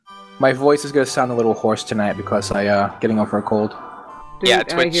My voice is gonna sound a little hoarse tonight because I getting over a cold. Dude, Yeah, I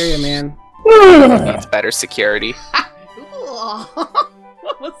Twitch. hear you, man. Needs better security.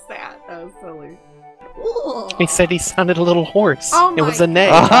 What was that? That was silly. He said he sounded a little hoarse. Oh it was my a nay.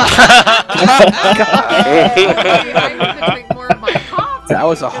 I need to drink more of my coffee. That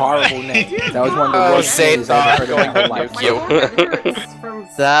was a horrible name. That was one of the Oh, worst say names I've heard in my whole thought. life. My You. forehead hurts from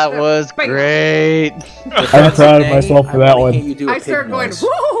That was Bam. great. I'm proud of myself for that one. I started going.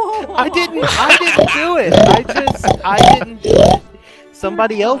 I didn't do it. I didn't do it.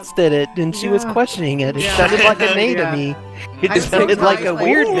 Somebody else did it, and she was Yeah. questioning it. It Yeah. sounded like a nay Yeah. to me. It I'm sounded like a surprised.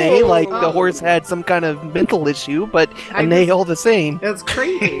 weird nay, like the Oh. horse had some kind of mental issue, but a I nay just- all the same. It's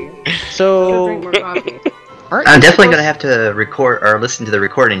crazy. Gotta So, drink more coffee. aren't I'm you definitely supposed- gonna have to record or listen to the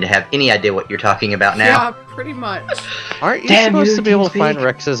recording to have any idea what you're talking about now. Yeah, pretty much. Aren't you Damn, supposed you to be able to didn't find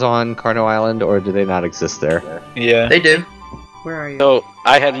speak. Rexes on Carno Island, or do they not exist there? Yeah. They do. Where are you? So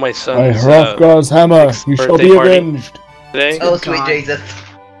I had my I son's Hrothgar's hammer, sixth you shall birthday be party. avenged. today, Oh, sweet God. Jesus.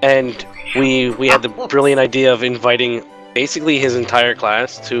 and we had the brilliant idea of inviting basically his entire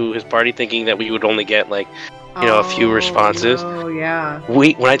class to his party, thinking that we would only get like a few responses. Oh yeah.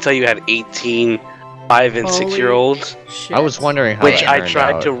 when I tell you had 18 5 and Holy 6-year-olds, Shit. I was wondering how which that I turned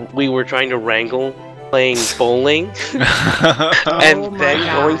tried out. to. We were trying to wrangle playing bowling, Oh and my then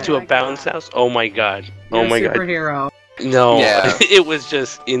going God. to a bounce house. Oh my god! You're Oh my a god! superhero. No, Yeah. it was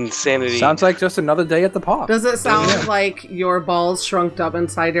just insanity. Sounds like just another day at the pop. Does it sound like your balls shrunk up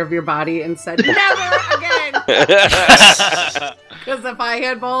inside of your body and said, never again? Because if I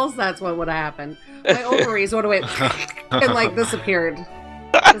had balls, that's what would have happened. My ovaries would have went and like disappeared.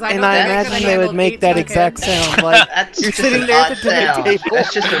 'Cause And don't I think I imagine could've they would handled make 8 that exact seconds. sound. Like, That's You're just sitting an there at odd the dinner sound. table.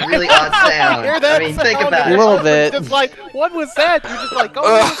 That's just a really odd sound. hear that I mean, think sound, about A it. little bit. Just like, what was that? You're just like,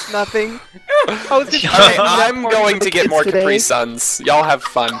 oh, it's nothing. I was just Alright, trying to I'm party going with to the get kids more today. Capri Suns. Y'all have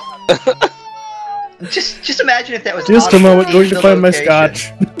fun. Just imagine if that was Just a audible moment, in going to the find my location.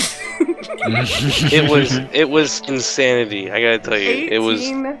 scotch. It was insanity. I gotta tell you, it was.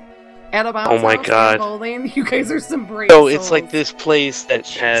 18 at a bounce Oh my house God. bowling. You guys are some brave So it's souls. like this place that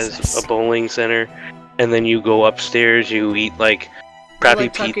has a bowling center, and then you go upstairs. You eat like crappy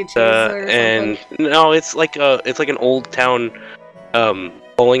Like Chuck E. Cheese pizza, or and no, it's like an old town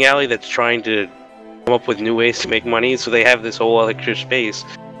bowling alley that's trying to come up with new ways to make money. So they have this whole extra space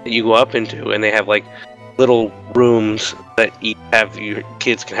that you go up into, and they have like little rooms that your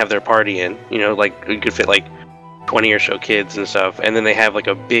kids can have their party in. You know, like you could fit like 20 or so kids and stuff. And then they have like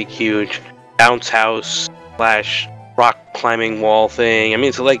a big, huge bounce house / rock climbing wall thing. I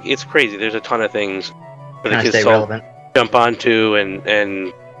mean, so like it's crazy. There's a ton of things for the Trying to kids stay to all relevant. jump onto,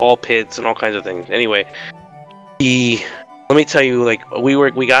 and ball pits and all kinds of things. Anyway, let me tell you, like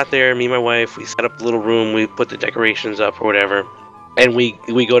we got there, me and my wife, we set up the little room, we put the decorations up or whatever, and we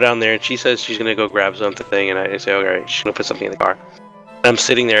go down there, and she says she's gonna go grab something, and I say, alright, she's gonna put something in the car. And I'm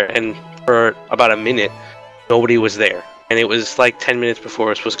sitting there, and for about a minute, nobody was there, and it was like 10 minutes before it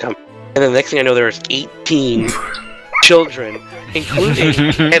was supposed to come. And then the next thing I know, there was 18 children, including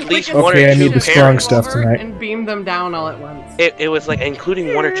at least one or Okay, I two need the strong parents. stuff tonight. And beam them down all at once. It was like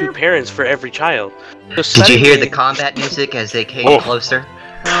including one or two parents for every child. So Did you hear the suddenly- combat music as they came Oh. closer?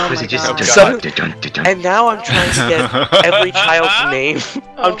 Oh Was my it just God. Suddenly- And now I'm trying to get every child's name.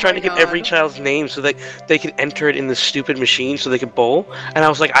 I'm Oh trying my to get every God. child's name so that they can enter it in the stupid machine so they can bowl. And I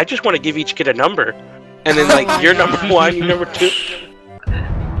was like, I just want to give each kid a number. And then Oh like my you're God. number 1, you're number 2.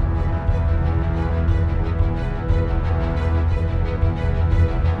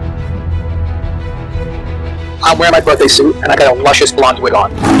 I'm wearing my birthday suit, and I got a luscious blonde wig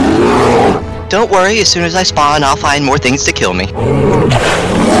on. Don't worry, as soon as I spawn, I'll find more things to kill me.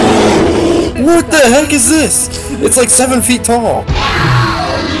 What the heck is this? It's like 7 feet tall.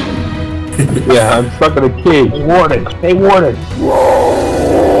 Yeah, I'm stuck in a cage. Warning. Hey, warning.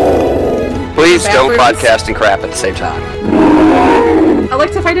 Please don't Bathrooms. podcast and crap at the same time. I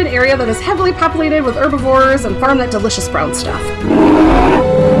like to find an area that is heavily populated with herbivores and farm that delicious brown stuff.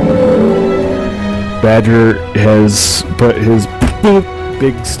 Badger has put his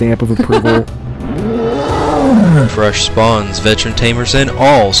big stamp of approval. Fresh spawns, veteran tamers, and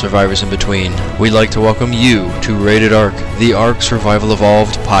all survivors in between. We'd like to welcome you to Rated Ark, the Ark Survival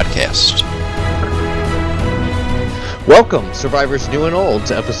Evolved podcast. Welcome, survivors new and old,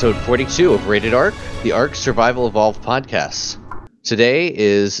 to episode 42 of Rated Ark, the Ark Survival Evolved podcast. Today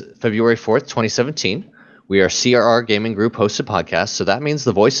is February 4th, 2017. We are CRR Gaming Group hosted podcast, so that means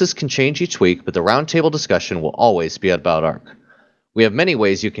the voices can change each week, but the roundtable discussion will always be about Ark. We have many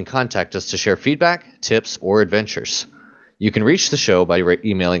ways you can contact us to share feedback, tips, or adventures. You can reach the show by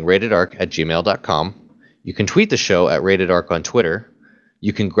emailing ratedark@gmail.com. You can tweet the show at ratedark on Twitter.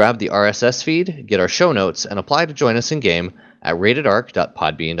 You can grab the RSS feed, get our show notes, and apply to join us in-game at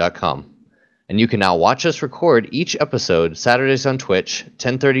ratedark.podbean.com. And you can now watch us record each episode Saturdays on Twitch,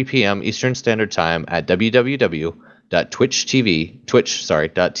 10:30 p.m. Eastern Standard Time at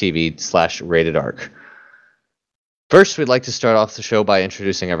www.twitch.tv/ratedark. First, we'd like to start off the show by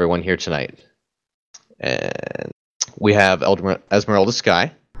introducing everyone here tonight. And we have Esmeralda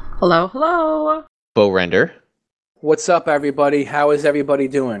Sky. Hello, hello. Bo Render. What's up, everybody? How is everybody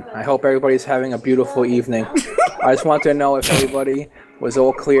doing? I hope everybody's having a beautiful evening. I just want to know if everybody was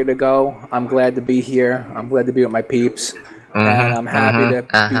all clear to go. I'm glad to be here. I'm glad to be with my peeps. And I'm happy to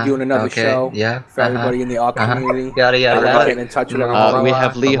be doing another show for everybody in the ARC community. Yada, yada, I'd like to get in touch with everyone. We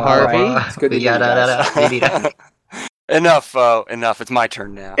have Lee Harvey. It's good to be guys. Enough, enough. It's my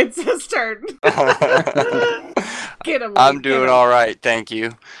turn now. It's his turn. Get him. I'm doing all right, thank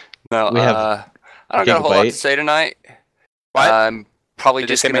you. No, I don't got a whole lot to say tonight. I'm probably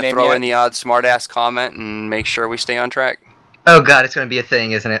just going to throw in the odd smartass comment and make sure we stay on track. Oh god, it's going to be a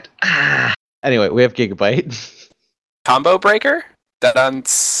thing, isn't it? Anyway, we have Gigabyte. Combo breaker? I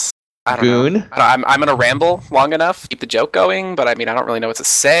don't Goon. know. I'm going to ramble long enough, keep the joke going, but I mean, I don't really know what to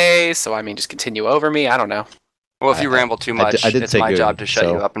say, so I mean, just continue over me. I don't know. Well, if you ramble too much, it's my job to shut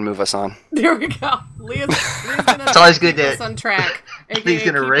you up and move us on. There we go. Leah's gonna it's always good keep to us on track. Leah's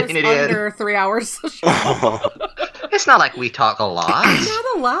gonna rein it in. Under 3 hours. It's not like we talk a lot. Not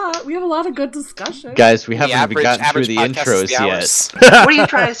a lot. We have a lot of good discussion. Guys, we haven't even gotten through the intros yet. What are you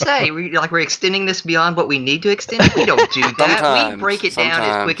trying to say? We're extending this beyond what we need to extend it? We don't do that. Sometimes, we break it down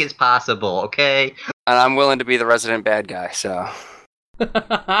as quick as possible, okay? And I'm willing to be the resident bad guy, so.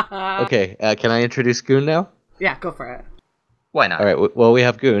 Okay, can I introduce Goon now? Yeah, go for it. Why not? All right, well, we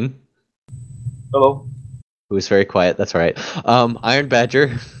have Goon. Hello. Who is very quiet, that's all right. Iron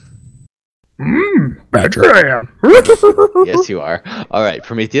Badger. Badger I am. Yes, you are. All right,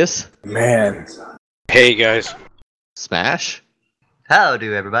 Prometheus. Man. Hey, guys. Smash.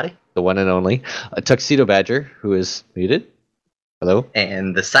 Howdy, everybody. The one and only. Tuxedo Badger, who is muted. Hello.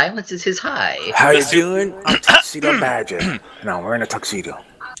 And the silence is his high. How you doing? I'm Tuxedo Badger. And I'm wearing a tuxedo.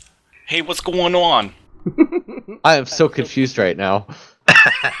 Hey, what's going on? I am so confused right now.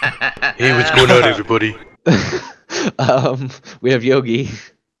 Hey, what's going on, everybody? We have Yogi.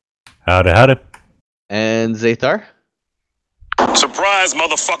 Howdy. And Zathar. Surprise,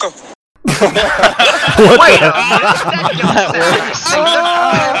 motherfucker! Wait a minute!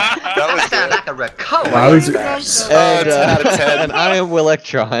 That sounds like a recovery. And I am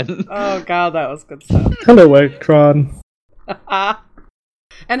Willectron. Oh god, that was good stuff. Hello, Electron.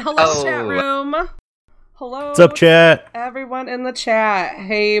 And hello, chat room. Hello. What's up, chat? Everyone in the chat.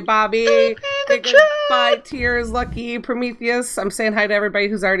 Hey, Bobby. Goodbye, Tears, Lucky, Prometheus. I'm saying hi to everybody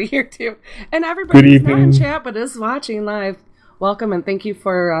who's already here, too. And everybody who's not in chat but is watching live. Welcome and thank you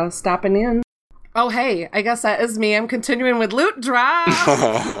for stopping in. Oh, hey, I guess that is me. I'm continuing with Loot Drop.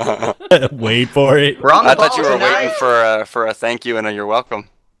 Wait for it. I thought you were waiting for a thank you and a you're welcome.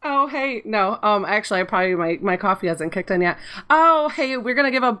 Oh, hey, no, actually, my coffee hasn't kicked in yet. Oh, hey, we're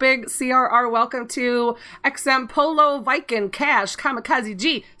gonna give a big CRR welcome to XM Polo, Viking, Cash, Kamikaze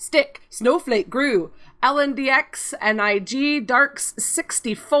G, Stick, Snowflake, Gru, LNDX, NIG, Darks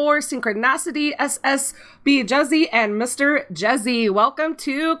 64, Synchronicity, SSB Jezzy, and Mr. Jezzy. Welcome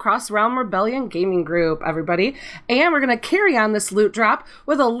to Cross Realm Rebellion Gaming Group, everybody. And we're gonna carry on this loot drop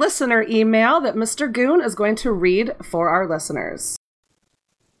with a listener email that Mr. Goon is going to read for our listeners.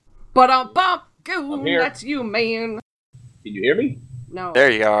 Ba-dum-bum, Goon, that's you, man. Can you hear me? No.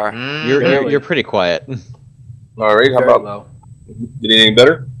 There you are. You're pretty quiet. All right, how about low? Did it any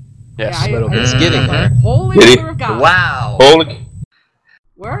better? Yes. Yeah, it's getting there. Holy Mother of God. Wow. Holy.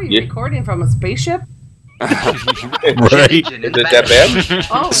 Where are you recording from? A spaceship? Right. Is it that bad?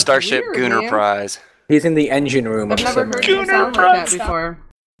 Oh, Starship weird, Gooner man. Prize. He's in the engine room. I've never heard him sound like that before.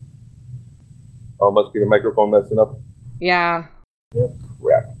 Oh, must be the microphone messing up. Yeah.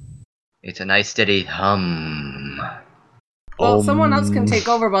 Crap. It's a nice steady hum. Well, someone else can take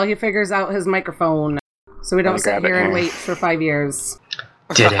over while he figures out his microphone. So we don't sit grab it here and here. wait for 5 years.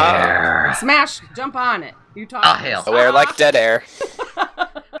 Dead air. Smash! Jump on it. You talk. Oh, hell. Aware like dead air.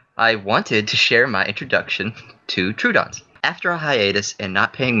 I wanted to share my introduction to Trudons. After a hiatus and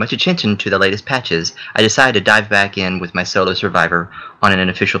not paying much attention to the latest patches, I decided to dive back in with my solo survivor on an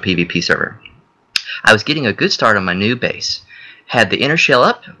unofficial PvP server. I was getting a good start on my new base. Had the inner shell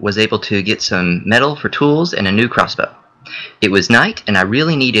up, was able to get some metal for tools and a new crossbow. It was night, and I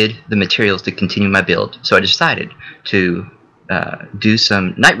really needed the materials to continue my build, so I decided to do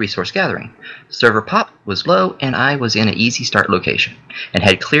some night resource gathering. Server pop was low, and I was in an easy start location, and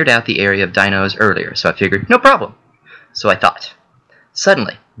had cleared out the area of dinos earlier, so I figured, no problem. So I thought.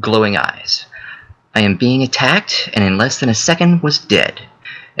 Suddenly, glowing eyes. I am being attacked, and in less than a second was dead.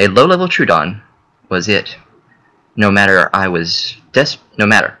 A low-level Troodon was it. No matter, I was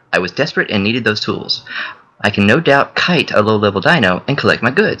desperate and needed those tools. I can no doubt kite a low-level dino and collect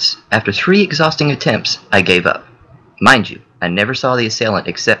my goods. After 3 exhausting attempts, I gave up. Mind you, I never saw the assailant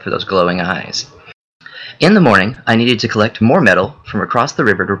except for those glowing eyes. In the morning, I needed to collect more metal from across the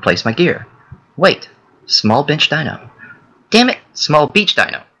river to replace my gear. Wait, small bench dino. Damn it, small beach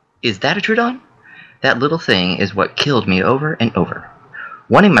dino. Is that a Troodon? That little thing is what killed me over and over.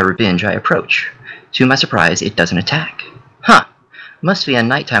 Wanting my revenge, I approach. To my surprise, it doesn't attack. Huh, must be a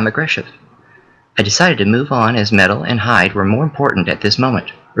nighttime aggressive. I decided to move on as metal and hide were more important at this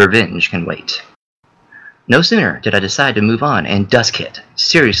moment. Revenge can wait. No sooner did I decide to move on and dusk hit.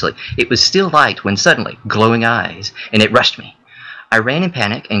 Seriously, it was still light when suddenly, glowing eyes, and it rushed me. I ran in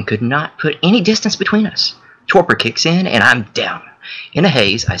panic and could not put any distance between us. Torpor kicks in and I'm down. In a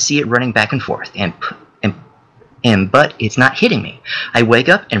haze, I see it running back and forth, but it's not hitting me. I wake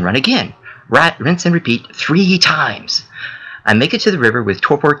up and run again. Rinse and repeat 3 times. I make it to the river with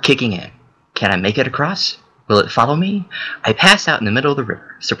Torpor kicking in. Can I make it across? Will it follow me? I pass out in the middle of the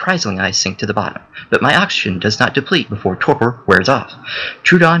river. Surprisingly, I sink to the bottom, but my oxygen does not deplete before Torpor wears off.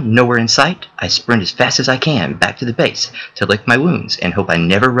 Troodon nowhere in sight. I sprint as fast as I can back to the base to lick my wounds and hope I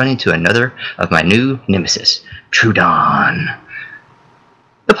never run into another of my new nemesis, Troodon.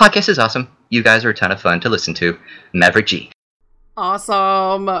 The podcast is awesome. You guys are a ton of fun to listen to. Maverick G.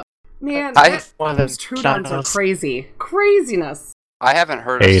 Awesome. Man, those Troodons are crazy. Craziness. I haven't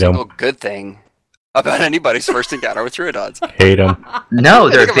heard a single good thing about anybody's first encounter with Troodons. Hate them. No,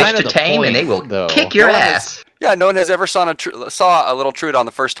 they're a bitch to tame and they will kick your ass. No one has ever saw a little Troodon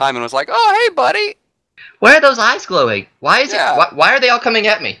the first time and was like, "Oh, hey, buddy." Why are those eyes glowing? Why is it? Why are they all coming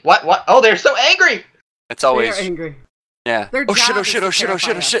at me? What? Oh, they're so angry. It's always they're angry. Yeah. Oh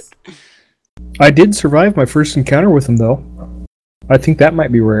shit. I did survive my first encounter with them, though. I think that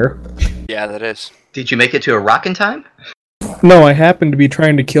might be rare. Yeah, that is. Did you make it to a rock in time? No, I happened to be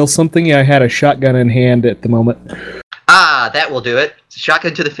trying to kill something. I had a shotgun in hand at the moment. Ah, that will do it.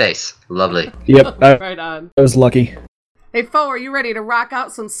 Shotgun to the face. Lovely. Yep. Right on. I was lucky. Hey, Foe, are you ready to rock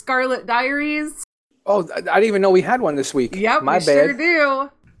out some Scarlet Diaries? Oh, I didn't even know we had one this week. Yep, My we bad. sure do.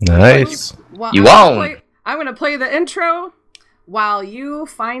 Nice. Well, you own. I'm going to play the intro while you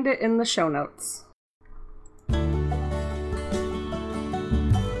find it in the show notes.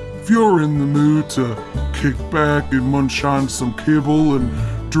 If you're in the mood to kick back and munch on some kibble and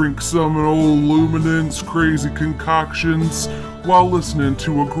drink some old Luminance crazy concoctions while listening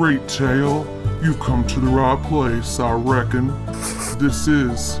to a great tale, you've come to the right place, I reckon. This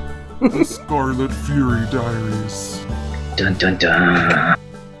is the Scarlet Fury Diaries. Dun dun dun.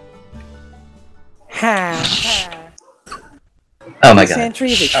 Oh my god.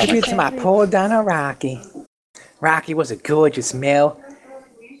 Century is a tribute to my poor Dino Rocky. Rocky was a gorgeous male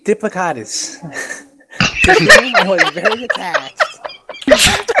Diplocatus. I was very attached.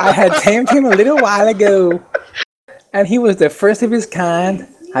 I had tamed him a little while ago, and he was the first of his kind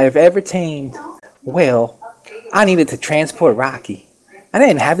I have ever tamed. Well, I needed to transport Rocky. I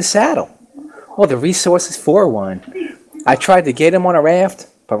didn't have a saddle or the resources for one. I tried to get him on a raft,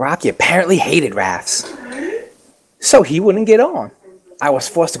 but Rocky apparently hated rafts, so he wouldn't get on. I was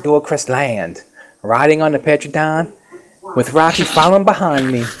forced to go across land, riding on the Petrodon, with Rocky following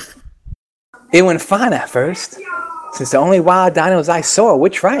behind me. It went fine at first, since the only wild dinos I saw were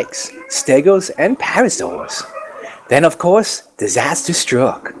Trikes, Stegos, and Parasaurs. Then, of course, disaster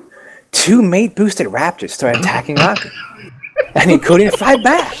struck. 2 mate-boosted raptors started attacking Rocky, and he couldn't fight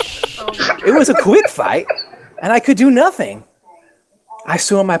back. It was a quick fight, and I could do nothing. I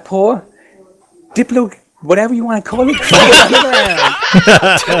saw my poor whatever you want to call it, on the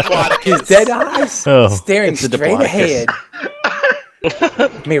ground. His dead eyes staring straight ahead.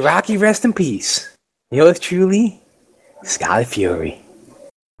 May Rocky rest in peace. Yours truly, Scarlet Fury.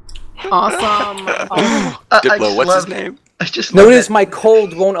 Awesome. Diplo, what's his name? Notice my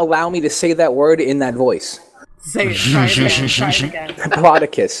cold won't allow me to say that word in that voice. Say it. Try it again.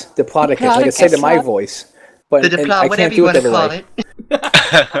 Diplodocus. I can say it in my voice, but I can't do it the other way.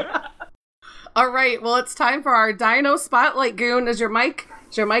 All right, well, it's time for our Dino Spotlight. Goon, is your mic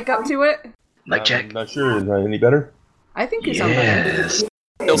up to it? Mic check. I'm not sure. Is that any better? I think you sound better.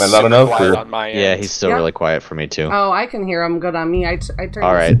 Am I loud enough? Yeah, he's still really quiet for me too. Oh, I can hear him good on me. I turned.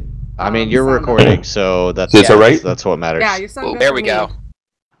 All right. I mean, you're recording, so that's all right. That's what matters. Yeah, you sound good. There we go.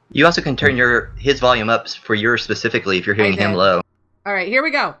 You also can turn his volume up for yours specifically if you're hearing him low. All right, here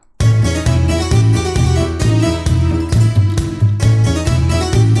we go.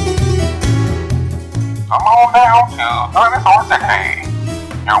 Come on down to Dinosaur City.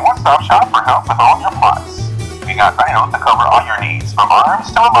 one-stop shop for help with all your plots. We got dinos to cover all your needs, from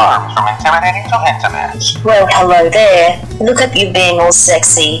arms to alarms, from intimidating to intimate. Well, hello there. Look at you being all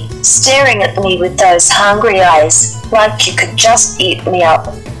sexy, staring at me with those hungry eyes, like you could just eat me up.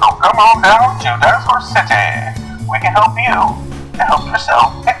 So come on down to Dinosaur City. We can help you to help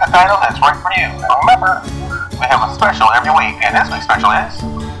yourself pick the dino that's right for you. And remember, we have a special every week, and this week's special is...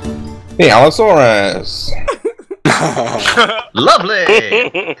 The Allosaurus.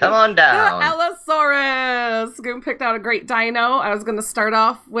 Lovely! Come on down. Allosaurus! Goon picked out a great dino. I was going to start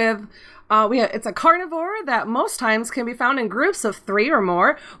off with... it's a carnivore that most times can be found in groups of 3 or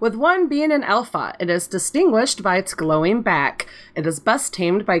more, with one being an alpha. It is distinguished by its glowing back. It is best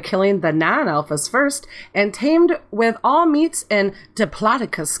tamed by killing the non-alphas first, and tamed with all meats and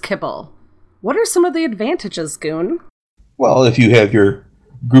Diplodocus kibble. What are some of the advantages, Goon? Well, if you have your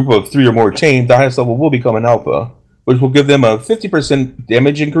group of 3 or more tamed, the highest level will become an alpha, which will give them a 50%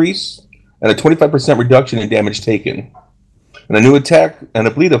 damage increase and a 25% reduction in damage taken. And a new attack and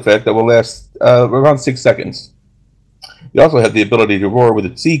a bleed effect that will last around 6 seconds. You also have the ability to roar with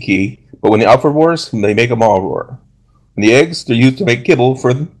its C key, but when the alpha roars, they make them all roar. And the eggs, they're used to make kibble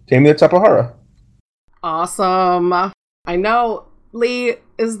for taming the Tapahara. Awesome. I know, Lee,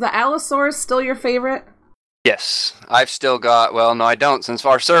 is the Allosaurus still your favorite? Yes, I've still got... Well, no, I don't, since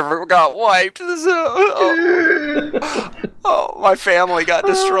our server got wiped. Oh, my family got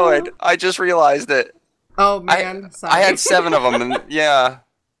destroyed. I just realized it. Oh, man. I had 7 of them, and yeah.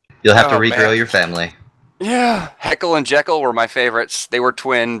 You'll have to regrow your family. Yeah. Heckle and Jekyll were my favorites. They were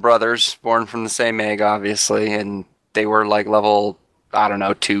twin brothers, born from the same egg, obviously, and they were like level, I don't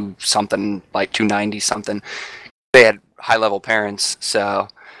know, 2-something, like 290-something. They had high-level parents, so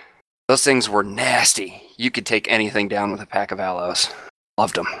those things were nasty. You could take anything down with a pack of Allos.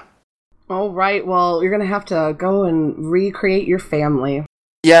 Loved them. All right, well, you're going to have to go and recreate your family.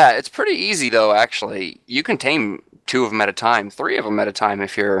 Yeah, it's pretty easy, though, actually. You can tame 2 of them at a time, 3 of them at a time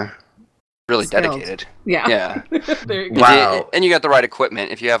if you're really dedicated. Yeah. There you go. Wow. And you got the right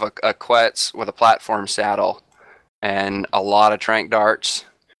equipment. If you have a Quetz with a platform saddle and a lot of trank darts,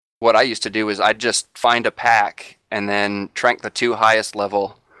 what I used to do is I'd just find a pack and then trank the 2 highest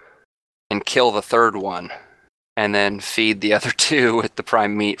level and kill the 3rd one, and then feed the other 2 with the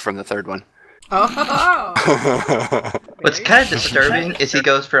prime meat from the 3rd one. Oh! What's kind of disturbing is he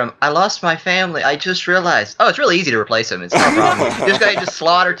goes from, I lost my family, I just realized. Oh, it's really easy to replace them, it's no problem. You just gotta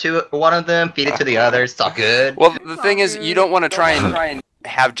slaughter one of them, feed it to the others, it's all good. Well, the thing is, you don't want to try and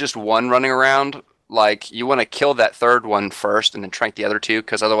have just one running around. Like, you want to kill that 3rd one first, and then trank the other 2,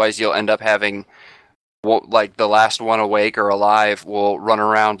 because otherwise you'll end up having... like the last one awake or alive will run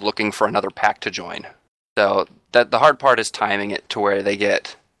around looking for another pack to join. So that the hard part is timing it to where they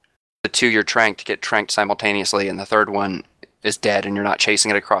get the 2 you're tranked get tranked simultaneously, and the 3rd one is dead, and you're not chasing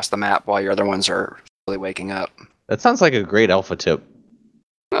it across the map while your other ones are really waking up. That sounds like a great alpha tip.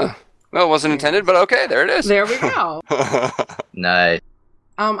 Well, it wasn't intended, but okay, there it is. There we go. Nice.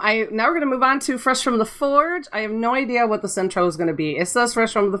 Now we're going to move on to Fresh from the Forge. I have no idea what this intro is going to be. It says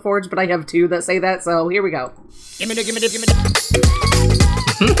Fresh from the Forge, but I have 2 that say that, so here we go.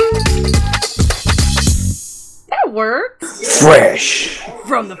 That works. Fresh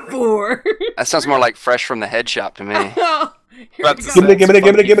from the Forge. That sounds more like Fresh from the Head Shop to me. Give me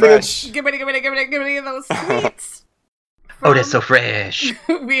those tweets. Oh, that's so fresh.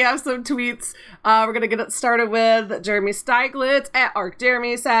 We have some tweets. We're going to get it started with Jeremy Steiglitz at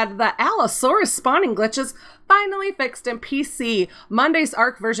ArcJeremy said the Allosaurus spawning glitches finally fixed in PC. Monday's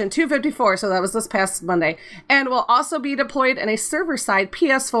Arc version 254, so that was this past Monday, and will also be deployed in a server-side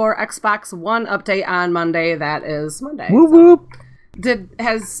PS4, Xbox One update on Monday. That is Monday. Whoop whoop.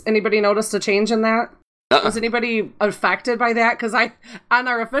 Has anybody noticed a change in that? Was anybody affected by that? Because on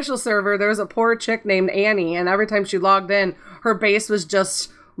our official server, there was a poor chick named Annie, and every time she logged in, her base was just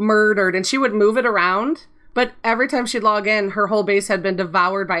murdered, and she would move it around, but every time she'd log in, her whole base had been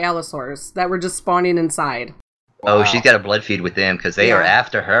devoured by Allosaurs that were just spawning inside. Oh, she's got a blood feud with them, because they are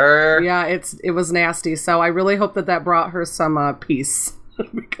after her. Yeah, it was nasty, so I really hope that brought her some peace,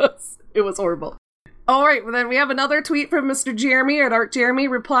 because it was horrible. All right, well, then we have another tweet from Mr. Jeremy at ArcJeremy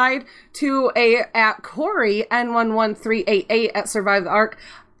replied to at Corey N11388 at Survive the Arc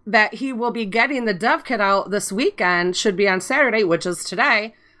that he will be getting the dev kit out this weekend, should be on Saturday, which is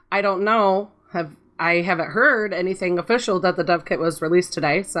today. I don't know. I haven't heard anything official that the dev kit was released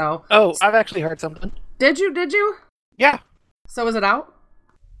today, so... Oh, I've actually heard something. Did you? Yeah. So is it out?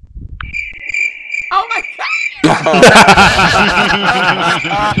 Oh my god!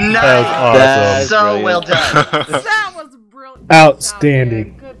 Nice. Awesome. So well done. That was brilliant.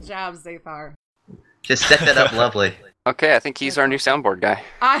 Outstanding. Good job, Zathar. Just set that up lovely. Okay, I think he's our new soundboard guy.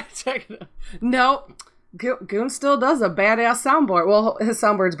 I check it. Nope. Goon still does a badass soundboard. Well, his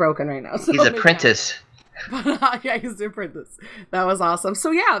soundboard's broken right now. So He's an apprentice. But, yeah, he's the apprentice. That was awesome.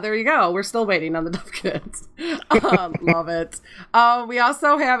 So yeah, there you go. We're still waiting on the Duff Kids. Love it. We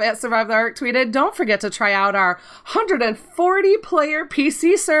also have at Survive the Ark tweeted, don't forget to try out our 140 player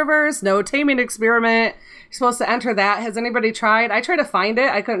PC servers. No taming experiment. You're supposed to enter that. Has anybody tried? I tried to find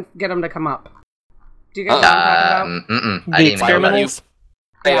it. I couldn't get them to come up. Do you guys know what I'm talking about? I didn't know about it.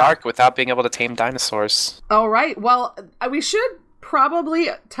 Play Ark without being able to tame dinosaurs. All right. Well, we should probably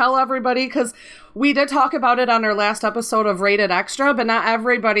tell everybody, because we did talk about it on our last episode of Rated Extra, but not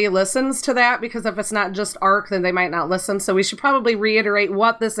everybody listens to that, because if it's not just Ark, then they might not listen. So we should probably reiterate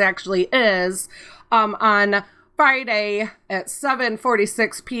what this actually is. On Friday at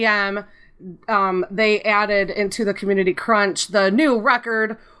 7:46 p.m., they added into the Community Crunch the new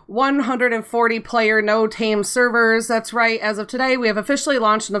record 140 player no tame servers. That's right. As of today, we have officially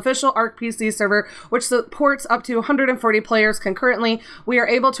launched an official Ark PC server, which supports up to 140 players concurrently. We are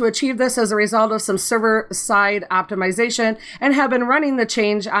able to achieve this as a result of some server side optimization and have been running the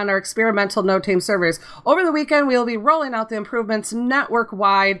change on our experimental no tame servers. Over the weekend, we will be rolling out the improvements network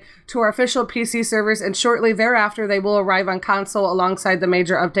wide to our official PC servers, and shortly thereafter, they will arrive on console alongside the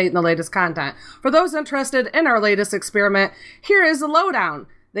major update and the latest content. For those interested in our latest experiment, here is the lowdown.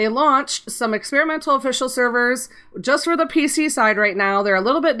 They launched some experimental official servers just for the PC side right now. They're a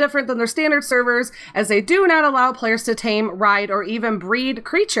little bit different than their standard servers, as they do not allow players to tame, ride, or even breed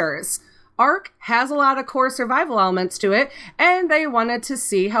creatures. Ark has a lot of core survival elements to it, and they wanted to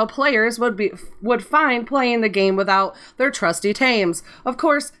see how players would find playing the game without their trusty tames. Of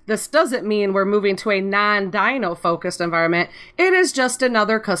course, this doesn't mean we're moving to a non-dino focused environment. It is just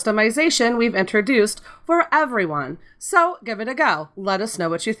another customization we've introduced for everyone. So give it a go. Let us know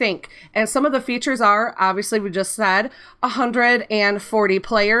what you think. And some of the features are, obviously we just said, 140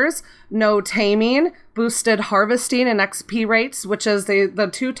 players, no taming, boosted harvesting and XP rates, which is the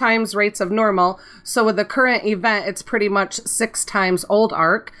 2 times rates of normal. So with the current event, it's pretty much 6 times old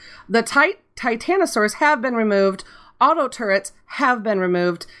Ark. The Titanosaurs have been removed. Auto turrets have been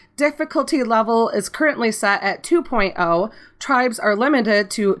removed. Difficulty level is currently set at 2.0. Tribes are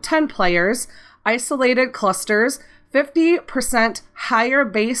limited to 10 players. Isolated clusters, 50% higher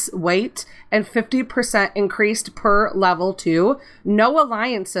base weight, and 50% increased per level 2. No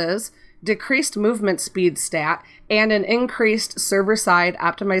alliances, decreased movement speed stat, and an increased server-side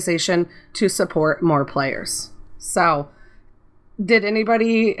optimization to support more players. So, did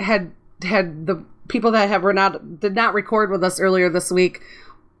anybody had the people that did not record with us earlier this week?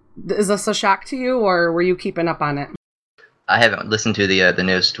 Is this a shock to you, or were you keeping up on it? I haven't listened to the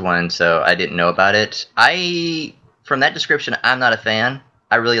newest one, so I didn't know about it. From that description, I'm not a fan.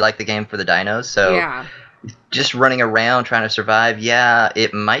 I really like the game for the dinos, so yeah. Just running around trying to survive, yeah,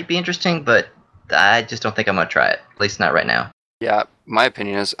 it might be interesting, but I just don't think I'm going to try it, at least not right now. Yeah, my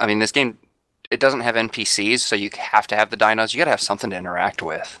opinion is, I mean, this game, it doesn't have NPCs, so you have to have the dinos. You got to have something to interact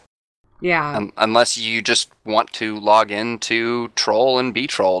with. Yeah. Unless you just want to log in to troll and be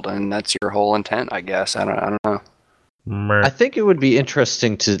trolled, and that's your whole intent, I guess. I don't know. I think it would be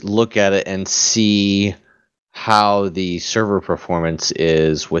interesting to look at it and see how the server performance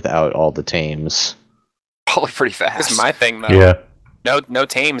is without all the tames. Probably pretty fast. This is my thing, though. Yeah. No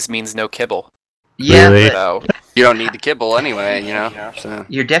tames means no kibble. Yeah, Really? So You don't need the kibble anyway, you know. So.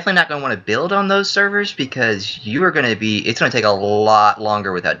 You're definitely not going to want to build on those servers because it's going to take a lot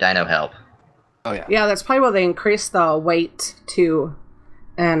longer without dino help. Oh yeah. Yeah, that's probably why they increased the weight too,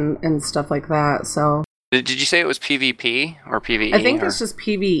 and stuff like that. So. Did you say it was PvP or PvE? I think it's just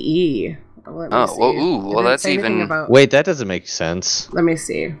PvE. Well, that's even. Wait, that doesn't make sense. Let me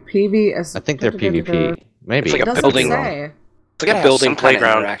see. PvE. I think they're PvP. Maybe. It's like a building. It's like a building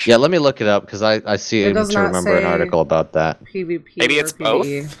playground. Yeah, let me look it up because I seem to remember an article about that. PvP. Maybe it's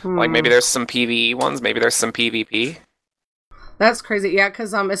both. Like maybe there's some PvE ones. Maybe there's some PvP. That's crazy. Yeah,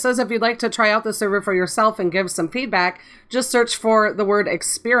 because it says if you'd like to try out the server for yourself and give some feedback, just search for the word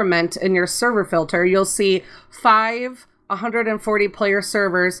experiment in your server filter. You'll see 5 140 player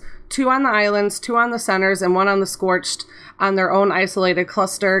servers, 2 on the islands, 2 on the centers, and 1 on the Scorched on their own isolated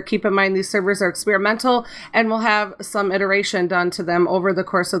cluster. Keep in mind these servers are experimental and will have some iteration done to them over the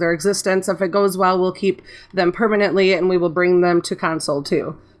course of their existence. If it goes well, we'll keep them permanently and we will bring them to console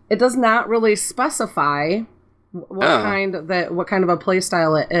too. It does not really specify what kind of a play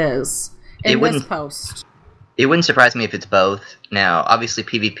style it is in this post. It wouldn't surprise me if it's both. Now, obviously,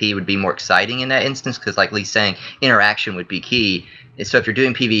 PvP would be more exciting in that instance because, like Lee's saying, interaction would be key. And so if you're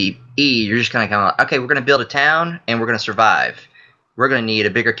doing PvE, you're just kind of like, okay, we're going to build a town and we're going to survive. we're going to need a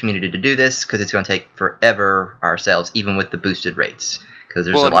bigger community to do this because it's going to take forever ourselves, even with the boosted rates, because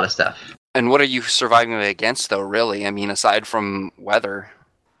there's a lot of stuff. And what are you surviving against, though, really? I mean, aside from weather.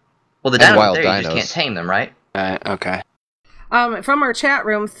 Well, the dinos there, you just can't tame them, right? Okay. From our chat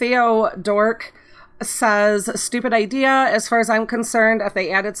room, Theo Dork says, stupid idea. As far as I'm concerned, if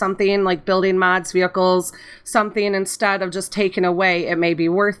they added something like building mods, vehicles, something instead of just taking away, it may be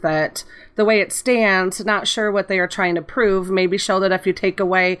worth it. The way it stands, not sure what they are trying to prove. Maybe show that if you take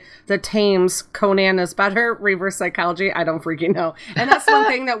away the tames, Conan is better. Reverse psychology, I don't freaking know. And that's one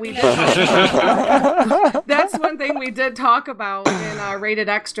thing that we did talk about. That's one thing we did talk about in Rated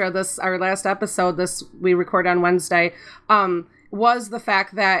Extra, our last episode, we record on Wednesday, was the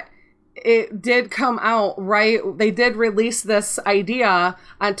fact that it did come out, right? They did release this idea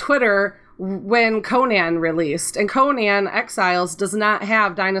on Twitter when Conan released. And Conan Exiles does not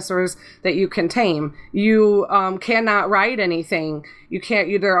have dinosaurs that you can tame. You cannot ride anything.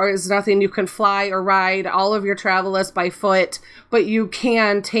 There is nothing you can fly or ride. All of your travel is by foot. But you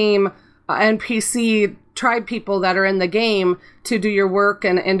can tame NPC tribe people that are in the game to do your work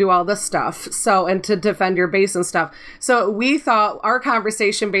and do all this stuff. And to defend your base and stuff. So we thought our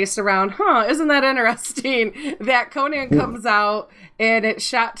conversation based around, isn't that interesting that Conan comes out and it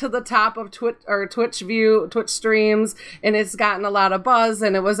shot to the top of Twitch streams, and it's gotten a lot of buzz,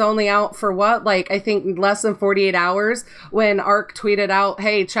 and it was only out for I think less than 48 hours when Ark tweeted out,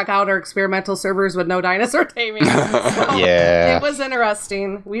 hey, check out our experimental servers with no dinosaur taming. So yeah. It was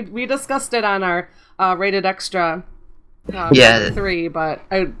interesting. We discussed it on our Rated Extra 3, but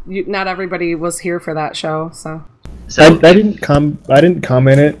not everybody was here for that show, so I didn't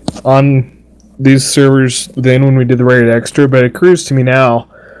comment it on these servers then when we did the Rated Extra, but it occurs to me now.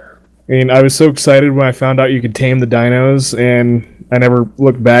 I mean, I was so excited when I found out you could tame the dinos, and I never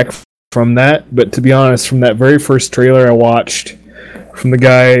looked back from that. But to be honest, from that very first trailer I watched, from the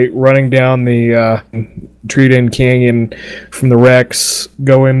guy running down the Treeden Canyon from the Rex,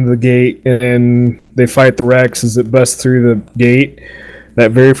 go into the gate, and they fight the Rex as it busts through the gate,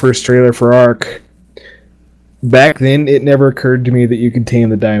 that very first trailer for Ark, back then it never occurred to me that you could tame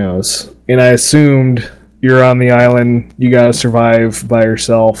the dinos. And I assumed you're on the island, you gotta survive by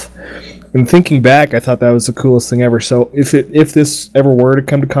yourself. And thinking back, I thought that was the coolest thing ever. So if this ever were to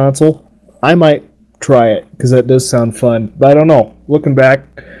come to console, I might try it, because that does sound fun. But I don't know. Looking back,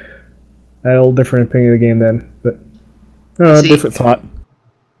 I had a little different opinion of the game then. But different thought.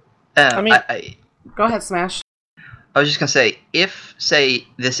 Go ahead, Smash. I was just going to say, if, say,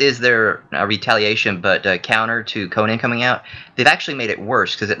 this is their retaliation, but counter to Conan coming out, they've actually made it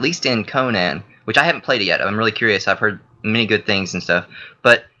worse, because at least in Conan, which I haven't played it yet, I'm really curious, I've heard many good things and stuff,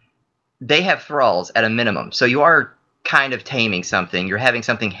 but they have thralls at a minimum, so you are kind of taming something, you're having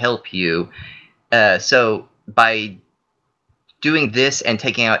something help you, so by doing this and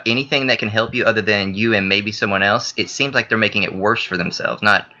taking out anything that can help you other than you and maybe someone else, it seems like they're making it worse for themselves,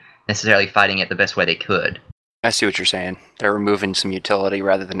 not necessarily fighting it the best way they could. I see what you're saying. They're removing some utility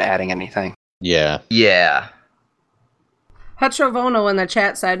rather than adding anything. Yeah. Yeah. Heterovono in the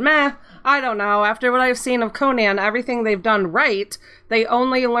chat said, meh, I don't know. After what I've seen of Conan, everything they've done right, they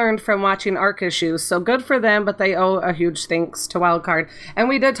only learned from watching Ark issues. So good for them, but they owe a huge thanks to Wildcard. And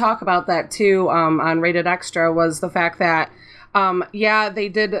we did talk about that too on Rated Extra, was the fact that, they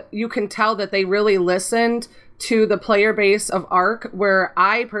did, you can tell that they really listened to the player base of Ark, where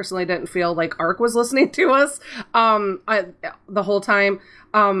I personally didn't feel like Ark was listening to us the whole time,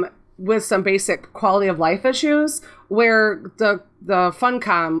 with some basic quality of life issues, where the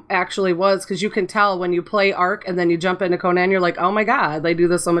Funcom actually was, because you can tell when you play Ark and then you jump into Conan, you're like, oh my god, they do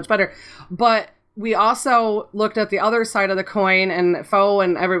this so much better. But we also looked at the other side of the coin, and Foe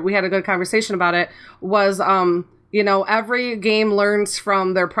and we had a good conversation about it, was every game learns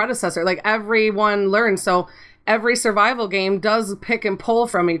from their predecessor. Like, everyone learns. So every survival game does pick and pull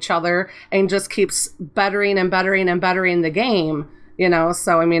from each other and just keeps bettering and bettering and bettering the game,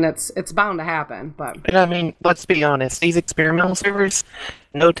 so I mean it's bound to happen. But I mean, let's be honest, these experimental servers,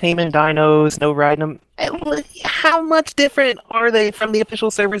 no taming dinos, no riding them, how much different are they from the official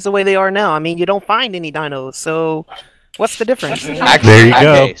servers the way they are now? I mean, you don't find any dinos, so what's the difference? There you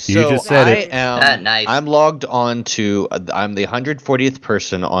go. Okay, You just said it. Nice. I'm logged on to. I'm the 140th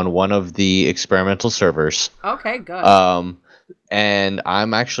person on one of the experimental servers. Okay, good. And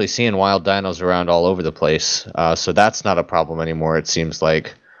I'm actually seeing wild dinos around all over the place. So that's not a problem anymore, it seems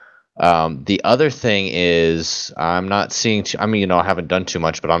like. The other thing is, I'm not seeing. I haven't done too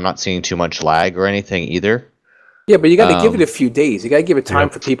much, but I'm not seeing too much lag or anything either. Yeah, but you got to give it a few days. You got to give it time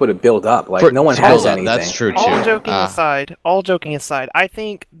for people to build up. Like no one has anything. That's true too. All joking aside, I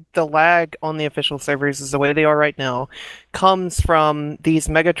think the lag on the official servers is the way they are right now comes from these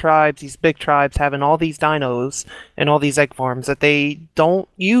mega tribes, these big tribes having all these dinos and all these egg farms that they don't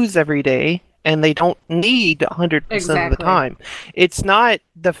use every day. And they don't need 100% of the time. It's not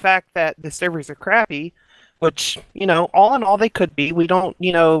the fact that the servers are crappy, which, all in all they could be. We don't,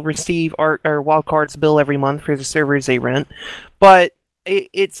 receive our wildcards bill every month for the servers they rent. But I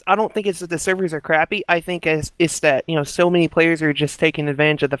don't think it's that the servers are crappy. I think it's that, so many players are just taking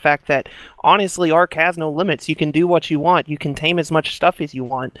advantage of the fact that, honestly, Ark has no limits. You can do what you want. You can tame as much stuff as you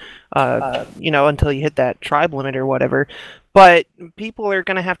want, until you hit that tribe limit or whatever. But people are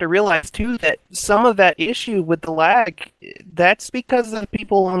going to have to realize, too, that some of that issue with the lag, that's because of the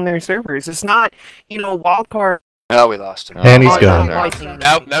people on their servers. It's not, wildcard. Oh, we lost him. And he's gone.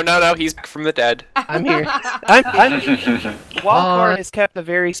 No, he's back from the dead. I'm here. Wildcard has kept a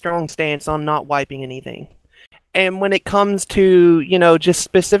very strong stance on not wiping anything. And when it comes to, just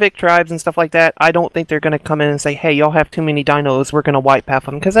specific tribes and stuff like that, I don't think they're going to come in and say, hey, y'all have too many dinos, we're going to wipe half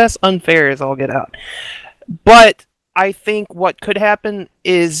of them, because that's unfair as all get out. But I think what could happen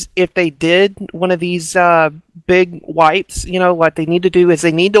is if they did one of these big wipes, what they need to do is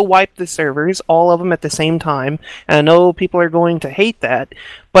they need to wipe the servers, all of them at the same time. And I know people are going to hate that,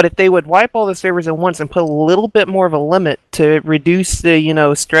 but if they would wipe all the servers at once and put a little bit more of a limit to reduce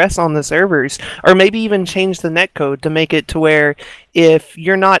the, stress on the servers, or maybe even change the netcode to make it to where if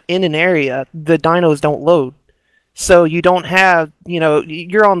you're not in an area, the dinos don't load. So you don't have,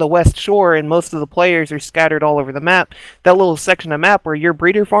 you're on the west shore and most of the players are scattered all over the map. That little section of map where your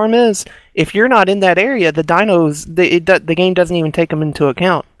breeder farm is, if you're not in that area, the dinos, the game doesn't even take them into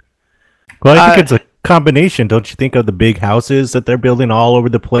account. Well, I think it's a combination. Don't you think of the big houses that they're building all over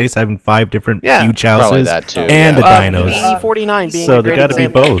the place, having 5 different huge houses, that too, and the dinos? PvE49 being so a great they got to be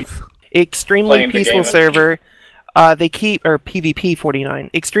example. both. Extremely peaceful server. They keep, or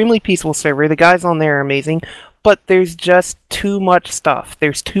PvP49, extremely peaceful server. The guys on there are amazing. But there's just too much stuff.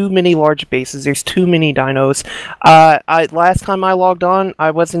 There's too many large bases. There's too many dinos. Last time I logged on, I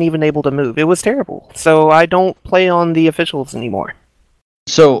wasn't even able to move. It was terrible. So I don't play on the officials anymore.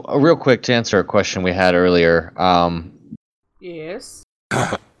 So, real quick, to answer a question we had earlier. Yes.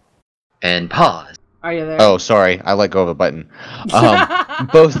 And pause. Are you there? Oh, sorry. I let go of a button.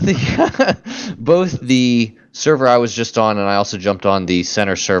 Both the server I was just on, and I also jumped on the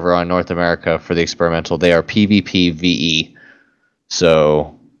center server on North America for the experimental. They are PvPVE,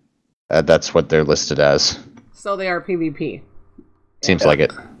 so that's what they're listed as. So they are PvP. Seems like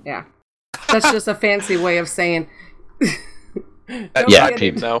it. Yeah, that's just a fancy way of saying. No.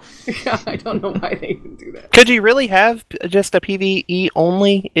 Yeah, I don't know why they even do that. Could you really have just a PvE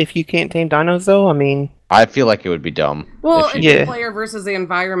only if you can't tame dinos, though? I mean, I feel like it would be dumb. Well, it's the player versus the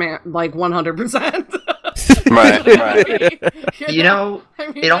environment, like 100%. Right. I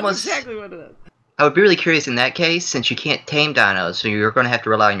mean, it almost. Exactly what it is. I would be really curious in that case, since you can't tame dinos, so you're going to have to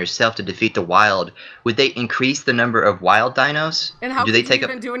rely on yourself to defeat the wild. Would they increase the number of wild dinos? And how do could they you take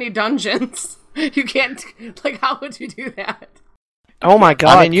even do any dungeons? You can't. How would you do that? Oh my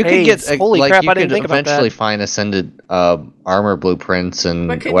god! I mean, you could get holy crap! I didn't think about that. Eventually find ascended armor blueprints and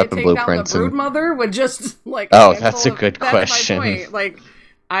But can weapon you take blueprints. Down the Broodmother with just like? Oh, that's a good question. My point. Like,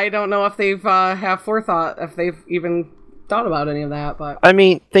 I don't know if they've have forethought, if they've even thought about any of that. But I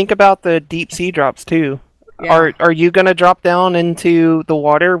mean, think about the deep sea drops too. Yeah. Are you gonna drop down into the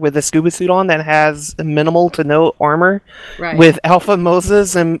water with a scuba suit on that has minimal to no armor, right. with Alpha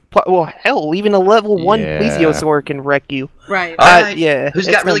Moses and hell, even a level 1 plesiosaur can wreck you. Right. Alright, yeah. Who's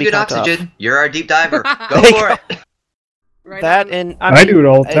it's got really gonna good become oxygen? tough. You're our deep diver. Go for it. Right that on. and I do it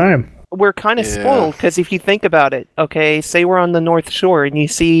all the time. We're kind of spoiled because if you think about it, okay, say we're on the North Shore and you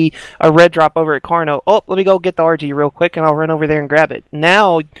see a red drop over at Carno. Oh, let me go get the RG real quick and I'll run over there and grab it.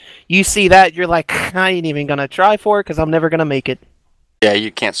 Now you see that, you're like, I ain't even gonna try for it because I'm never gonna make it. Yeah,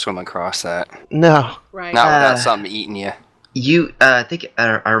 you can't swim across that. No. Right. Not without something eating you. I think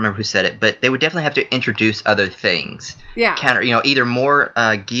I remember who said it, but they would definitely have to introduce other things. Yeah. Either more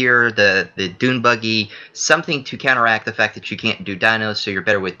gear, the dune buggy, something to counteract the fact that you can't do dinos, so you're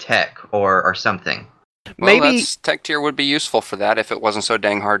better with tech or something. Well, tech tier would be useful for that if it wasn't so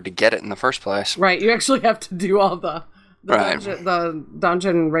dang hard to get it in the first place. Right, you actually have to do all the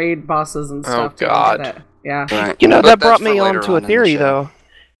dungeon raid bosses and stuff. Oh God. Get it. Yeah. Right. That brought me on to a theory, though.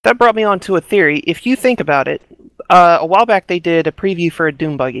 That brought me on to a theory. If you think about it, a while back they did a preview for a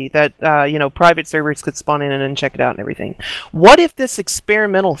Doom Buggy that private servers could spawn in and check it out and everything. What if this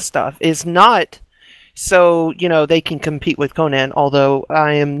experimental stuff is not so they can compete with Conan. Although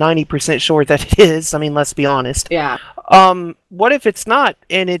I am 90% sure that it is. I mean, let's be honest. Yeah. What if it's not,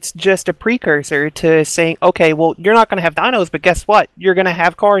 and it's just a precursor to saying, okay, well, you're not going to have dinos, but guess what? You're going to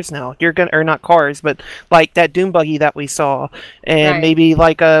have cars now. You're going, or not cars, but like that Doom buggy that we saw, and maybe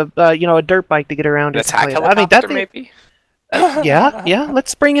like a dirt bike to get around. Attack helicopter, maybe. Yeah.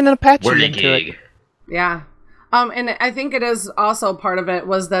 Let's bring in an Apache into it. Yeah. And I think it is also part of it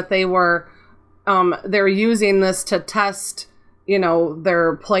was that they're using this to test,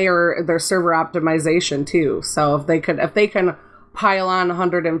 their server optimization too. So if they can pile on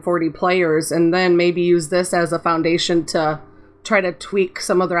 140 players and then maybe use this as a foundation to try to tweak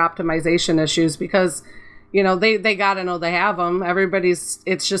some of their optimization issues, because they gotta know they have them.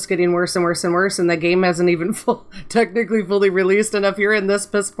 It's just getting worse and worse and worse, and the game hasn't even technically fully released. And if you're in this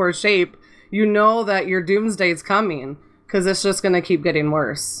piss poor shape, you know that your doomsday's coming, because it's just going to keep getting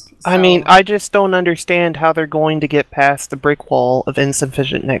worse. I mean, I just don't understand how they're going to get past the brick wall of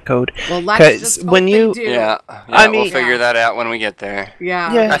insufficient netcode. Well, let's just hope they do. Yeah, we'll figure that out when we get there.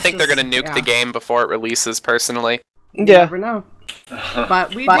 Yeah. I think they're going to nuke the game before it releases, personally. You never know.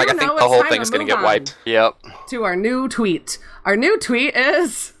 But we do I think the whole thing is going to get wiped. Yep. To our new tweet. Our new tweet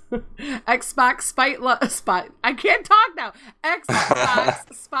is... Xbox Spotlight. I can't talk now.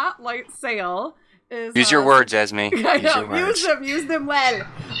 Xbox Spotlight sale is. Use your words, Esme. I know. Use them well.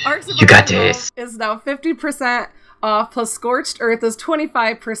 Ark You got this. is now 50% off, plus Scorched Earth is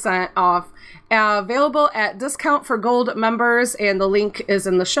 25% off. Available at discount for gold members, and the link is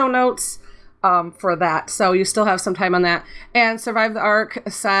in the show notes. For that, so you still have some time on that. And Survive the Ark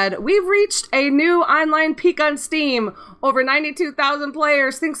said, "We've reached a new online peak on Steam. Over 92,000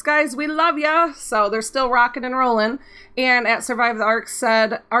 players. Thanks, guys. We love ya." So they're still rocking and rolling. And at Survive the Ark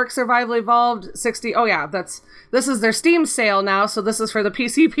said, "Ark Survival Evolved 60." Oh yeah, this is their Steam sale now. So this is for the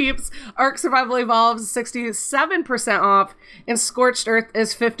PC peeps. Ark Survival Evolved 67% off, and Scorched Earth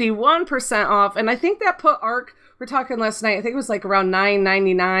is 51% off. And I think that put Ark. We're talking last night. I think it was like around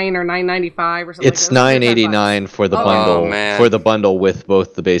 $9.99 or $9.95 or something. It's $9.89 for the bundle. For the bundle with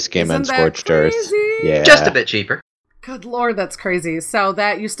both the base game and Scorched Earth. Yeah, just a bit cheaper. Good lord, that's crazy. So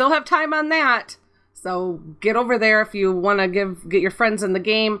that you still have time on that. So get over there if you want to get your friends in the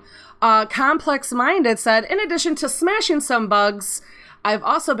game. Complex Minded said, in addition to smashing some bugs, I've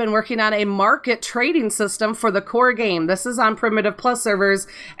also been working on a market trading system for the core game. This is on Primitive Plus servers,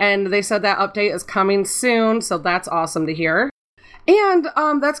 and they said that update is coming soon, so that's awesome to hear. And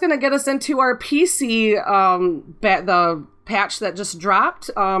that's going to get us into our PC, the patch that just dropped.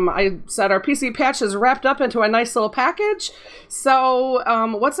 I said our PC patch is wrapped up into a nice little package. So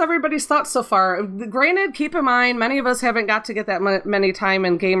what's everybody's thoughts so far? Granted, keep in mind, many of us haven't got to get that much time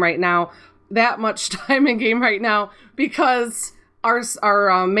in game right now, because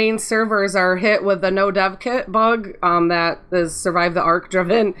our main servers are hit with the no dev kit bug that is Survive the Ark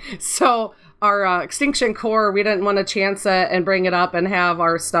driven. So our Extinction Core, we didn't want to chance it and bring it up and have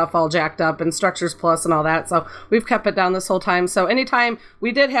our stuff all jacked up and Structures Plus and all that. So we've kept it down this whole time. So anytime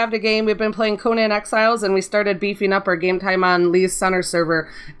we did have the game, we've been playing Conan Exiles, and we started beefing up our game time on Lee's Center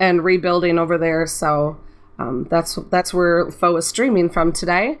server and rebuilding over there. So that's where Foe is streaming from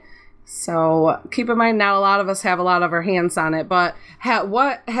today. So keep in mind now, a lot of us have a lot of our hands on it, but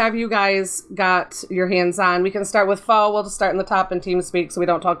what have you guys got your hands on? We can start with Foe. We'll just start in the top in TeamSpeak so we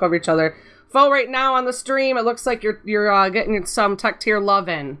don't talk over each other. Foe, right now on the stream, it looks like you're getting some tech tier love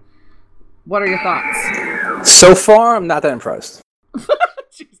in. What are your thoughts? So far, I'm not that impressed.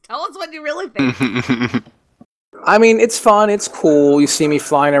 Jeez, tell us what you really think. I mean, it's fun, it's cool. You see me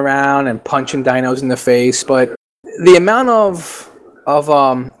flying around and punching dinos in the face, but the amount of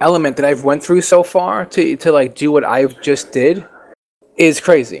element that I've went through so far to like do what I've just did is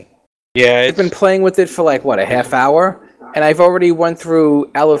crazy. Yeah, I've been playing with it for like a half hour, and I've already went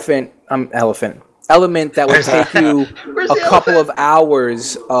through element that would take you a couple of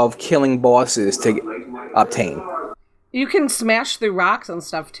hours of killing bosses to obtain. You can smash through rocks and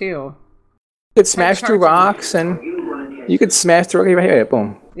stuff too. You could smash through rocks, and you could smash through right here.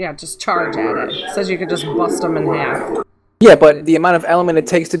 Boom. Yeah, just charge at it. It says you could just bust them in half. Yeah, but the amount of element it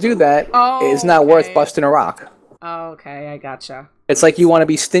takes to do that is not worth busting a rock. Okay, I gotcha. It's like you want to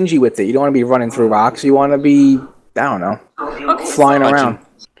be stingy with it. You don't want to be running through rocks. You want to be, I don't know, flying around.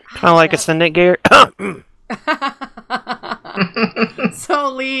 Kind of like Ascendant Gear. So,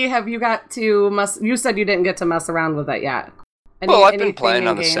 Lee, have you got to you said you didn't get to mess around with it yet. I've been playing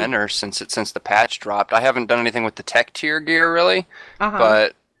on the center since the patch dropped. I haven't done anything with the tech tier gear really,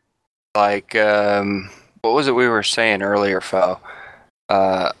 but like what was it we were saying earlier, Foe?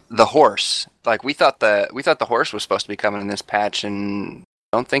 The horse. Like we thought the horse was supposed to be coming in this patch, and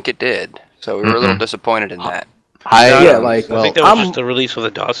don't think it did. So we were a little disappointed in that. I think that was just a release of the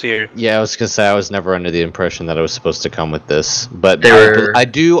dossier. Yeah, I was gonna say I was never under the impression that it was supposed to come with this, but There- I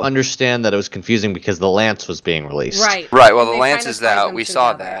do understand that it was confusing because the Lance was being released. Right. Right. Well, the They Lance kinda is tied out. them We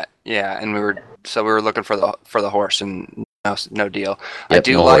saw together. that. Yeah, and we were looking for the horse, and no deal. I Yep,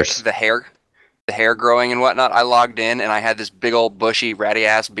 do no like horse. the hair growing and whatnot. I logged in and I had this big old bushy ratty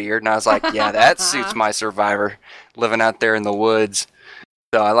ass beard, and I was like, yeah, that suits my survivor living out there in the woods.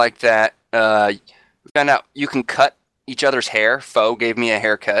 So I like that. We found out you can cut each other's hair. Foe gave me a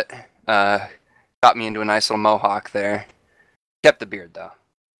haircut. Got me into a nice little mohawk there. Kept the beard though.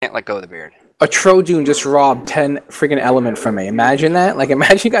 Can't let go of the beard. A Trojan just robbed 10 freaking element from me. Imagine that. Like,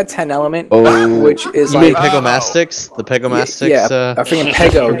 imagine you got 10 element, which is You like mean Pegomastix? The Pegomastix? Yeah, a freaking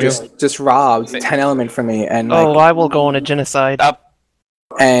Pego just robbed 10 element from me, and like, Oh, I will go on a genocide.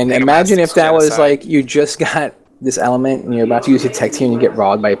 and imagine if that was genocide. like you just got this element and you're about to use your tech tier and you get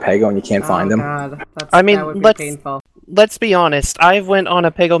robbed by a Pego and you can't find them. God, I mean, that would be let's painful. let's be honest. I've went on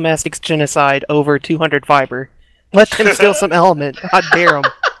a Pegomastix genocide over 200 fiber. Let them steal some element. I dare them.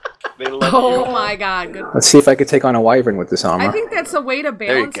 Oh my God! Good. Let's see if I could take on a Wyvern with this armor. I think that's a way to you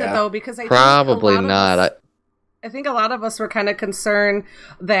balance it go. though, because I Probably think a lot of not. us- I think a lot of us were kind of concerned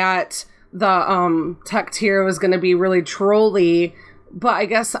that the tech tier was going to be really trolly, but I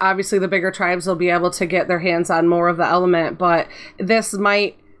guess obviously the bigger tribes will be able to get their hands on more of the element. But this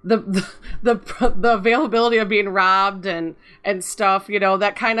might the availability of being robbed and stuff, you know,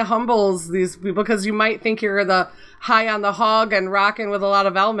 that kind of humbles these people, because you might think you're the high on the hog and rocking with a lot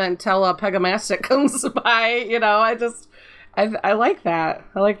of element until a Pegomastic comes by. You know, I like that.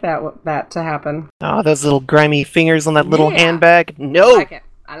 I like that to happen. Oh, those little grimy fingers on that little Yeah. handbag. I No. like it.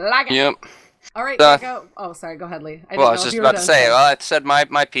 I like it. Yep. All right, Uh, go. Oh, sorry. Go ahead, Lee. Well, I was just about to say, well, I said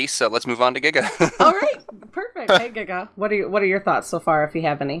my piece, so let's move on to Giga. All right, perfect. Hey, Giga, what are your thoughts so far, if you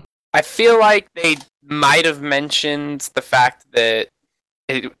have any? I feel like they might have mentioned the fact that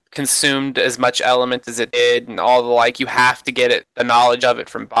it consumed as much element as it did, and all the like. You have to get the knowledge of it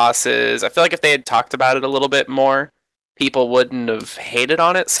from bosses. I feel like if they had talked about it a little bit more, people wouldn't have hated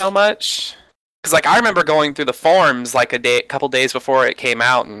on it so much. Because like I remember going through the forums like a couple days before it came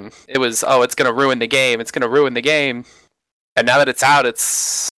out, and it was, oh, it's gonna ruin the game. It's gonna ruin the game. And now that it's out,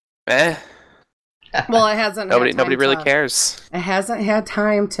 it's Well, it hasn't. nobody really cares. It hasn't had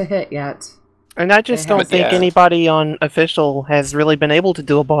time to hit yet. And I just They don't have- think Yeah. anybody on official has really been able to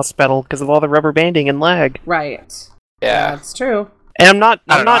do a boss battle because of all the rubber banding and lag. Right. Yeah. That's true. And I'm not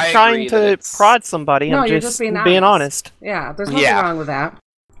I don't know, I trying agree that to prod somebody. No, I'm you're just just being honest. Yeah, there's nothing Yeah. wrong with that.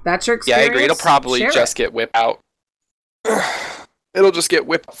 That's your Yeah, I experience. agree. It'll probably Share just it. get whipped out. It'll just get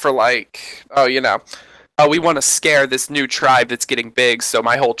whipped for like, oh, we want to scare this new tribe that's getting big, so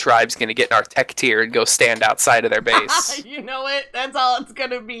my whole tribe's gonna get in our tech tier and go stand outside of their base. You know it. That's all it's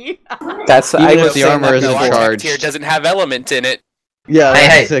gonna be. That's Even I if was the saying armor that isn't before. Our tech charged. tier doesn't have element in it. Yeah, Hey,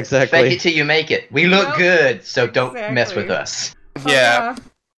 that's fake exactly. it till you make it. We look good, so don't mess with Exactly. us. Yeah.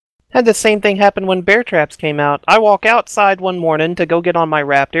 Had the same thing happen when bear traps came out. I walk outside one morning to go get on my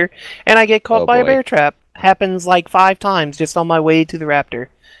raptor, and I get caught Oh, by a boy. bear trap. Happens like 5 times just on my way to the raptor.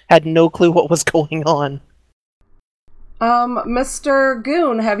 Had no clue what was going on. Mr.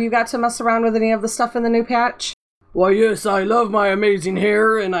 Goon, have you got to mess around with any of the stuff in the new patch? Why, yes, I love my amazing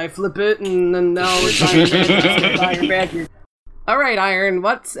hair, and I flip it, and then now it's Iron back here. All right, Iron,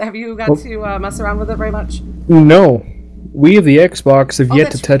 have you got to mess around with it very much? No, we of the Xbox have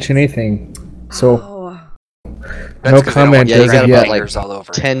yet to that's touch anything, so Oh, no comment Yeah, you as got of about yet. like all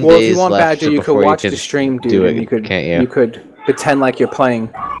over. 10 Well, if days you want left Badger, you could before watch you the can stream, dude, do and it, you could can't you? you could pretend like you're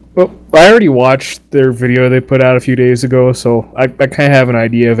playing. Well, I already watched their video they put out a few days ago, so I kind of have an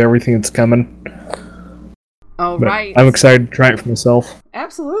idea of everything that's coming. oh But right. I'm excited to try it for myself.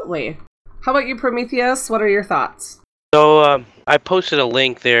 Absolutely. How about you, Prometheus? What are your thoughts? So I posted a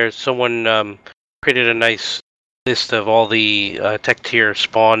link there. Someone created a nice list of all the tech tier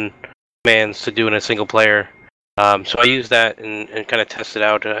spawn commands to do in a single player. So I used that and kind of tested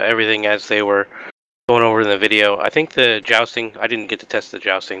out everything as they were going over in the video. I think the jousting, I didn't get to test the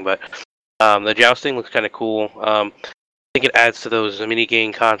jousting, but the jousting looks kind of cool. I think it adds to those mini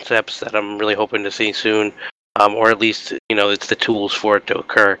game concepts that I'm really hoping to see soon, or at least it's the tools for it to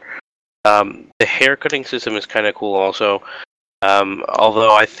occur. The hair cutting system is kind of cool also,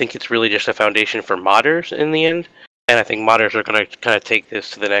 although I think it's really just a foundation for modders in the end, and I think modders are going to kind of take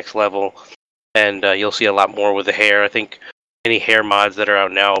this to the next level, and you'll see a lot more with the hair. I think any hair mods that are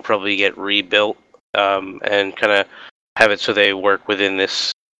out now will probably get rebuilt and kind of have it so they work within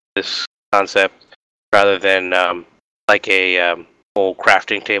this concept rather than like a whole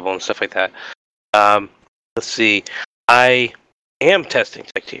crafting table and stuff like that. Let's see. I am testing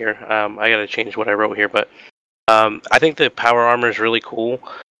tech tier. I gotta change what I wrote here, but I think the power armor is really cool.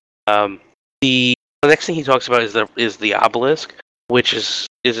 The next thing he talks about is the obelisk, which is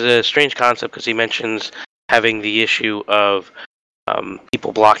a strange concept because he mentions having the issue of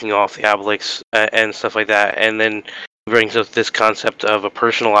people blocking off the obelisk and stuff like that, and then brings up this concept of a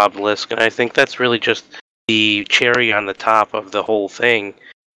personal obelisk, and I think that's really just the cherry on the top of the whole thing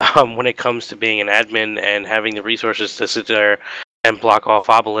when it comes to being an admin and having the resources to sit there and block off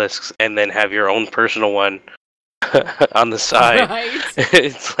obelisks and then have your own personal one on the side. Right.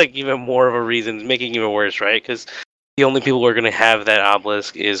 It's like even more of a reason, making it even worse, right? Because the only people who are going to have that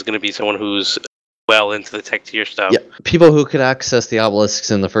obelisk is going to be someone who's well into the tech tier stuff. Yeah, people who could access the obelisks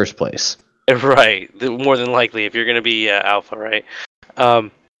in the first place. Right, more than likely, if you're going to be alpha, right?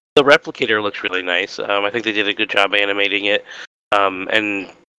 The replicator looks really nice. I think they did a good job animating it, and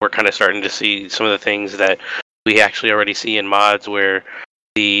we're kind of starting to see some of the things that we actually already see in mods, where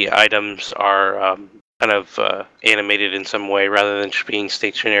the items are kind of animated in some way rather than just being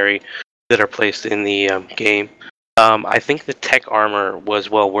stationary that are placed in the game. I think the tech armor was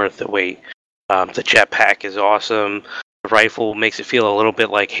well worth the wait. The jetpack is awesome. The rifle makes it feel a little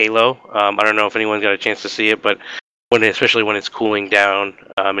bit like Halo. I don't know if anyone got a chance to see it, but especially when it's cooling down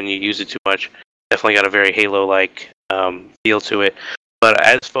and you use it too much, definitely got a very Halo-like feel to it. But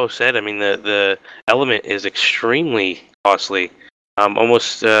as Fo said, I mean, the element is extremely costly,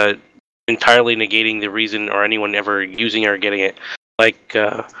 almost entirely negating the reason or anyone ever using or getting it, like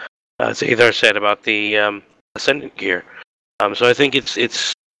Zadar said about the Ascendant gear. So I think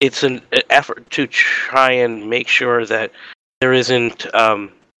it's an effort to try and make sure that there isn't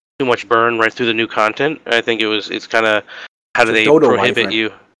too much burn right through the new content. I think it's kind of how do they prohibit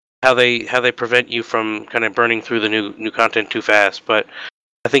you? How they prevent you from kind of burning through the new content too fast. But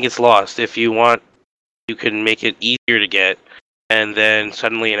I think it's lost. If you want, you can make it easier to get, and then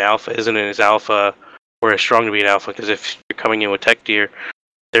suddenly an alpha isn't as alpha or as strong to be an alpha, because if you're coming in with tech tier,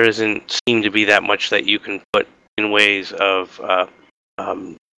 there doesn't seem to be that much that you can put in ways of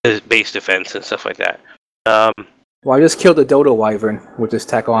base defense and stuff like that. Well, I just killed a Dodo Wyvern with this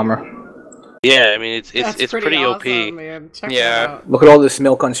tech armor. Yeah, I mean it's pretty awesome, OP. Man. Check Yeah. that out. Look at all this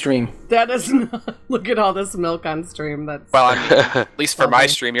milk on stream. That is not, look at all this milk on stream. That's Well, I mean, at least for my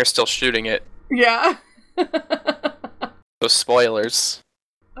stream, you're still shooting it. yeah. Those spoilers.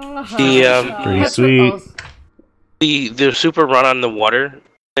 Pretty sweet. The super run on the water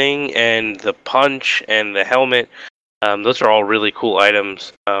thing and the punch and the helmet, those are all really cool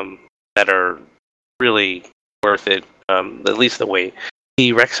items that are really worth it. At least the weight.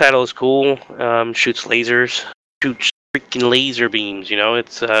 The Rex saddle is cool. Shoots lasers. Shoots freaking laser beams. You know,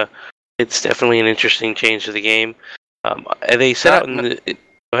 it's definitely an interesting change to the game. They set out in the.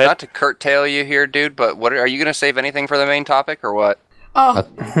 Go ahead. Not to curtail you here, dude, but what are you going to save anything for the main topic or what? Oh,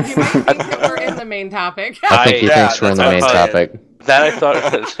 you might think that we're in the main topic. I think he thinks we're in the main topic. That I thought.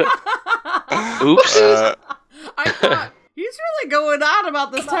 Oops. I thought he's really going on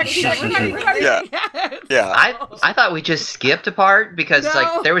about this tech shit. We're not even Yeah. I thought we just skipped a part because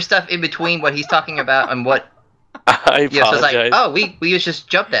like there was stuff in between what he's talking about and what. I apologize. Yeah, so it's like, oh, we just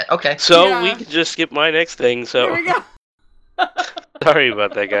jumped that. Okay. So we can just skip my next thing. So. Here we go. Sorry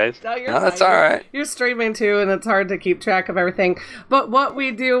about that, guys. No, that's all right. You're streaming too, and it's hard to keep track of everything. But what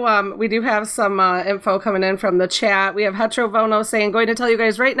we do have some info coming in from the chat. We have Heterovono saying, going to tell you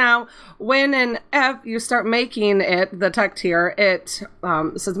guys right now, when and if you start making it, the tech tier, it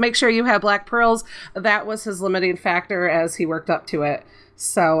says make sure you have black pearls. That was his limiting factor as he worked up to it.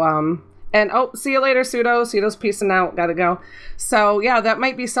 So, and see you later, Pseudo. Pseudo's peacing out. Gotta go. So yeah, that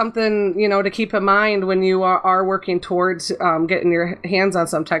might be something, to keep in mind when you are working towards getting your hands on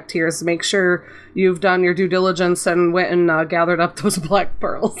some tech tiers. Make sure you've done your due diligence and went and gathered up those black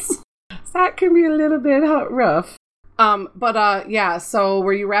pearls. That can be a little bit rough. Yeah. So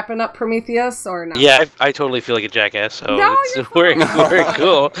were you wrapping up Prometheus or not? Yeah, I totally feel like a jackass. So No, it's very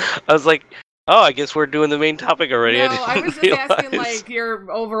cool. I was like, oh, I guess we're doing the main topic already. No, I was just asking, like,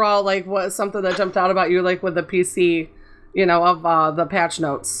 your overall, like, what something that jumped out about you, like, with the PC, of the patch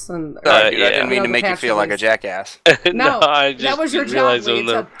notes. And I didn't mean to make you feel like a jackass. No, I just that was your didn't job, realize Lee,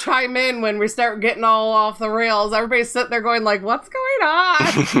 to chime in when we start getting all off the rails. Everybody's sitting there going, like, what's going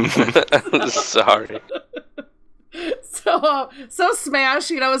on? Sorry. So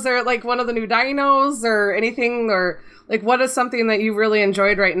Smash, is there, like, one of the new dinos or anything, or... Like, what is something that you really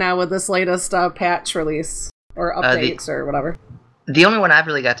enjoyed right now with this latest patch release or updates or whatever? The only one I've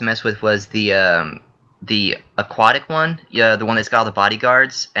really got to mess with was the aquatic one, the one that's got all the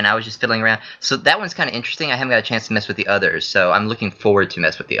bodyguards, and I was just fiddling around. So that one's kind of interesting. I haven't got a chance to mess with the others, so I'm looking forward to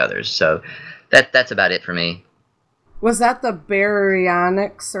mess with the others. So that's about it for me. Was that the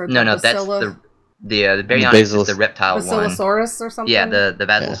Baryonyx or No, that's the Baryonyx is the reptile one. Basilosaurus or something? Yeah, the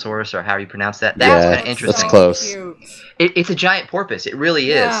Basilosaurus, or how you pronounce that. That That's kind of interesting. That's close. It's a giant porpoise. It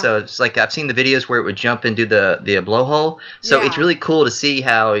really is. So it's like I've seen the videos where it would jump into the blowhole. So it's really cool to see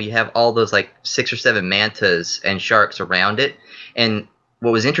how you have all those like 6 or 7 mantas and sharks around it. And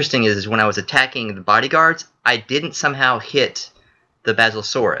what was interesting is when I was attacking the bodyguards, I didn't somehow hit the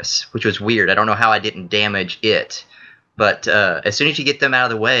Basilosaurus, which was weird. I don't know how I didn't damage it. But as soon as you get them out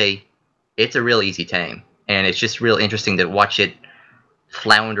of the way, it's a real easy tame. And it's just real interesting to watch it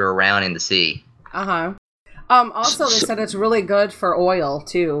flounder around in the sea. Uh-huh. Also, they said it's really good for oil,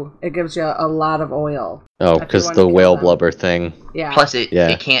 too. It gives you a lot of oil. Oh, because the whale blubber thing. Yeah. Plus, it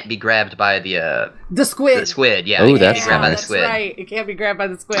can't be grabbed by the squid. The squid, yeah. Oh, it can't be grabbed by the that's squid. right. It can't be grabbed by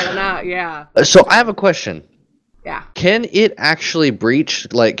the squid. Yeah. So I have a question. Yeah. Can it actually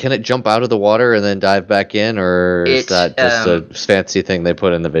breach? Like, can it jump out of the water and then dive back in, or is that just a fancy thing they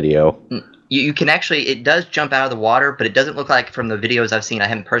put in the video? You can actually, it does jump out of the water, but it doesn't look like from the videos I've seen, I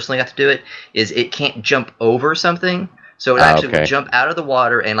haven't personally got to do it, is it can't jump over something. So it actually would jump out of the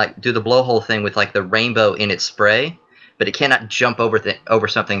water and like do the blowhole thing with like the rainbow in its spray, but it cannot jump over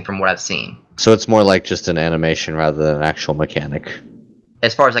something from what I've seen. So it's more like just an animation rather than an actual mechanic.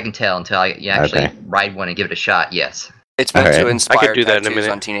 As far as I can tell, until I actually ride one and give it a shot, yes. It's meant to I inspire could do that in a tattoos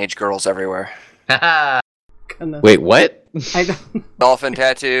minute. on teenage girls everywhere. Wait, what? I don't... Dolphin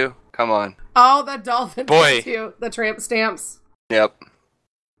tattoo? Come on. Oh, the dolphin Boy. tattoo. The tramp stamps. Yep.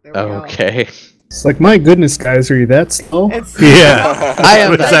 Okay. It's like, my goodness, guys, are you that slow? Yeah. I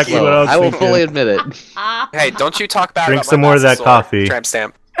am That's that exactly slow. what I was I will thinking. fully admit it. Hey, don't you talk bad Drink about some my more of that Basilosaur coffee. Tramp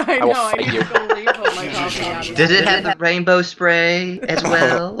stamp. I will know. I fight need you. to go refill my coffee out of Does that. it have the rainbow spray as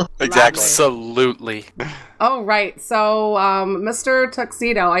well? Exactly. Absolutely. Oh, right. So, Mr.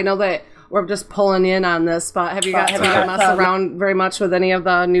 Tuxedo, I know that we're just pulling in on this, but have you got messed around very much with any of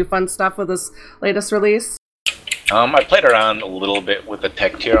the new fun stuff with this latest release? I played around a little bit with the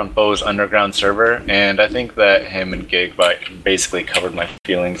tech tier on Bo's underground server, and I think that him and Gigbite basically covered my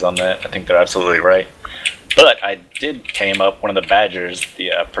feelings on that. I think they're absolutely right. But I did tame up one of the badgers,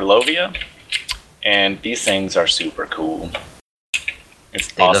 the Perlovia, and these things are super cool. It's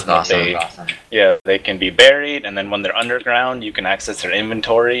They awesome. look awesome. Yeah, they can be buried, and then when they're underground, you can access their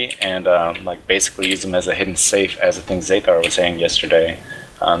inventory and like basically use them as a hidden safe, as the thing Zathar was saying yesterday.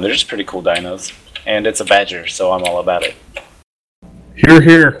 They're just pretty cool dinos, and it's a badger, so I'm all about it.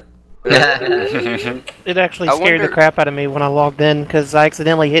 Here. It actually I scared wonder- the crap out of me when I logged in because I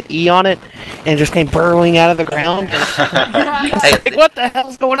accidentally hit E on it and it just came burrowing out of the ground. Hey, Like, what the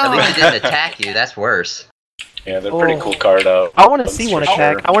hell's going at on? least it didn't attack you. That's worse. Yeah, they're pretty Oh. cool card out. I want to see one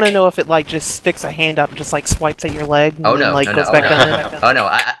attack. I want to know if it like just sticks a hand up and just like swipes at your leg and Oh then no, like no, goes no, back no. down. Oh no,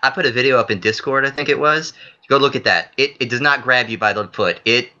 I put a video up in Discord, I think it was. Go look at that. It does not grab you by the foot.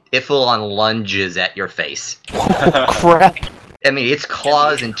 It full on lunges at your face. Crap. I mean, its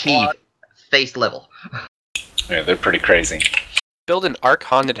claws and teeth face level. Yeah, they're pretty crazy. Build an Ark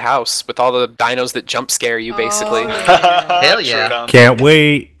haunted house with all the dinos that jump scare you, basically. Hell yeah. Can't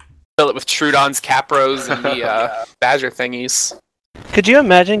wait. Fill it with Trudons, Capros, and the badger thingies. Could you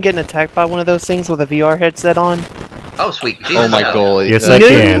imagine getting attacked by one of those things with a VR headset on? Oh sweet. Oh my god. Yes, I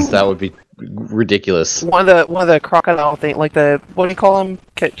can. That would be ridiculous. One of the crocodile thing, like the what do you call them?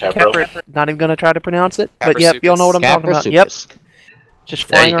 Not even gonna try to pronounce it, but yep, y'all know what I'm talking about. Yep. Just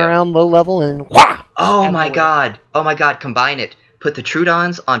There flying you go. around low level and wah! Oh my god. Oh my god, combine it. Put the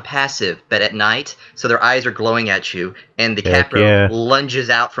Trudons on passive, but at night, so their eyes are glowing at you, and the Heck Capro yeah. lunges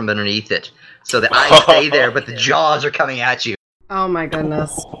out from underneath it. So the eyes stay there, but the jaws are coming at you. Oh my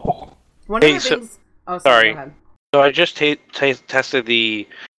goodness. One Hey, of the so- things. Oh, Sorry. Go ahead. So I just tested the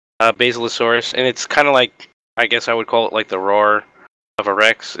Basilosaurus, and it's kind of like, I guess I would call it like the roar of a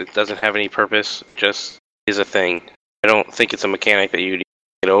Rex. It doesn't have any purpose, just is a thing. I don't think it's a mechanic that you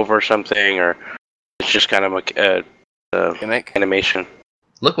get over or something, or it's just kind of a animation.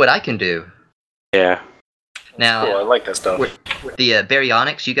 Look what I can do. Yeah. Now, Cool, I like that stuff. the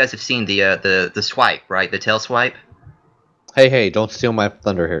Baryonyx, you guys have seen the swipe, right? The tail swipe? Hey, don't steal my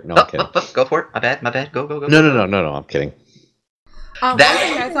thunder here. No, I'm kidding. Go for it. My bad. Go. No, I'm kidding. One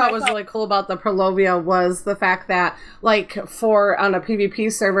thing I thought was really cool about the Perlovia was the fact that, like, on a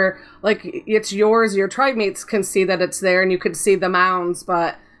PvP server, like, it's yours, your tribe mates can see that it's there, and you could see the mounds,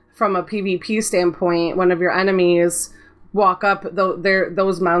 but from a PvP standpoint, one of your enemies walk up,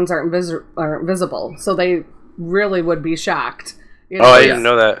 those mounds aren't visible, so they really would be shocked. You know? Oh, I didn't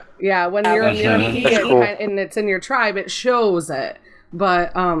know that. Yeah, when you're That's cool. and it's in your tribe, it shows it,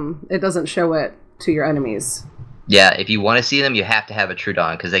 but it doesn't show it to your enemies. Yeah, if you want to see them, you have to have a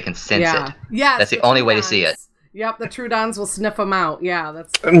Trudon because they can sense it. Yeah, That's the only way to see it. Yep, the Troodons will sniff them out. Yeah,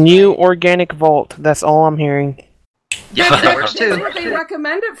 that's A new organic vault. That's all I'm hearing. Yeah, that works that's too. what they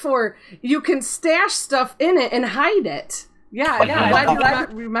recommend it for. You can stash stuff in it and hide it. Yeah, I'm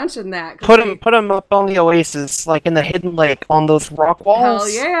glad you mentioned that. Put them up on the oasis, like in the hidden lake, on those rock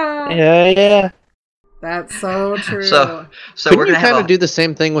walls. Hell yeah. Yeah. That's so true. So we're we're gonna gonna kind have of do the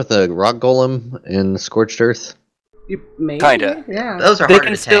same thing with a rock golem in Scorched Earth. Maybe. Kinda. Yeah. Those are They hard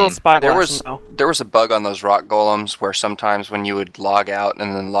can to still tame. spyglass There was a bug on those rock golems where sometimes when you would log out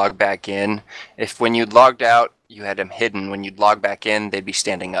and then log back in, if when you logged out you had them hidden, when you'd log back in they'd be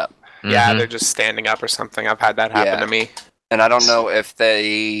standing up. Yeah, they're just standing up or something. I've had that happen Yeah. to me. And I don't know if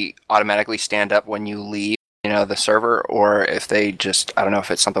they automatically stand up when you leave, the server, or if they just, I don't know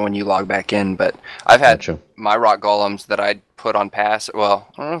if it's something when you log back in, but I've had my rock golems that I'd put on passive, well,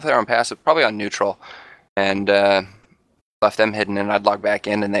 I don't know if they're on passive, probably on neutral, and left them hidden, and I'd log back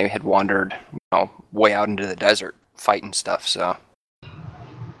in, and they had wandered, way out into the desert fighting stuff, so.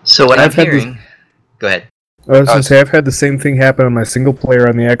 So what I've I'm had this- hearing... Go ahead. I was going to say, I've had the same thing happen on my single player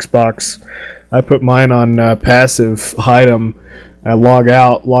on the Xbox. I put mine on passive, hide them, I log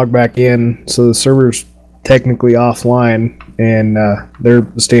out, log back in, so the server's technically offline, and they're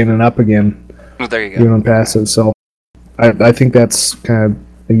standing up again. Well, there you go. Even on passive, so I think that's kind of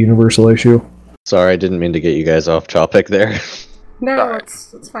a universal issue. Sorry, I didn't mean to get you guys off topic there. No,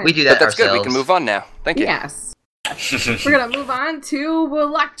 it's fine. We do But that that's good, we ourselves. can move on now. Thank you. Yes. We're gonna move on to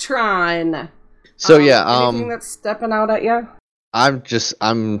Electron. So anything that's stepping out at you? I'm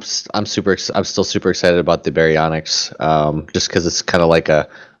still super excited about the baryonyx, just because it's kind of like a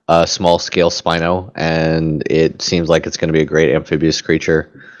small scale Spino, and it seems like it's going to be a great amphibious creature.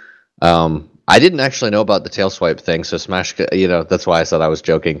 I didn't actually know about the tail swipe thing, so Smash, that's why I said I was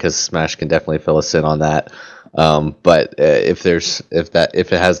joking, because Smash can definitely fill us in on that. But if it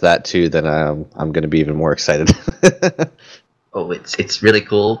has that too, then I'm going to be even more excited. Oh, it's really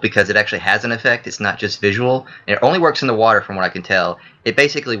cool because it actually has an effect. It's not just visual. And it only works in the water from what I can tell. It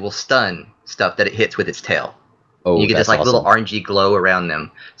basically will stun stuff that it hits with its tail. Oh, you get this that's little awesome. RNG glow around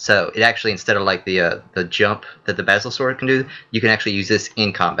them. So it actually, instead of like the jump that the Basil Sword can do, you can actually use this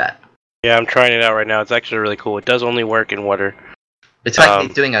in combat. Yeah, I'm trying it out right now. It's actually really cool. It does only work in water. It's like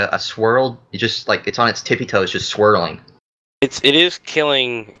it's doing a swirl. It's just like it's on its tippy toes, just swirling. It is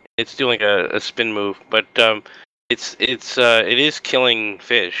killing. It's doing a spin move, but it is killing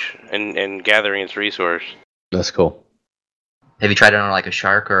fish and gathering its resource. That's cool. Have you tried it on like a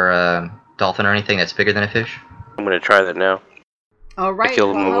shark or a dolphin or anything that's bigger than a fish? I'm gonna try that now. All right.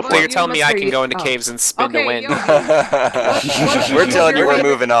 killed him well, before. So you're telling me I can go into caves and spin to win? We're telling you we're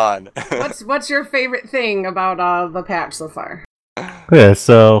moving on. What's your favorite thing about the patch so far? Yeah,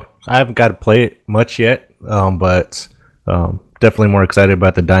 so I haven't got to play it much yet, but definitely more excited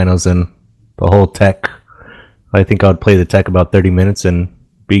about the dinos and the whole tech. I think I'd play the tech about 30 minutes and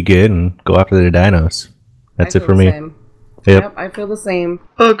be good and go after the dinos. That's it for me. Yep, I feel the same.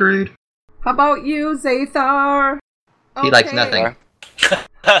 Agreed. How about you, Zathar? He likes nothing.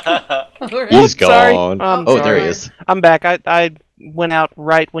 He's Sorry. gone. I'm Oh, there sorry. he is. I'm back. I went out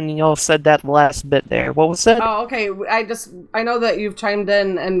right when y'all said that last bit there. What was said? Oh, okay. I know that you've chimed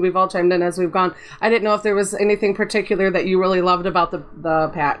in, and we've all chimed in as we've gone. I didn't know if there was anything particular that you really loved about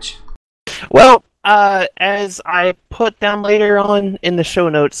the patch. Well, as I put down later on in the show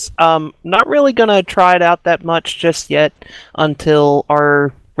notes, not really gonna try it out that much just yet until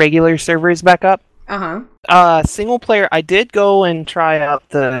our regular server is back up. Single player, I did go and try out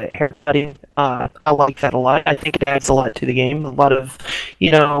the haircutting. I like that a lot. I think it adds a lot to the game. A lot of, they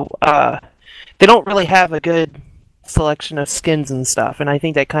don't really have a good selection of skins and stuff, and I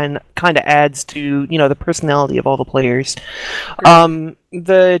think that kind of adds to the personality of all the players.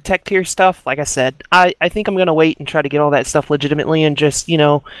 The tech tier stuff, like I said, I think I'm gonna wait and try to get all that stuff legitimately, and just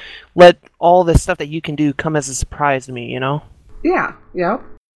let all the stuff that you can do come as a surprise to me. Yeah. Yep.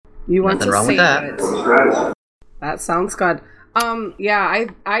 You want Nothing to wrong with save that. it. That sounds good. Yeah,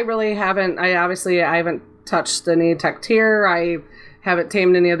 I really haven't. I haven't touched any tech tier. I haven't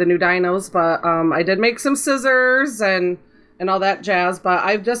tamed any of the new dinos, but I did make some scissors and all that jazz. But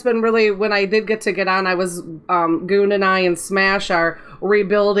I've just been really, when I did get on, I was Goon and I and Smash are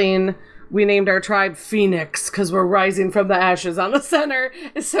rebuilding. We named our tribe Phoenix because we're rising from the ashes on the center.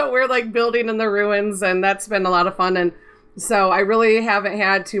 So we're like building in the ruins, and that's been a lot of fun. And so I really haven't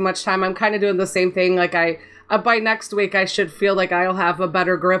had too much time. I'm kind of doing the same thing. Like by next week, I should feel like I'll have a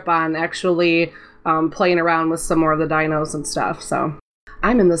better grip on actually playing around with some more of the dinos and stuff. So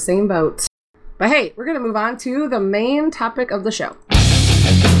I'm in the same boat. But hey, we're going to move on to the main topic of the show.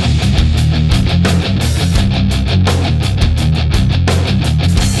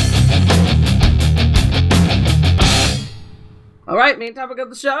 main topic of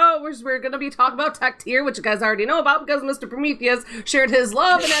the show, we're going to be talking about tech tier, which you guys already know about because Mr. Prometheus shared his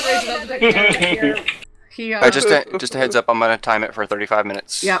love and adoration of the tech tier. He, just a heads up, I'm going to time it for 35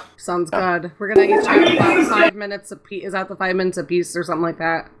 minutes. Yep, sounds good. We're going to each have about 5 minutes apiece. Is that the 5 minutes apiece or something like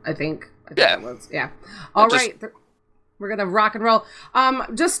that? I think it was. Yeah. All right. We're going to rock and roll.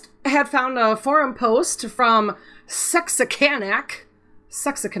 Just had found a forum post from Sexicanac.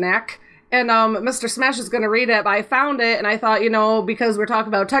 And Mr. Smash is going to read it, but I found it, and I thought, because we're talking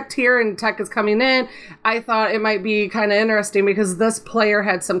about tech tier and tech is coming in, I thought it might be kind of interesting because this player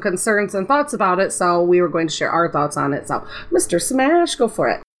had some concerns and thoughts about it, so we were going to share our thoughts on it. So, Mr. Smash, go for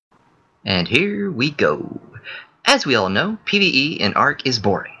it. And here we go. As we all know, PvE in Ark is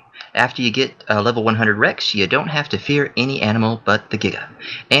boring. After you get a level 100 Rex, you don't have to fear any animal but the Giga,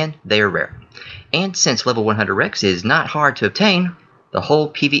 and they are rare. And since level 100 Rex is not hard to obtain, the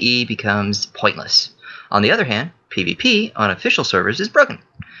whole PvE becomes pointless. On the other hand, PvP on official servers is broken.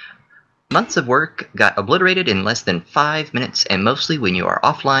 Months of work got obliterated in less than 5 minutes, and mostly when you are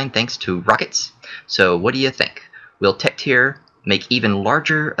offline thanks to rockets. So what do you think? Will tech tier make an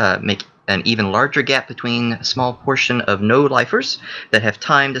even larger gap between a small portion of no-lifers that have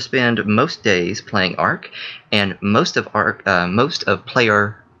time to spend most days playing Ark, and most of the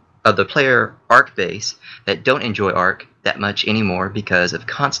player Ark base that don't enjoy Ark that much anymore because of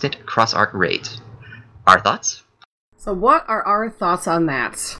constant cross-Ark raids? Our thoughts? So what are our thoughts on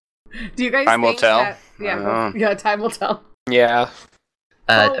that? Do you guys Time will tell. Time will tell. Yeah.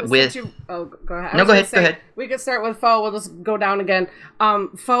 Go ahead. No, go ahead. We could start with Foe. We'll just go down again.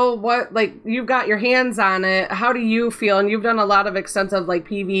 Foe, you've got your hands on it. How do you feel? And you've done a lot of extensive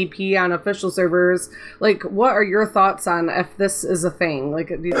PvP on official servers. What are your thoughts on if this is a thing? Do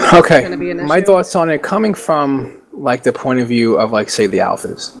you think it's going to be an issue? My thoughts on it coming from the point of view of say the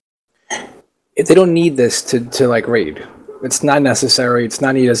alphas. If they don't need this to raid. It's not necessary. It's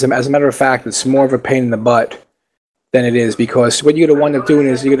not needed. As a matter of fact, it's more of a pain in the butt than it is, because what you're going to wind up doing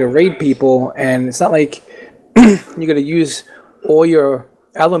is you're going to raid people, and it's not like you're going to use all your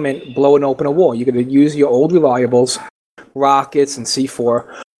element blowing open a wall. You're going to use your old reliables, rockets, and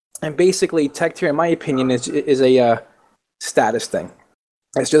C4. And basically, tech tier, in my opinion, is a status thing.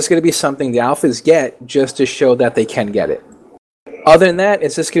 It's just going to be something the alphas get just to show that they can get it. Other than that,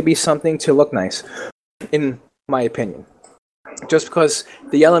 it's just going to be something to look nice, in my opinion. Just because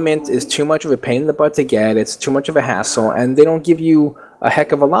the element is too much of a pain in the butt to get, it's too much of a hassle, and they don't give you a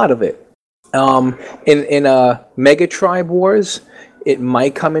heck of a lot of it. In Mega Tribe Wars, it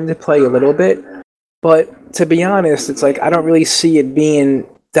might come into play a little bit, but to be honest, it's I don't really see it being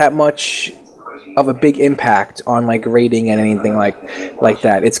that much of a big impact on rating and anything like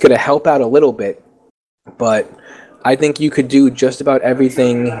that. It's going to help out a little bit, but I think you could do just about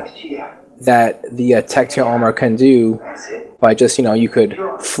everything that the tech tier armor can do by just, you could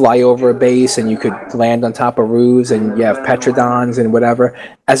fly over a base and you could land on top of roofs and you have Petrodons and whatever.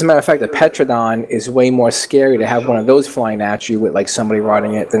 As a matter of fact, the Petrodon is way more scary to have one of those flying at you with somebody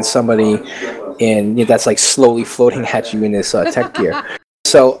riding it than somebody that's slowly floating at you in this tech gear.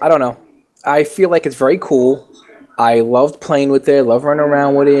 So I don't know. I feel like it's very cool. I loved playing with it, love running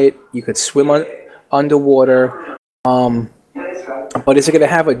around with it. You could swim underwater. But is it going to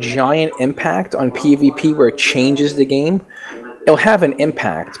have a giant impact on PvP where it changes the game? It'll have an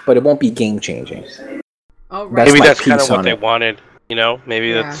impact, but it won't be game changing. Oh, right. Maybe that's kind of what they wanted.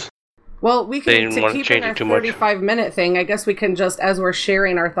 Maybe that's. Well, we can to keep it a 35-minute thing. I guess we can just, as we're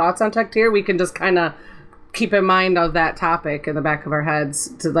sharing our thoughts on tech tier, we can just kind of keep in mind of that topic in the back of our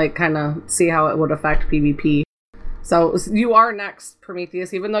heads to kind of see how it would affect PvP. So you are next,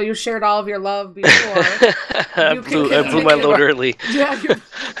 Prometheus, even though you shared all of your love before. I blew my load early. He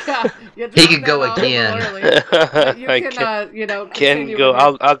could go again. You can go.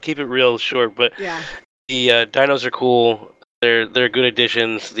 I'll keep it real short, but the dinos are cool. They're good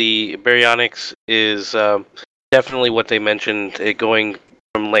additions. The baryonyx is definitely what they mentioned, going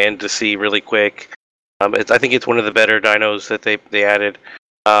from land to sea really quick. I think it's one of the better dinos that they added.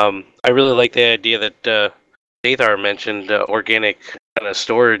 I really like the idea that Dathar mentioned organic kind of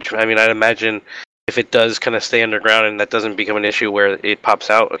storage. I mean, I'd imagine if it does kind of stay underground and that doesn't become an issue where it pops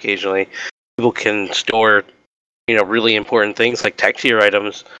out occasionally, people can store, really important things like tech tier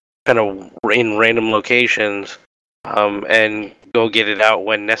items kind of in random locations and go get it out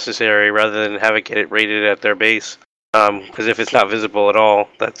when necessary rather than have it get it rated at their base. Because if it's not visible at all,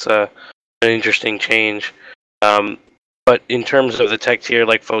 that's an interesting change. But in terms of the tech tier,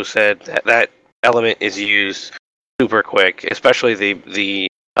 like Foe said, that element is used super quick, especially the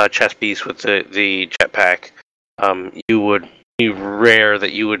chest piece with the jetpack. You would be rare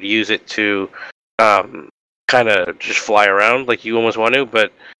that you would use it to kind kind of just fly around like you almost want to,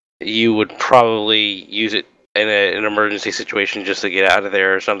 but you would probably use it in an emergency situation just to get out of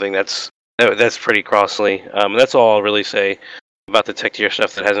there or something. That's pretty costly. That's all I'll really say about the tech tier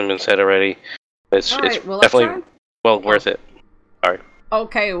stuff that hasn't been said already. It's definitely well worth it. All right.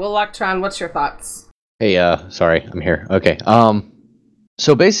 Okay, well, Electron, what's your thoughts? Hey, sorry, I'm here. Okay.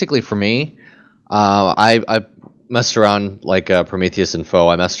 So basically for me, I messed around like Prometheus and Foe.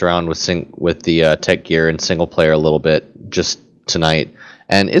 I messed around with the tech gear and single player a little bit just tonight,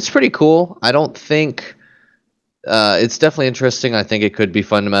 and it's pretty cool. I don't think it's definitely interesting. I think it could be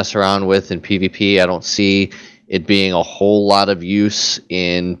fun to mess around with in PvP. I don't see it being a whole lot of use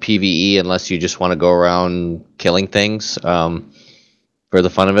in PvE unless you just want to go around killing things for the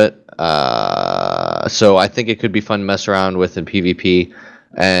fun of it. So I think it could be fun to mess around with in PvP,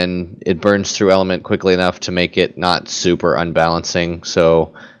 and it burns through element quickly enough to make it not super unbalancing.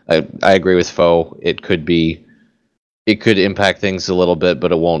 So I agree with Foe. It could impact things a little bit,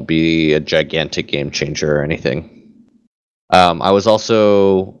 but it won't be a gigantic game changer or anything. I was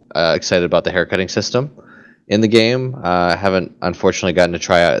also excited about the haircutting system in the game. I haven't unfortunately gotten to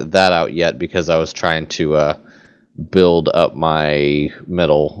try that out yet because I was trying to build up my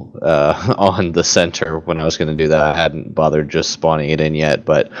metal on the center when I was going to do that. I hadn't bothered just spawning it in yet,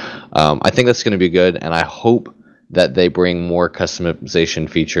 but I think that's going to be good, and I hope that they bring more customization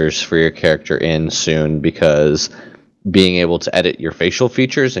features for your character in soon, because being able to edit your facial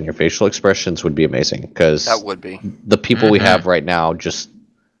features and your facial expressions would be amazing, because that would be. The people we have right now just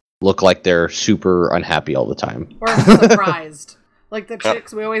look like they're super unhappy all the time. Or surprised. Like the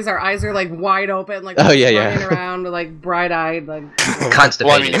chicks, our eyes are like wide open, like running around, like bright-eyed, like constipated.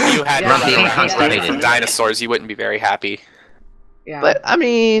 Well, I mean, if you had running from dinosaurs, you wouldn't be very happy. Yeah. But I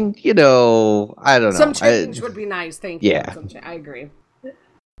mean, I don't know. Some change would be nice. Thank you. Yeah. I agree.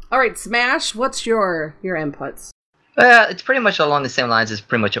 All right, Smash. What's your inputs? It's pretty much along the same lines as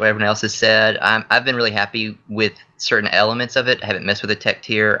pretty much what everyone else has said. I've been really happy with certain elements of it. I haven't messed with the tech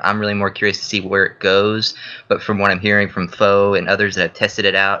tier. I'm really more curious to see where it goes. But from what I'm hearing from Foe and others that have tested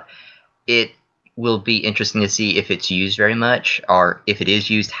it out, it will be interesting to see if it's used very much, or if it is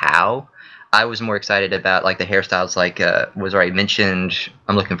used, how. I was more excited about like the hairstyles, like was already mentioned.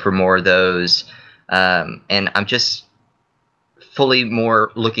 I'm looking for more of those, and I'm just fully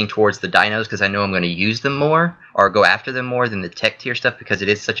more looking towards the dinos because I know I'm going to use them more or go after them more than the tech tier stuff, because it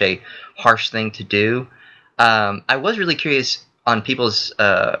is such a harsh thing to do. I was really curious on people's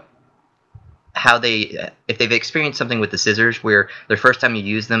how if they've experienced something with the scissors where the first time you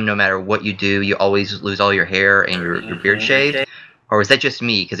use them, no matter what you do, you always lose all your hair and your beard shaved, or was that just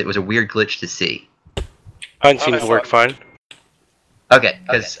me because it was a weird glitch to see? Mine seemed to work fine. Okay,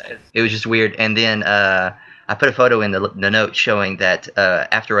 because it was just weird. And then I put a photo in the note showing that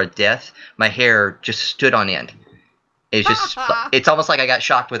after a death, my hair just stood on end. It's just, it's almost like I got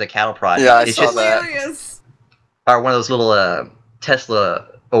shocked with a cattle prod. Yeah, it's I saw just, that. Or one of those little Tesla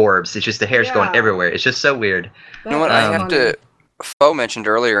orbs. It's just the hair's going everywhere. It's just so weird. You know what? I have to. Foe mentioned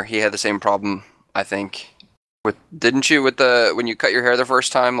earlier he had the same problem. I think. Didn't you with when you cut your hair the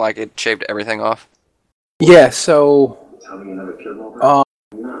first time, like it shaved everything off? Yeah. So.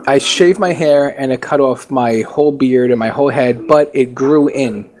 I shaved my hair and it cut off my whole beard and my whole head, but it grew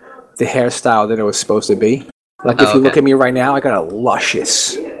in the hairstyle that it was supposed to be. Like if you look at me right now, I got a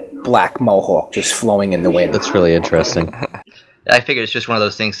luscious black mohawk just flowing in the wind. That's really interesting. I figured it's just one of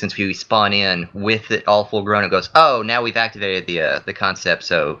those things, since we spawn in with it all full grown, it goes, oh, now we've activated the concept,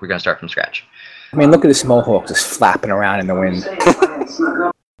 so we're going to start from scratch. I mean, look at this mohawk just flapping around in the wind.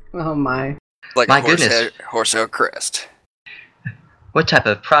 Oh my. Like my a goodness. Horsehair crest. What type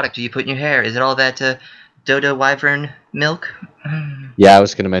of product do you put in your hair? Is it all that Dodo Wyvern milk? Yeah, I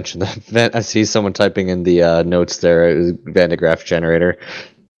was going to mention that. I see someone typing in the notes there. It was Van de Graaff generator.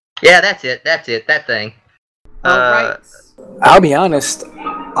 Yeah, that's it. That thing. Right. I'll be honest,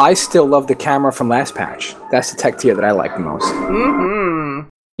 I still love the camera from last patch. That's the tech tier that I like the most. Mm-hmm.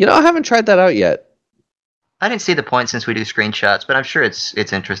 I haven't tried that out yet. I didn't see the point since we do screenshots, but I'm sure it's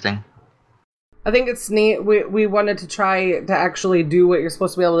interesting. I think it's neat. We wanted to try to actually do what you're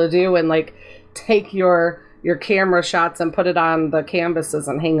supposed to be able to do and like take your camera shots and put it on the canvases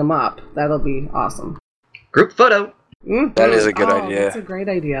and hang them up. That'll be awesome. Group photo. Mm-hmm. That is a good idea. That's a great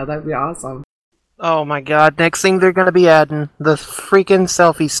idea. That'd be awesome. Oh my god, next thing they're gonna be adding the freaking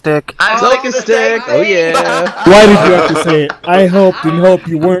selfie stick. Selfie stick! Oh yeah! Why did you have to say it? I hoped and hoped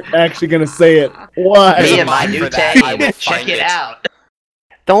you weren't actually gonna say it. Why? Me and my new tag, check it out.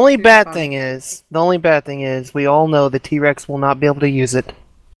 The only bad thing is, we all know the T-Rex will not be able to use it.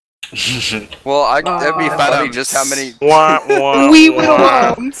 Well, that'd be funny just how many... We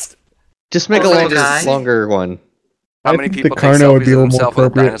will. Just make Also, a longer one. How I many think people the take Carno would selfies be a of little more themselves with a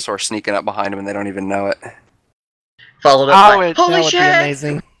appropriate. dinosaur sneaking up behind them and they don't even know it? Followed up by, that holy would shit! be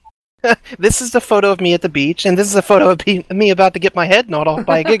amazing. This is a photo of me at the beach, and this is a photo of me about to get my head gnawed off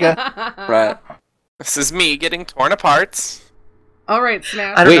by a Giga. Right. This is me getting torn apart. All right,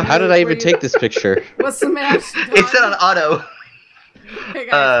 Smash. Wait, how did I even take this picture? What's Smash? It said on auto. Hey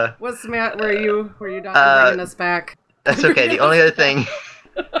guys, what's Smash? Were you done bringing us back? That's okay. The only other thing,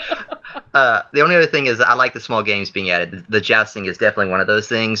 is that I like the small games being added. The jousting is definitely one of those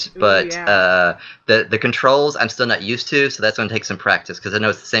things, but the controls I'm still not used to, so that's going to take some practice because I know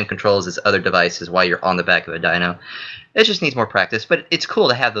it's the same controls as other devices while you're on the back of a dyno. It just needs more practice, but it's cool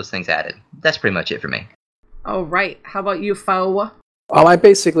to have those things added. That's pretty much it for me. All right. How about you, Fo? I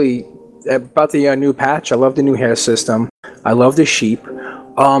basically, about the new patch, I love the new hair system. I love the sheep.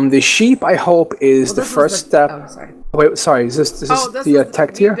 The sheep, I hope, is the first step. Oh, sorry. Wait, sorry, is this the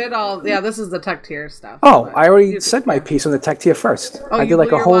tech tier? This is the tech tier stuff. Oh, I already said my piece on the tech tier first. Oh, I you did like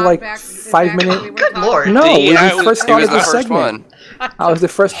blew a your whole log like back 5 minute. Good lord. No, when Yeah, we first It was started the the first segment. one. I was the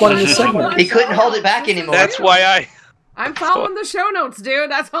first one in the segment. He couldn't hold it back anymore. That's why I'm following the show notes,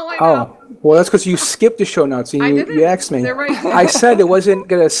 dude. That's all I know. Oh, well, that's because you skipped the show notes and I you didn't. asked me. They're right there. I said it wasn't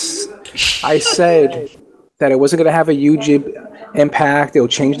gonna. I said that it wasn't gonna have a huge impact. It'll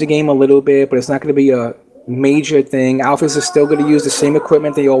change the game a little bit, but it's not gonna be a major thing. Alphas are still gonna use the same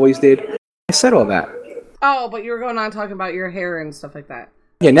equipment they always did. I said all that. Oh, but you were going on talking about your hair and stuff like that.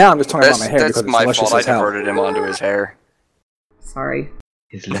 Yeah, now I'm just talking That's, about my hair that's because it's my luscious fault. I as hell. diverted him onto his hair. Sorry.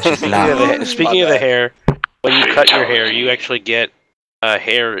 His luscious Speaking of the hair, when you cut your hair, you actually get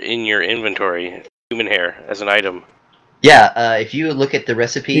hair in your inventory, human hair, as an item. Yeah, if you look at the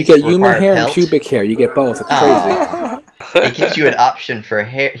recipes, You get human required hair and pelt, pubic hair. You get both. It's crazy. it gives you an option for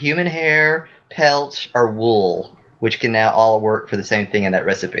human hair, pelt, or wool, which can now all work for the same thing in that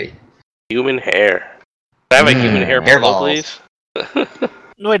recipe. Human hair. Can I have a human hair hair pillow, balls. please?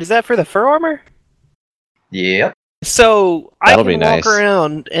 Wait, is that for the fur armor? Yep. So That'll I be can nice. walk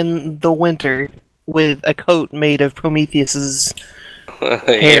around in the winter with a coat made of Prometheus's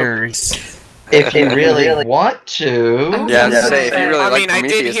hairs. If you really want to. Yeah, I was gonna say, if you really I like mean, I did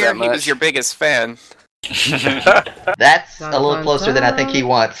Prometheus hear that he much. was your biggest fan. That's a little closer than I think he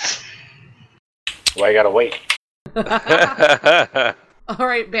wants. Why you gotta wait? All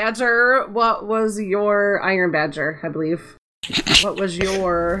right, Badger. What was your Iron Badger? I believe. What was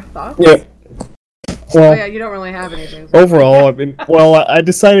your thought? Yeah. Well, Oh yeah, you don't really have anything. overall, I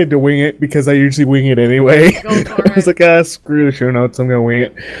decided to wing it because I usually wing it anyway. I was like, screw the show notes, I'm gonna wing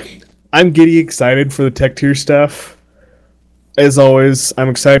it. I'm giddy excited for the tech tier stuff. As always, I'm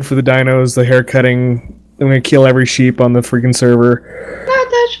excited for the dinos, the hair cutting. I'm gonna kill every sheep on the freaking server.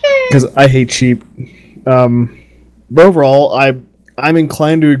 Because I hate sheep. But overall, I'm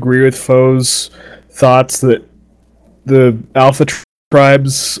inclined to agree with Foe's thoughts that the alpha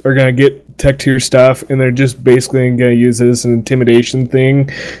tribes are gonna get tech tier stuff, and they're just basically gonna use it as an intimidation thing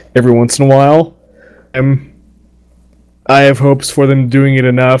every once in a while. I have hopes for them doing it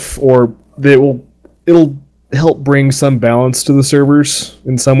enough, or it'll help bring some balance to the servers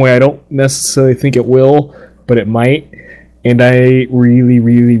in some way. I don't necessarily think it will, but it might, and I really,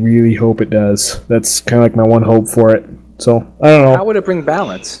 really, really hope it does. That's kind of like my one hope for it. So I don't know. How would it bring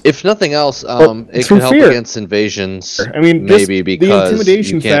balance? If nothing else, Well, it through can help fear. against invasions. I mean, just maybe the because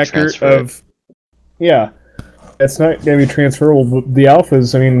intimidation you can't factor transfer it. of it's not going to be transferable. But the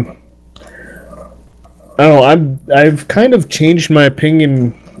alphas, I mean, I don't know. I've kind of changed my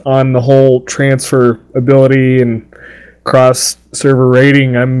opinion on the whole transfer ability and cross server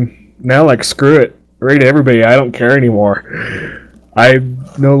rating. I'm now like, screw it, rate everybody. I don't care anymore. I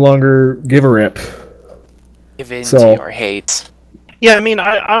no longer give a rip. Give in So- to your hate. Yeah, I mean,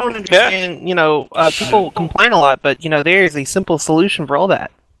 I don't understand, people complain a lot, but, there is a simple solution for all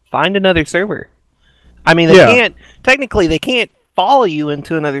that. Find another server. I mean, they can't follow you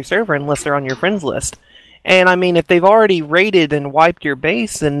into another server unless they're on your friends list. And, I mean, if they've already raided and wiped your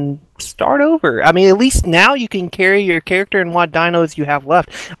base, then start over. I mean, at least now you can carry your character and what dinos you have left.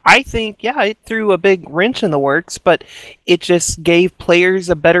 I think, it threw a big wrench in the works, but it just gave players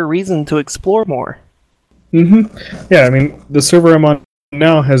a better reason to explore more. Yeah, I mean, the server I'm on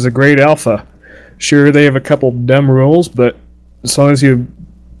now has a great alpha. Sure, they have a couple dumb rules, but as long as you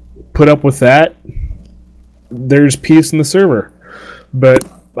put up with that, there's peace in the server. But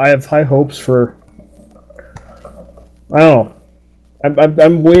I have high hopes for... I don't know.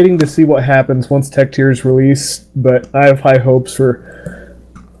 I'm waiting to see what happens once Tech Tier is released, but I have high hopes for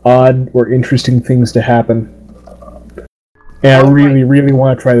odd or interesting things to happen. And I really, really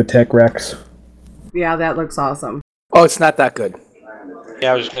want to try the Tech Rex. Yeah, that looks awesome. Oh, it's not that good.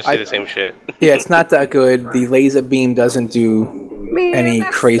 Yeah, I was just gonna say the same shit. Yeah, it's not that good. The laser beam doesn't do any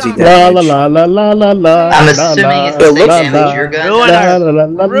crazy La damage. la la la la la. I'm assuming it's the same damage your gun.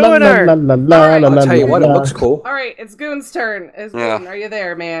 Ruiner. I'll tell you what, it looks cool. All right, it's Goon's turn. Yeah. Goon, are you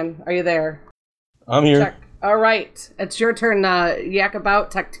there, man? Are you there? I'm here. Check. All right, it's your turn. Yak about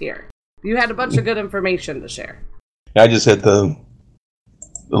tech tier. You had a bunch of good information to share. I just had the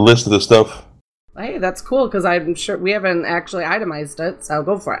list of the stuff. Hey, that's cool because I'm sure we haven't actually itemized it, so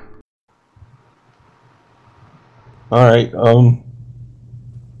go for it. All right.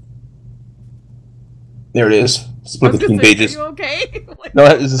 There it is. Split between pages. Are you okay? No,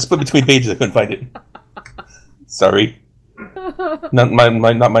 it's a split between pages. I couldn't find it. Sorry. Not my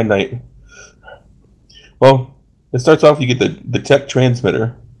night. Well, it starts off. You get the tech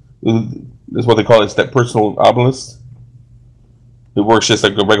transmitter. That's what they call it. It's that personal obelisk. It works just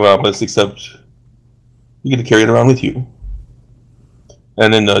like a regular obelisk, except you get to carry it around with you.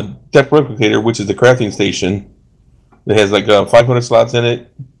 And then the tech replicator, which is the crafting station, it has like 500 slots in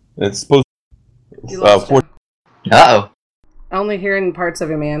it, and it's supposed to 4. Uh-oh. Only hearing parts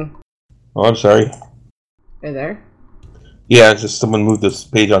of you, man. Oh, I'm sorry. Are you there? Yeah, it's just someone moved this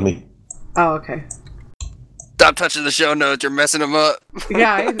page on me. Oh, okay. Stop touching the show notes. You're messing them up.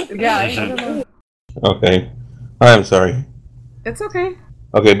 Yeah, I don't know. Okay. I'm sorry. It's okay.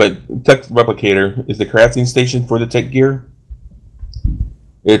 Okay, but Tech Replicator is the crafting station for the tech gear.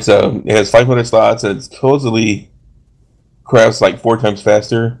 It has 500 slots, and it supposedly crafts like 4 times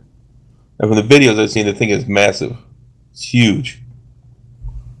faster. And from the videos I've seen, the thing is massive. It's huge.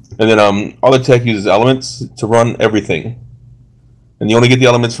 And then all the tech uses elements to run everything. And you only get the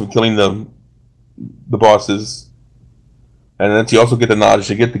elements from killing the bosses. And then you also get the knowledge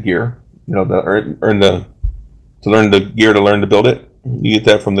to get the gear. You know, to learn the gear to learn to build it. You get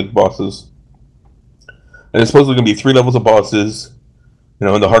that from the bosses. And it's supposedly going to be 3 levels of bosses. You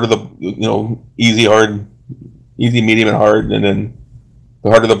know, in the heart of the, easy, hard, easy, medium, and hard. And then the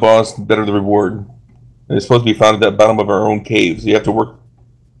harder the boss, the better the reward. And it's supposed to be found at the bottom of our own caves. You have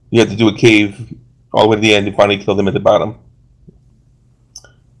to do a cave all the way to the end to finally kill them at the bottom.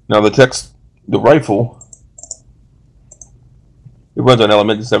 Now the rifle, it runs on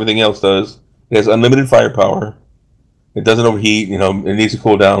elements, everything else does. It has unlimited firepower. It doesn't overheat, it needs to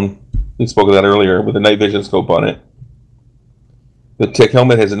cool down. We spoke of that earlier with a night vision scope on it. The tech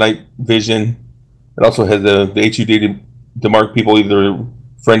helmet has a night vision. It also has the HUD to mark people either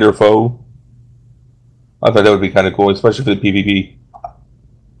friend or foe. I thought that would be kind of cool, especially for the PvP.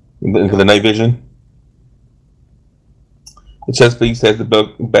 For the night vision. The chest piece has the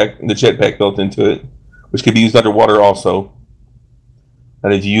jetpack built into it, which can be used underwater also.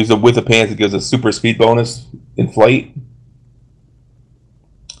 And if you use it with the pants, it gives a super speed bonus in flight.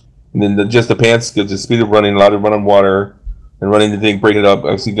 And then just the pants gives the speed of running, allowed to run on water, and run into things, break it up.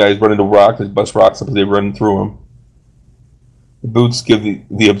 I've seen guys run into rocks, they bust rocks up as they run through them. The boots give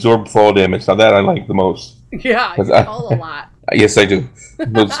the absorbed fall damage. Now that I like the most. Yeah, you fall a lot. Yes, I do.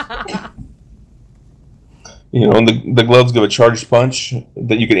 Those, and the gloves give a charged punch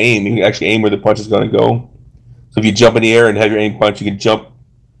that you can aim. You can actually aim where the punch is going to go. So if you jump in the air and have your aim punch, you can jump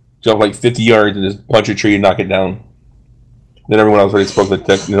like 50 yards and just punch a tree and knock it down. Then everyone else already spoke the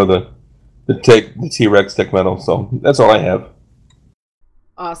tech, the T-Rex tech metal. So that's all I have.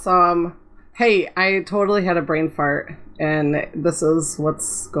 Awesome. Hey, I totally had a brain fart, and this is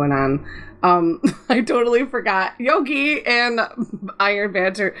what's going on. I totally forgot. Yogi and Iron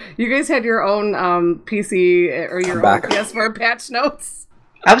Banter, you guys had your own PC or your own PS4 patch notes.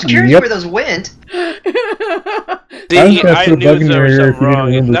 I was curious where those went. See, I knew there was something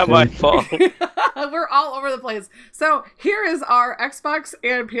wrong. It's not my fault. We're all over the place. So here is our Xbox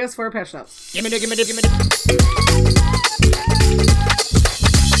and PS4 patch notes. Gimme.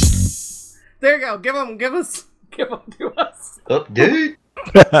 There you go. Give them to us. Update.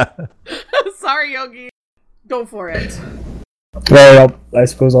 Sorry, Yogi. Go for it. Well, I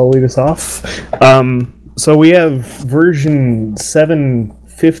suppose I'll lead us off. So we have version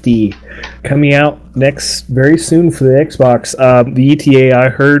 750 coming out very soon for the Xbox. The ETA I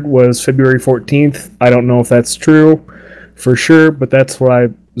heard was February 14th. I don't know if that's true for sure, but that's what I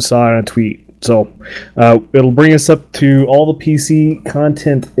saw in a tweet. So it'll bring us up to all the PC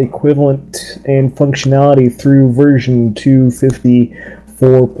content equivalent and functionality through version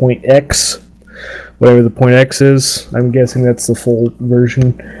 254.x, whatever the .x is. I'm guessing that's the full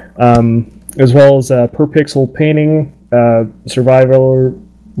version. As well as per pixel painting, survivors,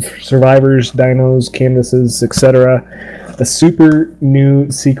 dinos, canvases, etc. A super new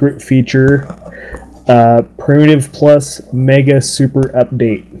secret feature, Primitive Plus Mega Super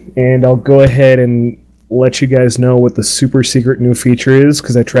Update. And I'll go ahead and let you guys know what the super secret new feature is,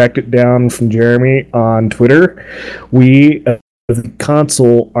 because I tracked it down from Jeremy on Twitter. We, the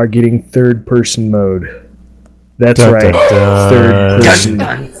console, are getting third-person mode. That's right. Third person.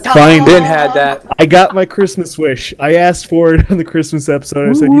 Fine. Ben had that. I got my Christmas wish. I asked for it on the Christmas episode.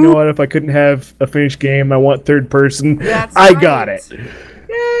 I said, you know what? If I couldn't have a finished game, I want third person. I got it.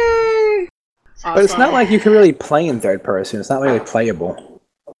 Yay! But it's not like you can really play in third person. It's not really playable.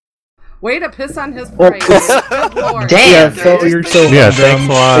 Way to piss on his parade. Good Lord. Yeah, Phil, you're so thanks a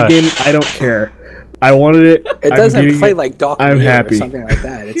lot. Again, I don't care. I wanted it. It doesn't play like Doc I'm happy. or something like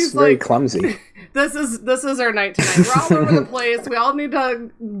that. It's very clumsy. This is our night tonight. We're all over the place. We all need to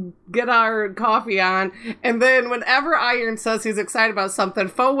get our coffee on. And then whenever Iron says he's excited about something,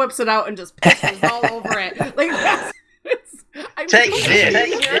 Foe whips it out and just pisses all over it. Like that's Take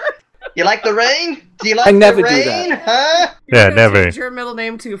this. You like the rain? Do you like I never the do rain? that. Huh? Yeah, never. Change your middle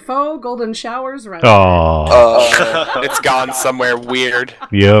name to Foe Golden Showers. Right. It's gone somewhere weird.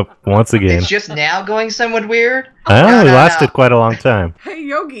 Yep, once again. It's just now going somewhat weird. Oh, it lasted quite a long time. Hey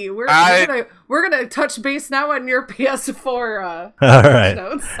Yogi, we're gonna touch base now on your PS4. All right.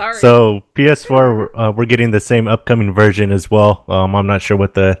 Notes. Sorry. So PS4, we're getting the same upcoming version as well. I'm not sure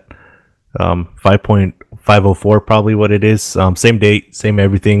what the 5.504 probably what it is. Same date, same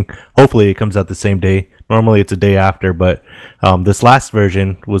everything. Hopefully it comes out the same day. Normally it's a day after, but this last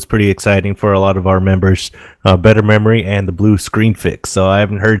version was pretty exciting for a lot of our members. Better memory and the blue screen fix. So I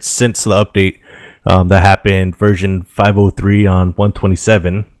haven't heard since the update that happened, version 503 on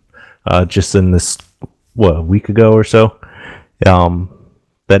 127, just in this a week ago or so.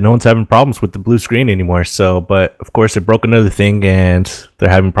 That no one's having problems with the blue screen anymore. So, but of course, it broke another thing, and they're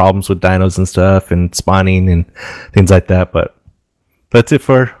having problems with dinos and stuff, and spawning and things like that. But that's it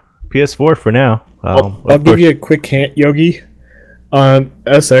for PS4 for now. I'll give you a quick hint, Yogi. On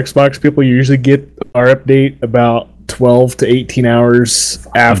us Xbox people usually get our update about 12 to 18 hours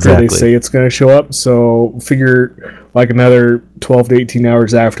after they say it's going to show up. So figure like another 12 to 18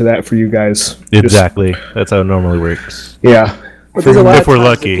 hours after that for you guys. Exactly. That's how it normally works. Yeah. But there's a lot if of we're times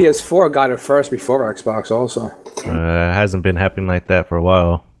lucky. The PS4 got it first before our Xbox also. Hasn't been happening like that for a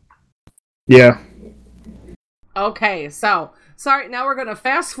while. Yeah. Okay, so sorry. Now we're gonna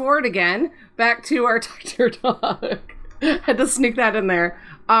fast forward again back to our Dr. Dog. Had to sneak that in there.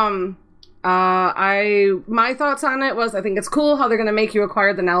 My thoughts on it was I think it's cool how they're going to make you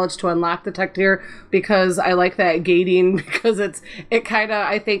acquire the knowledge to unlock the tech tier, because I like that gating, because it kind of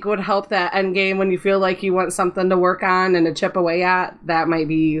I think would help that end game when you feel like you want something to work on and to chip away at. That might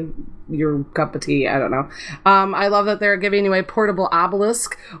be your cup of tea. I don't know. I love that they're giving you a portable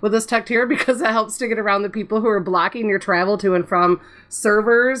obelisk with this tech tier, because that helps to get around the people who are blocking your travel to and from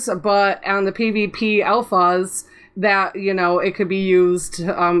servers. But on the PvP alphas, that, you know, it could be used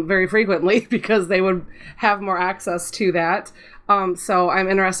very frequently because they would have more access to that. So I'm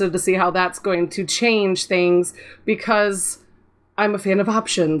interested to see how that's going to change things, because I'm a fan of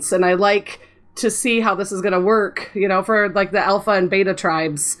options and I like to see how this is going to work, you know, for like the alpha and beta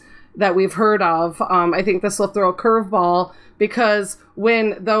tribes that we've heard of. I think this will throw a curveball, because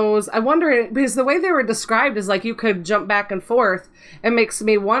when those, I wonder, because the way they were described is like you could jump back and forth. It makes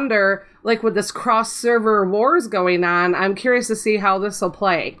me wonder, like with this cross-server wars going on, I'm curious to see how this will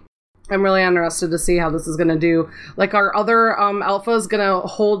play. I'm really interested to see how this is going to do. Like, are other alphas going to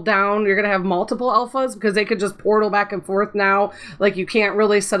hold down? You're going to have multiple alphas because they could just portal back and forth now. Like, you can't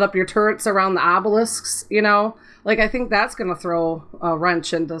really set up your turrets around the obelisks, you know? Like, I think that's going to throw a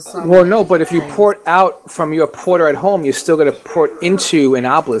wrench into some... Well, no, but if you port out from your porter at home, you're still going to port into an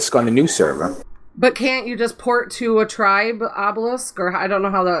obelisk on the new server. But can't you just port to a tribe obelisk? Or I don't know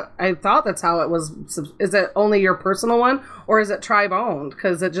how that... I thought that's how it was. Is it only your personal one? Or is it tribe-owned?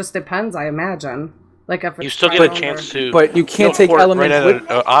 Because it just depends, I imagine. Like if it's you still get a chance to... But you can't take port elements right with...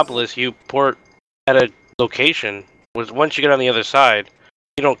 at an obelisk. You port at a location. Once you get on the other side,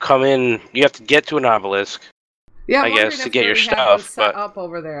 you don't come in... You have to get to an obelisk. Yeah, I guess to get your stuff, set up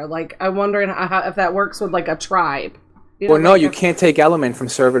over there. Like, I'm wondering if that works with like a tribe. You know, Well, no, like you can't take element from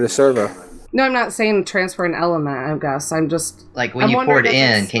server to server. No, I'm not saying transfer an element. I guess I'm just Like when I'm you wondering port if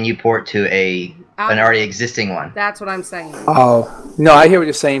in, it's- can you port to an already existing one? That's what I'm saying. Oh, no, I hear what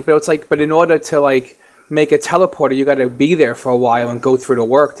you're saying, but it's like, but in order to like make a teleporter, you got to be there for a while and go through the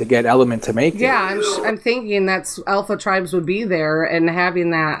work to get element to make it. Yeah, I'm thinking that's alpha tribes would be there and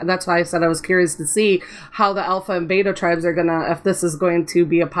having that. That's why I said I was curious to see how the alpha and beta tribes are gonna, if this is going to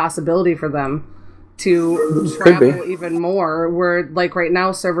be a possibility for them to travel even more. Where like right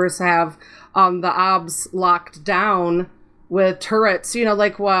now servers have the obs locked down with turrets, you know,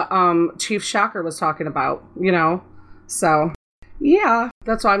 like what Chief Shocker was talking about, you know. So yeah.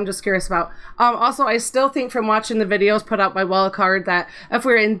 That's what I'm just curious about. Also, I still think from watching the videos put out by Wildcard that if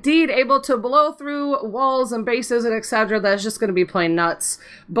we're indeed able to blow through walls and bases and etc., that's just going to be plain nuts.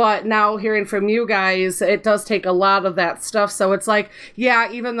 But now hearing from you guys, it does take a lot of that stuff. So it's like,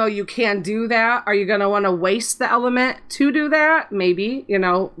 yeah, even though you can do that, are you going to want to waste the element to do that? Maybe, you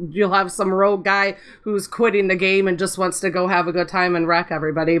know, you'll have some rogue guy who's quitting the game and just wants to go have a good time and wreck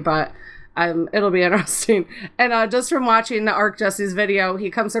everybody, but it'll be interesting. And just from watching the Arc Jesse's video,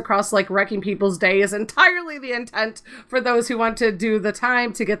 he comes across like wrecking people's day is entirely the intent for those who want to do the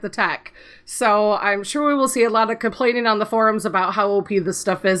time to get the tech. So I'm sure we will see a lot of complaining on the forums about how OP this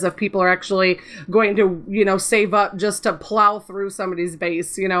stuff is if people are actually going to, you know, save up just to plow through somebody's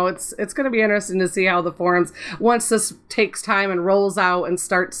base. You know, it's going to be interesting to see how the forums, once this takes time and rolls out and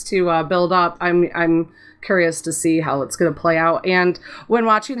starts to build up, I'm curious to see how it's going to play out. And when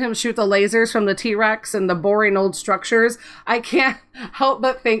watching him shoot the lasers from the T-Rex and the boring old structures, I can't help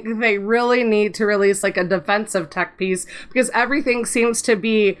but think they really need to release like a defensive tech piece, because everything seems to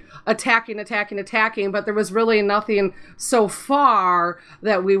be attacking, but there was really nothing so far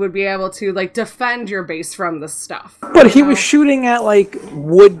that we would be able to like defend your base from this stuff. But he was shooting at like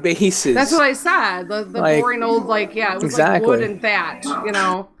wood bases. That's what I said. The like, boring old, like, yeah, it was like wood and thatch, you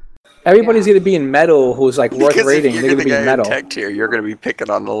know. Everybody's going to be in metal who's like worth rating. They're going to be in metal. Tech tier, you're going to be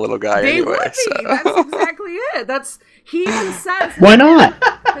picking on the little guy they anyway. Would be. That's exactly it. He even says. Why not?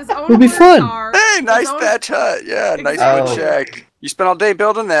 It'll be fun. Hey, nice thatch hut. Yeah, nice wood shack. You spent all day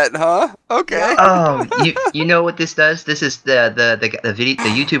building that, huh? Okay. Oh, you know what this does? This is the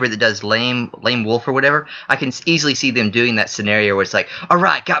YouTuber that does lame wolf or whatever. I can easily see them doing that scenario where it's like, all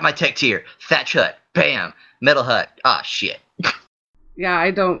right, got my tech tier, thatch hut, bam, metal hut. Ah, shit. Yeah,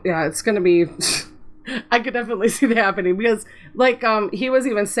 it's gonna be. I could definitely see that happening because, like, he was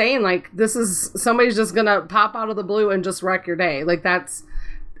even saying like this is somebody's just gonna pop out of the blue and just wreck your day. Like that's.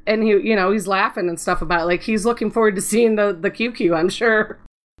 And he, you know, he's laughing and stuff about it. Like he's looking forward to seeing the QQ, I'm sure,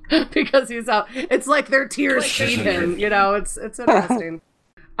 because he's out. It's like their tears feed him, you know. It's interesting.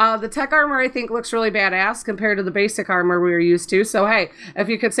 The tech armor I think looks really badass compared to the basic armor we were used to. So hey, if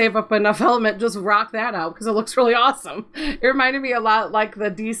you could save up enough element, just rock that out because it looks really awesome. It reminded me a lot like the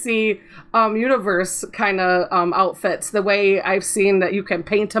DC universe kind of outfits. The way I've seen that you can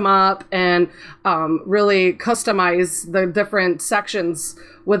paint them up and really customize the different sections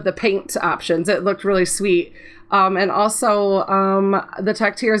with the paint options. It looked really sweet. And also, the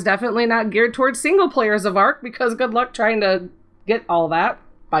tech tier is definitely not geared towards single players of ARC because good luck trying to get all that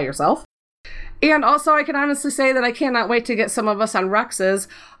by yourself. And also, I can honestly say that I cannot wait to get some of us on Rexes.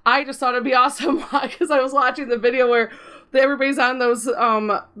 I just thought it'd be awesome because I was watching the video where everybody's on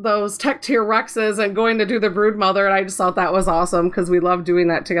those tech tier Rexes and going to do the Brood Mother, and I just thought that was awesome because we love doing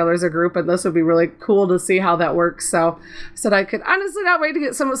that together as a group, and this would be really cool to see how that works. So I said I could honestly not wait to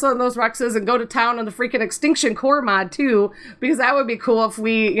get some of those Rexes and go to town on the freaking Extinction Core mod too, because that would be cool if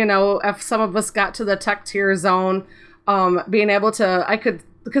we, you know, if some of us got to the tech tier zone, being able to,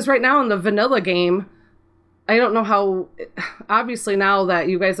 because right now in the vanilla game, I don't know how, obviously now that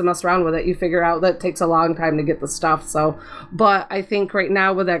you guys have messed around with it, you figure out that it takes a long time to get the stuff, so, but I think right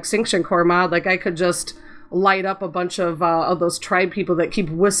now with the Extinction Core mod, like I could just light up a bunch of those tribe people that keep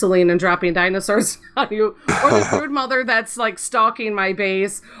whistling and dropping dinosaurs on you, or the Brood Mother that's like stalking my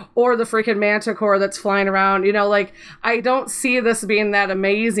base, or the freaking Manticore that's flying around, you know, like I don't see this being that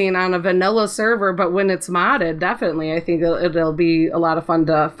amazing on a vanilla server, but when it's modded, definitely, I think it'll be a lot of fun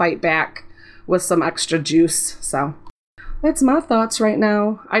to fight back with some extra juice. So that's my thoughts right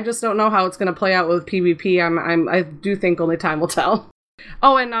now. I just don't know how it's going to play out with PvP. I do think only time will tell.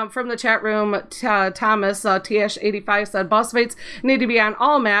 Oh, and from the chat room, Thomas TH85 said boss fights need to be on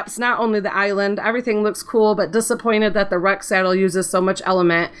all maps, not only the island. Everything looks cool, but disappointed that the Rex saddle uses so much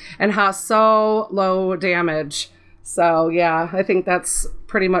element and has so low damage. So yeah, I think that's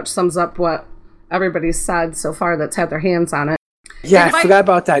pretty much sums up what everybody's said so far that's had their hands on it. Yeah, I forgot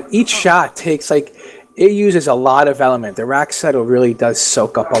about that. Each shot takes it uses a lot of element. The rack saddle really does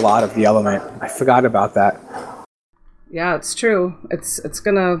soak up a lot of the element. I forgot about that. Yeah, it's true. It's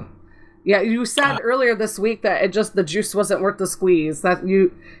gonna. Yeah, you said earlier this week that the juice wasn't worth the squeeze. That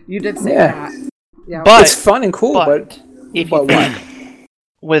you did say that. Yeah, but it's fun and cool. But if you think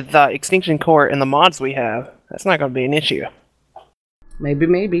with Extinction Core and the mods we have, that's not going to be an issue.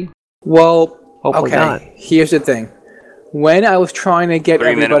 Maybe. Well, hopefully not. Here's the thing. When I was trying to get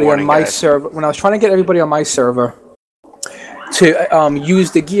everybody on my server, to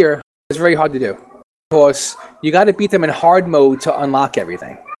use the gear, it's very hard to do. Of course, you got to beat them in hard mode to unlock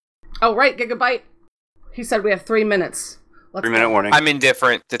everything. Oh, right, Gigabyte. He said we have 3 minutes. 3 minute warning. I'm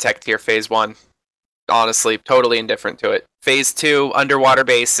indifferent to tech tier phase 1. honestly totally indifferent to it. Phase 2, underwater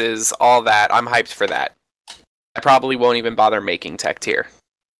bases, all that. I'm hyped for that. I probably won't even bother making tech tier.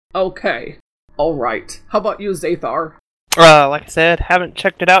 Okay. Alright. How about you, Zathar? Like I said, haven't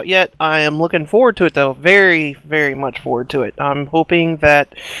checked it out yet. I am looking forward to it, though. Very, very much forward to it. I'm hoping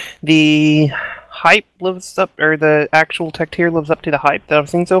that the hype lives up, or the actual tech tier lives up to the hype that I've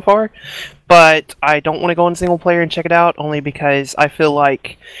seen so far. But I don't want to go in single player and check it out, only because I feel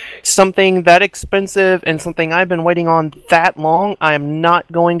like something that expensive and something I've been waiting on that long, I'm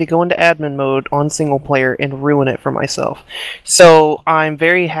not going to go into admin mode on single player and ruin it for myself. So I'm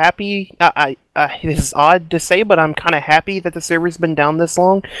very happy. This is odd to say, but I'm kind of happy that the server's been down this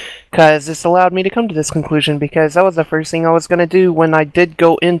long, because this allowed me to come to this conclusion, because that was the first thing I was going to do when I did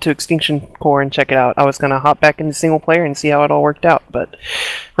go into Extinction Core and check it out. I was going to hop back into single player and see how it all worked out, but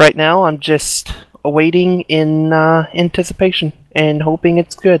right now I'm just awaiting in anticipation and hoping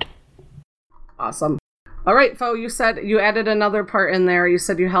it's good. Awesome. Alright, Fo, you said you added another part in there. You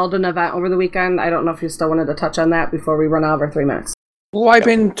said you held an event over the weekend. I don't know if you still wanted to touch on that before we run out of our 3 minutes. Well, I've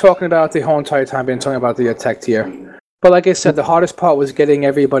been talking about the whole entire time, been talking about the tech tier. But like I said, the hardest part was getting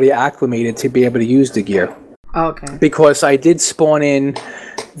everybody acclimated to be able to use the gear. Okay. Because I did spawn in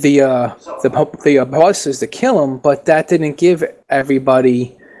the bosses to kill them, but that didn't give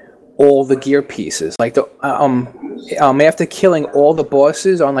everybody all the gear pieces. Like the after killing all the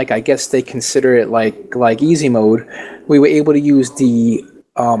bosses on, like, I guess they consider it like easy mode, we were able to use the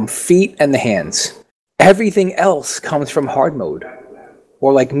feet and the hands. Everything else comes from hard mode,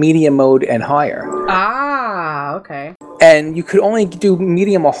 or like medium mode and higher. Ah, okay. And you could only do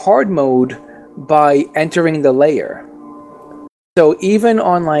medium or hard mode by entering the layer. So even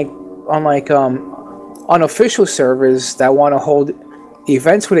on unofficial servers that want to hold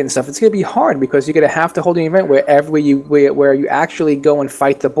events with it and stuff, it's gonna be hard, because you're gonna have to hold an event where you actually go and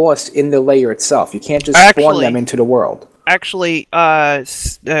fight the boss in the layer itself. You can't just spawn them into the world. Actually,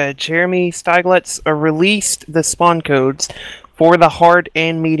 Jeremy Steiglitz released the spawn codes for the hard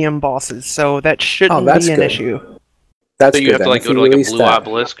and medium bosses, so that shouldn't be an issue. So you have to go to like a blue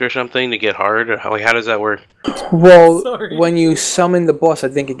obelisk or something to get hard, or how does that work? Well, when you summon the boss, I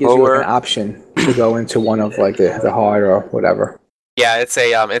think it gives you an option to go into one of like the hard or whatever. Yeah,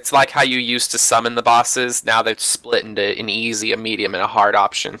 it's like how you used to summon the bosses. Now they've split into an easy, a medium, and a hard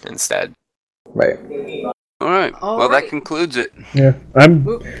option instead. Right. All right. Well, that concludes it. Yeah,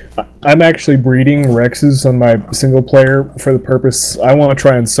 I'm actually breeding Rexes on my single player for the purpose. I want to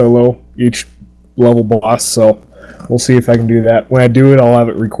try and solo each level boss, so we'll see if I can do that. When I do it, I'll have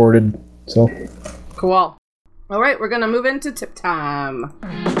it recorded. So cool. All right, we're gonna move into tip time.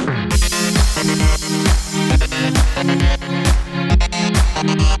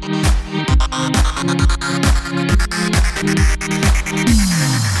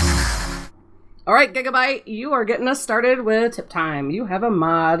 All right, Gigabyte, you are getting us started with tip time. You have a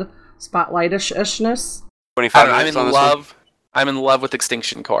mod, spotlight-ishness. 25 minutes on this one. I'm in love with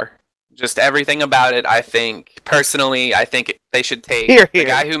Extinction Core. Just everything about it, I think, personally, they should take the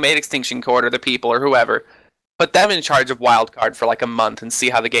guy who made Extinction Core, or the people, or whoever, put them in charge of Wildcard for like a month and see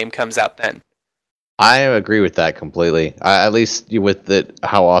how the game comes out then. I agree with that completely. At least with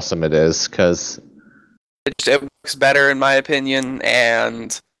how awesome it is, because it works better in my opinion,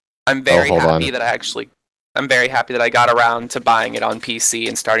 and I'm very happy that I got around to buying it on PC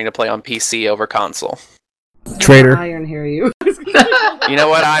and starting to play on PC over console. Traitor. Iron, hear you. You know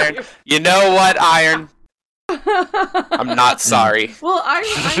what, Iron? I'm not sorry. Well, I'm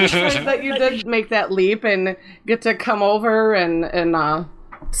excited that you did make that leap and get to come over and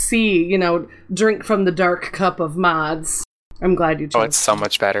see, drink from the dark cup of mods. I'm glad you chose. Oh, it's so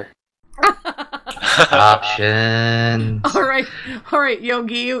much better. Options. All right,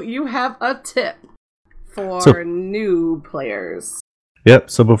 Yogi, you have a tip for new players. Yep,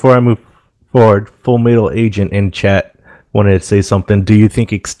 so before I move forward, Full Metal Agent in chat wanted to say something. Do you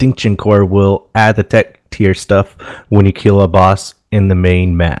think Extinction Core will add the tech tier stuff when you kill a boss in the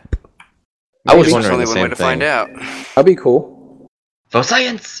main map? I was wondering the only one same way to thing. find out. That'd be cool. For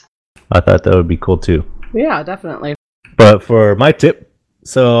science! I thought that would be cool too. Yeah, definitely. But for my tip,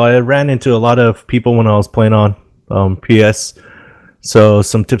 so I ran into a lot of people when I was playing on PS. So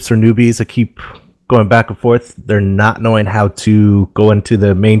some tips for newbies. I keep going back and forth. They're not knowing how to go into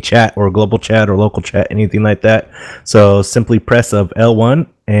the main chat or global chat or local chat, anything like that. So simply press of L1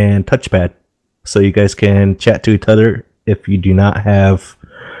 and touchpad, so you guys can chat to each other if you do not have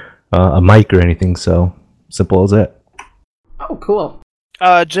a mic or anything. So simple as that. Oh, cool.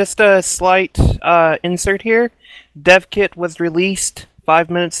 Just a slight insert here. DevKit was released 5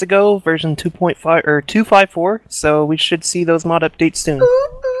 minutes ago, version 2.5 or 254. So we should see those mod updates soon.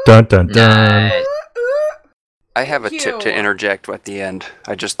 Dun dun dun. Nice. I have a Thank tip to you. interject at the end.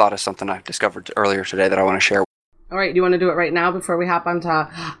 I just thought of something I discovered earlier today that I want to share. All right, do you want to do it right now before we hop onto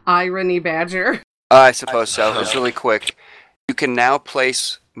Irony Badger? I suppose so. It's really quick. You can now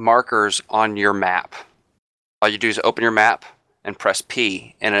place markers on your map. All you do is open your map and press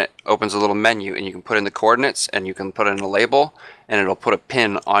P, and it opens a little menu, and you can put in the coordinates, and you can put in a label, and it'll put a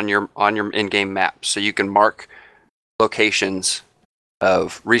pin on your in-game map, so you can mark locations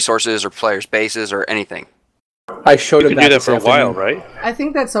of resources or players' bases or anything. I showed You him can do that this for a while, afternoon. right? I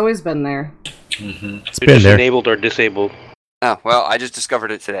think that's always been there. It's been just there. enabled or disabled. Oh, well, I just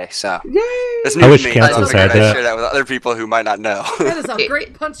discovered it today, so. Yay! That's I new wish to me. Cancels I figured had I'd that. share that with other people who might not know. That is a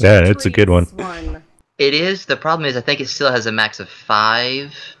great punch. Yeah, it's a good one. One. It is. The problem is, I think it still has a max of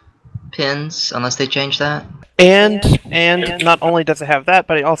 5 pins, unless they change that. And not only does it have that,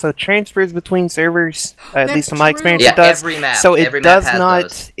 but it also transfers between servers. At That's least in my true. experience, Yeah, it does. every map. So it every map does has not.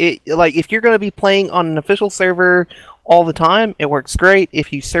 those. It like if you're going to be playing on an official server all the time, it works great.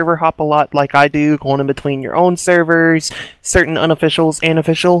 If you server hop a lot, like I do, going in between your own servers, certain unofficials and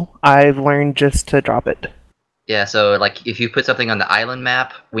official, I've learned just to drop it. Yeah, so like if you put something on the island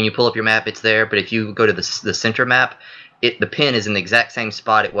map, when you pull up your map, it's there. But if you go to the center map, the pin is in the exact same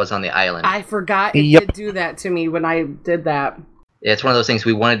spot it was on the island. I forgot it Yep. did do that to me when I did that. Yeah, it's one of those things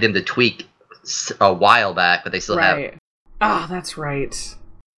we wanted them to tweak a while back, but they still have. Right. Oh, that's right.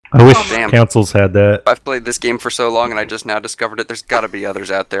 I wish Damn. Councils had that. I've played this game for so long and I just now discovered it. There's got to be others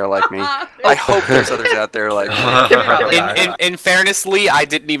out there like me. I hope there's others out there like me. In fairness, Lee, I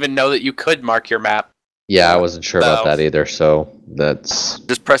didn't even know that you could mark your map. Yeah, I wasn't sure about No. that either. So that's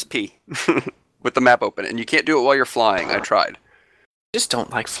Just press P with the map open. And you can't do it while you're flying. I tried. Just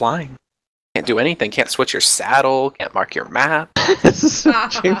don't like flying. Can't do anything. Can't switch your saddle. Can't mark your map.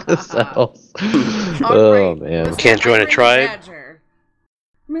 switching the cells. All Oh right, man. Mr. Can't join a Irony tribe? Badger.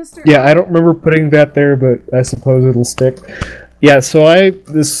 Mr. Yeah, I don't remember putting that there, but I suppose it'll stick. Yeah, so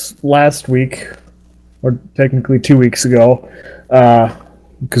this last week, or technically 2 weeks ago,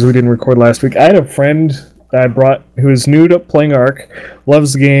 because we didn't record last week, I had a friend that I brought who is new to playing Ark,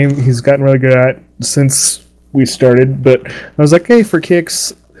 loves the game, he's gotten really good at it since we started, but I was like, hey, for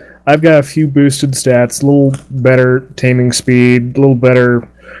kicks, I've got a few boosted stats, a little better taming speed, a little better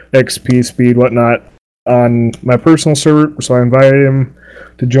XP speed, whatnot, on my personal server, so I invited him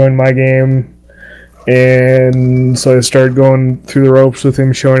to join my game, and so I started going through the ropes with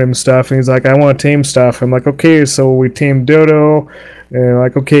him, showing him stuff, and he's like, I want to tame stuff. I'm like, okay, so we tamed Dodo, and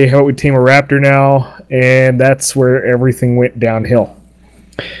like, okay, how about we tame a raptor now? And that's where everything went downhill.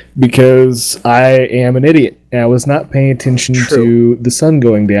 Because I am an idiot, and I was not paying attention to the sun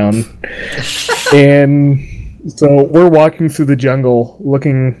going down. And so we're walking through the jungle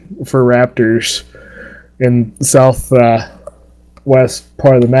looking for raptors in south west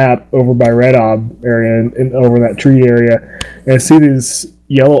part of the map over by Red Ob area and over that tree area, and I see these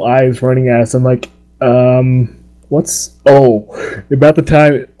yellow eyes running at us. I'm like, what's about the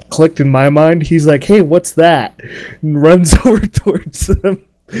time it clicked in my mind, he's like, hey, what's that? And runs over towards them.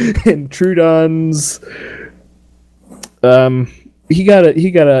 And Trudon's he got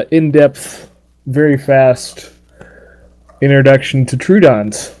a in-depth, very fast introduction to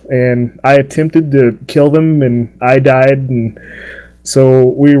Trudons, and I attempted to kill them and I died, and so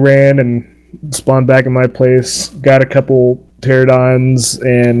we ran and spawned back in my place, got a couple pterodons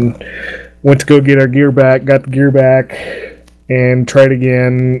and went to go get our gear back, got the gear back and tried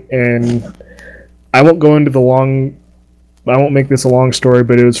again, and I won't make this a long story,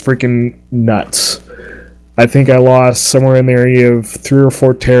 but it was freaking nuts. I think I lost somewhere in the area of 3 or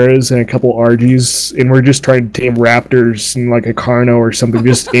 4 Terras and a couple Argies, and we're just trying to tame raptors and like a Carno or something,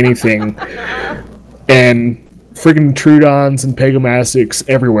 just anything. And freaking Trudons and Pegomastics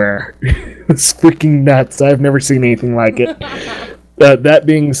everywhere. It's freaking nuts. I've never seen anything like it. That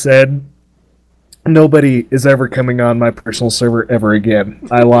being said, nobody is ever coming on my personal server ever again.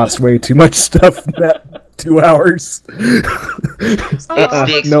 I lost way too much stuff in that 2 hours. It's the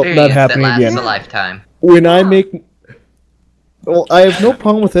experience Nope, not that happening lasts again. a lifetime. When I make... Well, I have no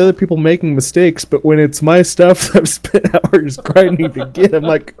problem with other people making mistakes, but when it's my stuff that I've spent hours grinding to get, I'm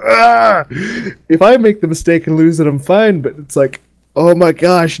like, ah! If I make the mistake and lose it, I'm fine, but it's like, oh my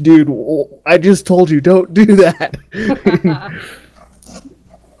gosh, dude, I just told you, don't do that.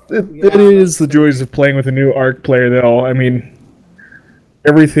 It is the joys of playing with a new Ark player, though. I mean,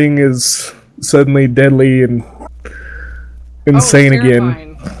 everything is suddenly deadly and insane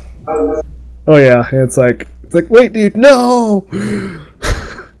again. Oh yeah, and it's like, wait, dude, no!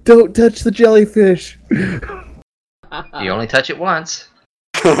 Don't touch the jellyfish. You only touch it once.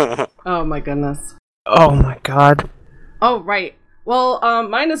 Oh my goodness. Oh my god. Oh, right. Well,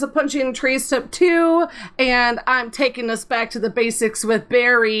 mine is a punching trees tip 2, and I'm taking us back to the basics with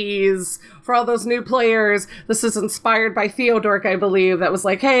berries. For all those new players, this is inspired by Theodork, I believe, that was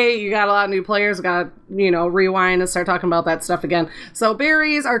like, hey, you got a lot of new players, got rewind and start talking about that stuff again. So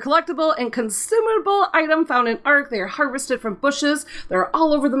berries are collectible and consumable item found in Ark. They are harvested from bushes. They're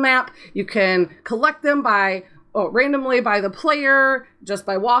all over the map. You can collect them randomly by the player, just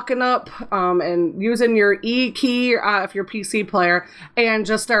by walking up and using your E key if you're a PC player, and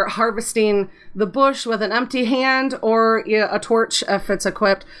just start harvesting the bush with an empty hand or a torch if it's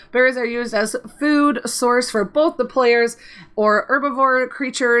equipped. Berries are used as food source for both the players or herbivore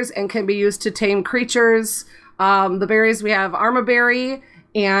creatures and can be used to tame creatures. The berries, we have Armaberry,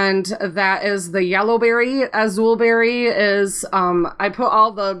 and that is the yellow berry. Azul berry is, I put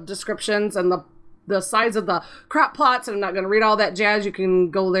all the descriptions and the size of the crop plots, and I'm not going to read all that jazz. You can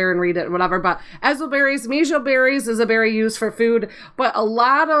go there and read it, whatever. But azul berries, mejo berries is a berry used for food, but a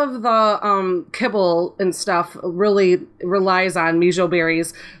lot of the kibble and stuff really relies on mejo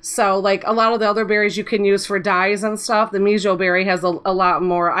berries. So, like, a lot of the other berries you can use for dyes and stuff, the mejo berry has a lot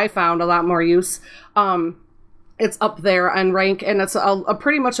more, I found, a lot more use. It's up there on rank, and it's a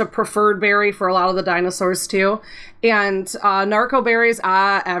pretty much a preferred berry for a lot of the dinosaurs too. And narco berries,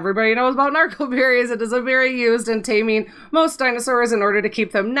 everybody knows about narco berries. It is a berry used in taming most dinosaurs in order to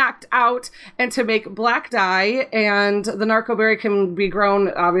keep them knocked out and to make black dye. And the narco berry can be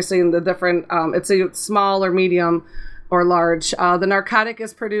grown obviously in the different, it's a small or medium or large. The narcotic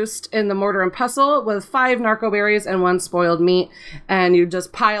is produced in the mortar and pestle with 5 narco berries and 1 spoiled meat. And you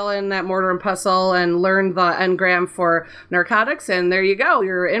just pile in that mortar and pestle and learn the engram for narcotics. And there you go.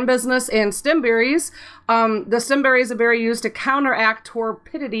 You're in business. And stem berries. The stem berry is a berry used to counteract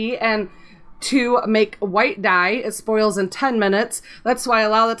torpidity and to make white dye. It spoils in 10 minutes. That's why a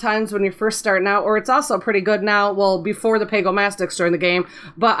lot of the times when you're first starting out, or it's also pretty good now, well, before the Pagomastics joined the game,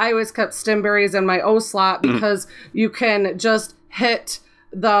 but I always kept stem berries in my O slot because you can just hit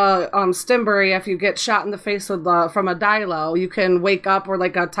the stemberry if you get shot in the face with from a dilo. You can wake up, or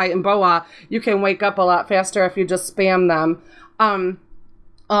like a Titan boa, you can wake up a lot faster if you just spam them.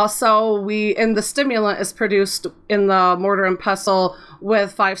 Also, the stimulant is produced in the mortar and pestle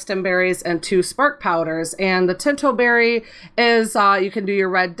with 5 stem berries and 2 spark powders. And the tinto berry is, you can do your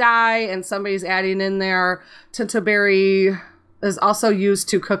red dye, and somebody's adding in there, tinto berry is also used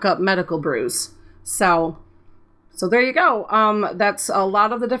to cook up medical brews. So there you go. That's a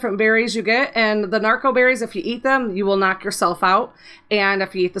lot of the different berries you get. And the narco berries, if you eat them, you will knock yourself out. And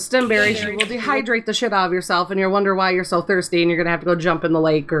if you eat the stem berries, you will dehydrate the shit out of yourself, and you'll wonder why you're so thirsty, and you're going to have to go jump in the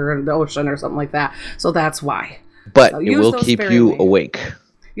lake or the ocean or something like that. So that's why. But it will keep you awake.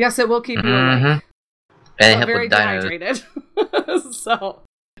 Yes, it will keep you awake. And very dehydrated. So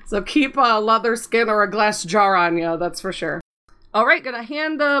keep a leather skin or a glass jar on you, that's for sure. All right, gonna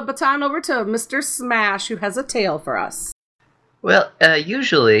hand the baton over to Mr. Smash, who has a tale for us. Well,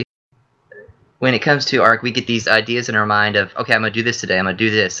 usually, when it comes to Ark, we get these ideas in our mind of, okay, I'm gonna do this today, I'm gonna do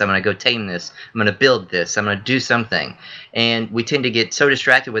this, I'm gonna go tame this, I'm gonna build this, I'm gonna do something. And we tend to get so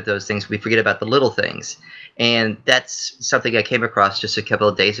distracted with those things, we forget about the little things. And that's something I came across just a couple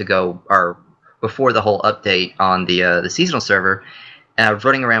of days ago, or before the whole update on the seasonal server. And I was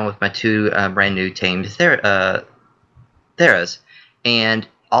running around with my 2 brand new tamed Theras, and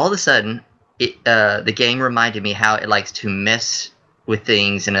all of a sudden, the game reminded me how it likes to mess with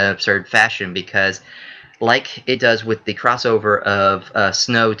things in an absurd fashion, because like it does with the crossover of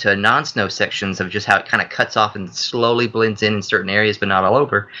snow to non-snow sections of just how it kind of cuts off and slowly blends in certain areas but not all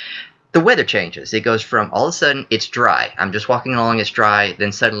over, the weather changes. It goes from all of a sudden it's dry, I'm just walking along, it's dry,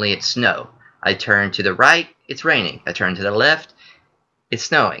 then suddenly it's snow. I turn to the right, it's raining. I turn to the left, it's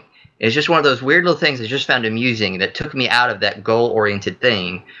snowing. It's just one of those weird little things I just found amusing that took me out of that goal-oriented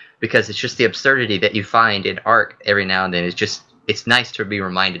thing, because it's just the absurdity that you find in Ark every now and then. It's nice to be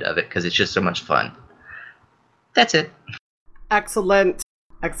reminded of it because it's just so much fun. That's it. Excellent.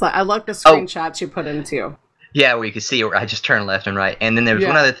 I like the screenshots you put in too. Yeah, where you can see where I just turned left and right. And then there was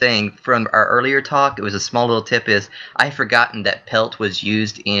one other thing from our earlier talk. It was a small little tip, is I had forgotten that pelt was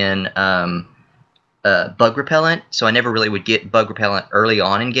used in bug repellent, so I never really would get bug repellent early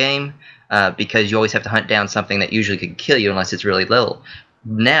on in game because you always have to hunt down something that usually could kill you unless it's really little.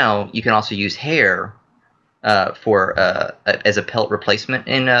 Now you can also use hair for as a pelt replacement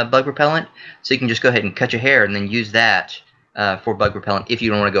in bug repellent, so you can just go ahead and cut your hair and then use that for bug repellent if you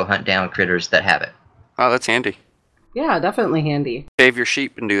don't want to go hunt down critters that have it. Oh, that's handy. Yeah, definitely handy. Save your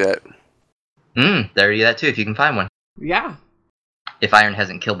sheep and do that. There you go, that too, if you can find one. Yeah. If iron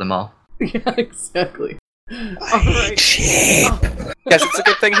hasn't killed them all. Yeah, exactly. Right. Sheep. Yes, it's a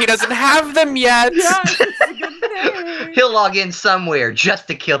good thing he doesn't have them yet. Yes, it's a good thing. He'll log in somewhere just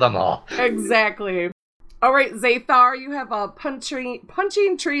to kill them all. Exactly. All right, Zathar, you have a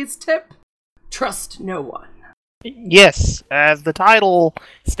punching trees tip. Trust no one. Yes, as the title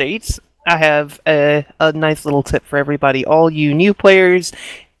states, I have a nice little tip for everybody, all you new players,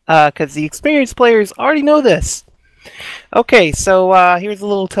 because the experienced players already know this. Okay, so here's a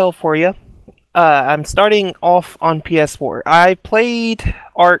little tell for you. I'm starting off on PS4. I played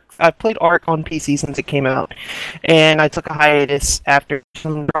Ark on PC since it came out, and I took a hiatus after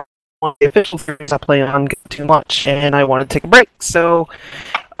some of the official series I play on got too much, and I wanted to take a break. So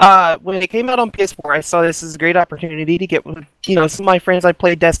when it came out on PS4, I saw this as a great opportunity to get with some of my friends I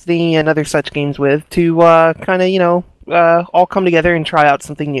played Destiny and other such games with to kind of all come together and try out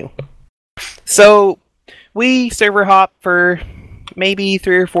something new. So we server hop for maybe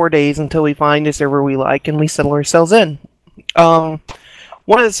 3 or 4 days until we find a server we like and we settle ourselves in.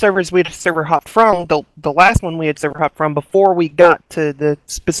 One of the servers we had server hopped from, the last one we had server hopped from before we got to the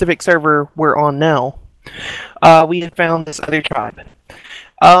specific server we're on now, we had found this other tribe.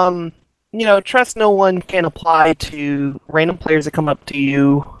 Trust no one can apply to random players that come up to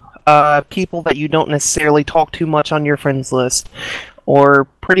you, people that you don't necessarily talk to much on your friends list, or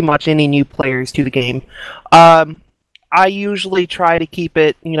pretty much any new players to the game. I usually try to keep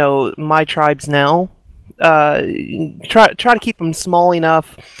it, my tribes now, try to keep them small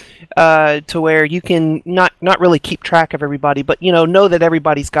enough to where you can not really keep track of everybody, but know that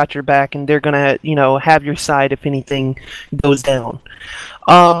everybody's got your back and they're gonna have your side if anything goes down.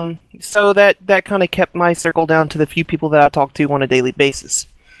 So that kind of kept my circle down to the few people that I talk to on a daily basis.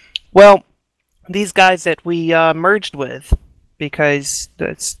 Well, these guys that we merged with, because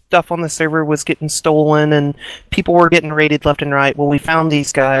the stuff on the server was getting stolen and people were getting raided left and right. Well, we found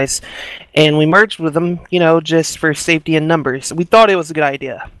these guys and we merged with them, just for safety in numbers. We thought it was a good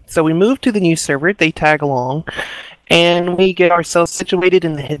idea. So we moved to the new server, they tag along, and we get ourselves situated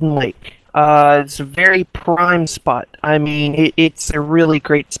in the Hidden Lake. It's a very prime spot. I mean, it's a really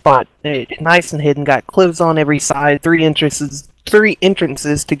great spot. Nice and hidden, got cliffs on every side, three entrances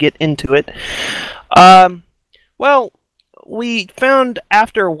to get into it. Well, we found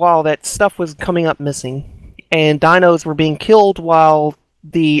after a while that stuff was coming up missing, and dinos were being killed while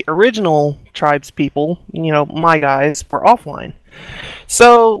the original tribes people, my guys, were offline.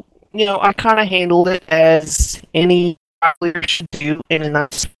 So, I kind of handled it as any leader should do in a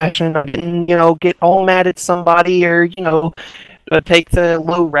nice fashion. I didn't, get all mad at somebody or, take the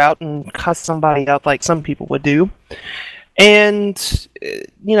low route and cuss somebody out like some people would do. And,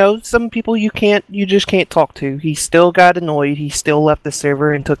 some people you just can't talk to. He still got annoyed. He still left the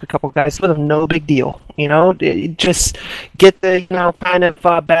server and took a couple guys with him. No big deal. Just get the, kind of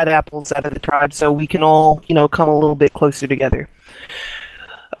bad apples out of the tribe so we can all, come a little bit closer together.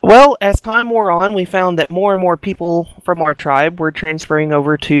 Well, as time wore on, we found that more and more people from our tribe were transferring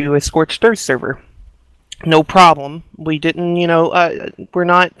over to a Scorched Earth server. No problem. We didn't, we're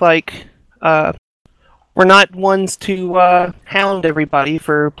not like, we're not ones to hound everybody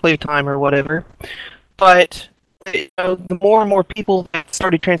for playtime or whatever, but the more and more people that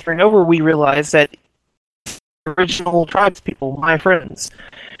started transferring over, we realized that original tribes people, my friends.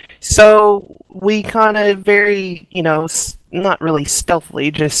 So we kind of very, not really stealthily,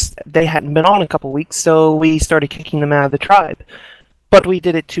 just they hadn't been on a couple weeks, so we started kicking them out of the tribe. But we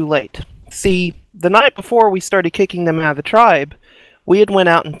did it too late. See, the night before we started kicking them out of the tribe, we had went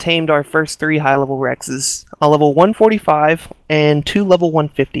out and tamed our first 3 high-level Rexes, a level 145 and 2 level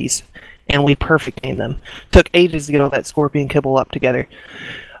 150s, and we perfect tamed them. Took ages to get all that scorpion kibble up together.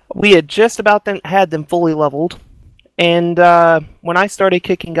 We had just about had them fully leveled, and when I started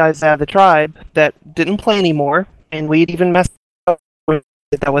kicking guys out of the tribe that didn't play anymore, and we'd even messed up with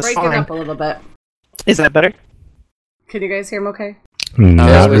it, that was Breaking fine. up a little bit. Is that better? Can you guys hear him okay?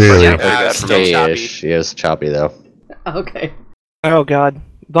 Not really. Okay-ish. Yes, choppy though. Okay. Oh god,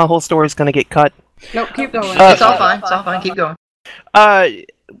 the whole story's gonna get cut. Nope, keep going. It's all fine. It's all fine. Keep going.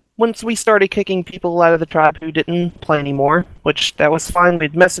 Once we started kicking people out of the tribe who didn't play anymore, which that was fine,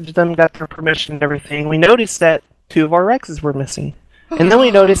 we'd messaged them, got their permission and everything, we noticed that 2 of our Rexes were missing. And then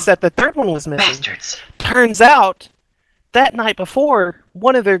we noticed that the third one was missing. Bastards. Turns out, that night before,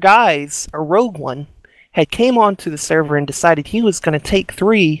 one of their guys, a rogue one, had came onto the server and decided he was going to take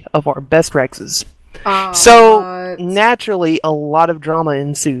 3 of our best Rexes. So, naturally, a lot of drama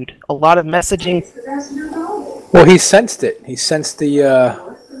ensued. A lot of messaging. Well, he sensed it. He sensed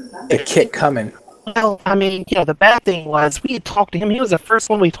the kick coming. Well, I mean, the bad thing was, we had talked to him. He was the first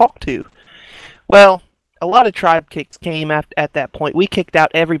one we talked to. Well, a lot of tribe kicks came at that point. We kicked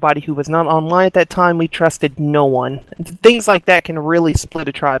out everybody who was not online at that time. We trusted no one. Things like that can really split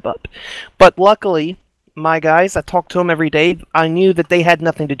a tribe up. But luckily, my guys. I talked to them every day. I knew that they had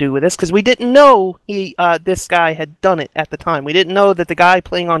nothing to do with this because we didn't know this guy had done it at the time. We didn't know that the guy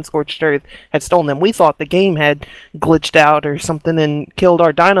playing on Scorched Earth had stolen them. We thought the game had glitched out or something and killed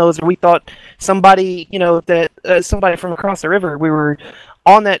our dinos, or we thought somebody, somebody from across the river. We were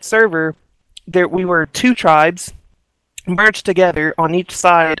on that server. We were two tribes merged together on each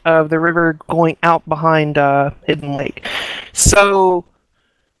side of the river going out behind Hidden Lake. So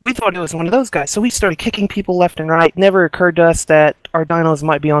we thought it was one of those guys. So we started kicking people left and right. Never occurred to us that our dinos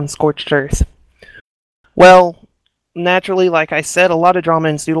might be on Scorched Earth. Well, naturally, like I said, a lot of drama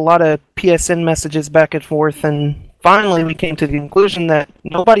ensued, a lot of PSN messages back and forth, and finally we came to the conclusion that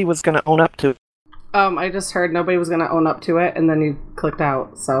nobody was going to own up to it. I just heard nobody was going to own up to it, and then you clicked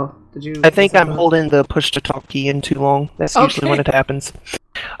out. So, did you? I think I'm holding the push to talk key in too long. That's usually when it happens.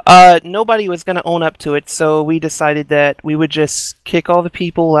 Nobody was going to own up to it, so we decided that we would just kick all the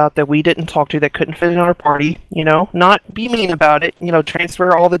people out that we didn't talk to that couldn't fit in our party, not be mean about it,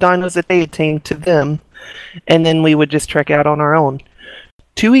 transfer all the dinos that they had tamed to them, and then we would just trek out on our own.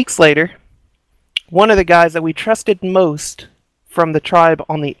 2 weeks later, one of the guys that we trusted most from the tribe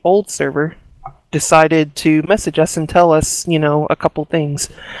on the old server decided to message us and tell us, a couple things.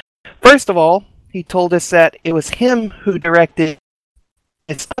 First of all, he told us that it was him who directed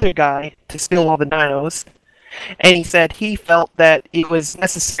this other guy to steal all the dinos, and he said he felt that it was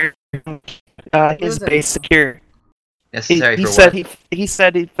necessary to keep his base secure. Necessary he for said what? He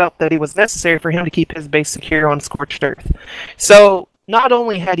said he felt that it was necessary for him to keep his base secure on Scorched Earth. So not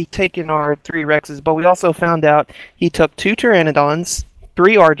only had he taken our 3 Rexes, but we also found out he took 2 Pteranodons,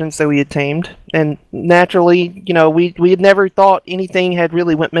 3 Argents that we had tamed, and naturally, we had never thought anything had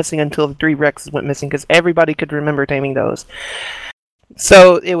really went missing until the 3 Rexes went missing, because everybody could remember taming those.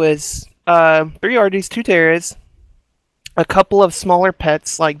 So it was 3 Argies, 2 Terras, a couple of smaller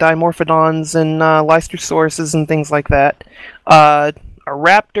pets like Dimorphodons and Lystrosaurus and things like that, a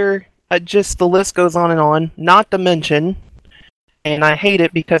Raptor, just the list goes on and on, not to mention, and I hate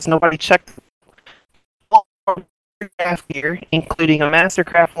it because nobody checked gear, including a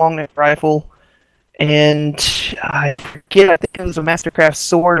Mastercraft long neck rifle, and I forget, I think it was a Mastercraft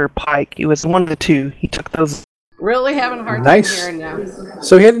sword or pike. It was one of the two. He took those. Really having a hard Nice. time hearing now.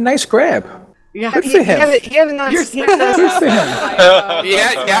 So he had a nice grab. Yeah, Good for him. He had a nice. Good for him.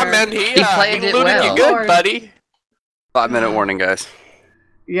 Yeah, man, he played it looted well. you good, buddy. 5-minute warning, guys.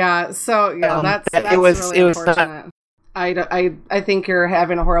 Yeah, so that's it was really not. unfortunate. I think you're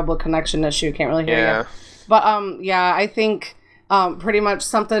having a horrible connection issue. Can't really hear you. But I think pretty much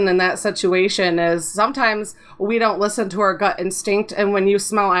something in that situation is sometimes we don't listen to our gut instinct, and when you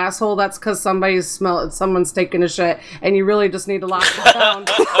smell asshole, that's because someone's taking a shit, and you really just need to lock it down.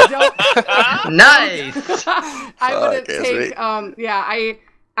 Nice. I wouldn't take.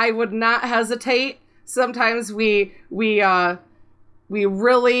 I would not hesitate. Sometimes we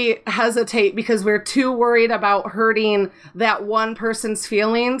really hesitate because we're too worried about hurting that one person's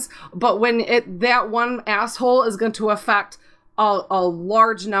feelings. But when that one asshole is going to affect a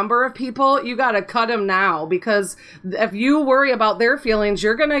large number of people, you got to cut him now, because if you worry about their feelings,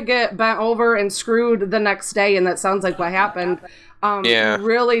 you're going to get bent over and screwed the next day. And that sounds like what happened. You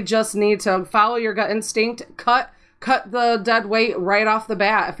really just need to follow your gut instinct, cut the dead weight right off the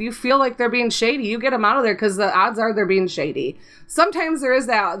bat. If you feel like they're being shady, you get them out of there, because the odds are they're being shady. Sometimes there is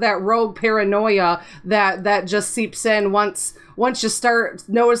that rogue paranoia that just seeps in once you start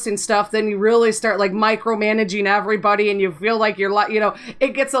noticing stuff. Then you really start like micromanaging everybody, and you feel like you're it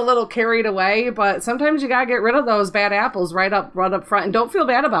gets a little carried away. But sometimes you gotta get rid of those bad apples right up front, and don't feel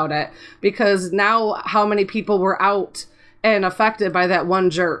bad about it, because now how many people were out and affected by that one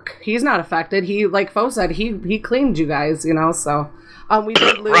jerk? He's not affected. He, like Fo said, he cleaned you guys, so we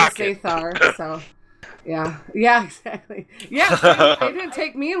did lose Zathar, so yeah, exactly. Yeah, it didn't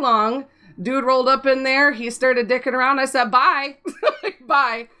take me long. Dude rolled up in there, he started dicking around, I said bye.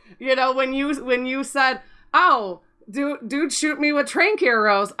 Bye. When you said, oh, dude shoot me with trank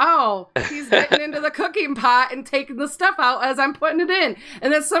arrows. Oh, he's getting into the cooking pot and taking the stuff out as I'm putting it in.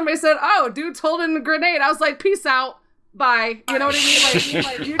 And then somebody said, oh, dude's holding a grenade. I was like, peace out. Bye. You know what I mean?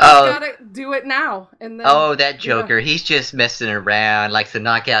 Like you just gotta do it now. And then, that Joker, he's just messing around, likes to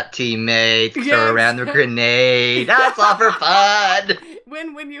knock out teammates, throw around the grenade. That's all for fun.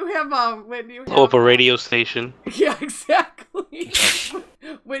 When you have blow up a radio station. Yeah, exactly.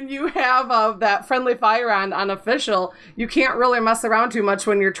 When you have that friendly fire on official, you can't really mess around too much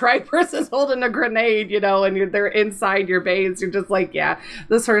when your tribe person's holding a grenade, and they're inside your base. You're just like, yeah,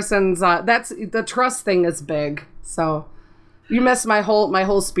 this person's that's the trust thing is big. So you missed my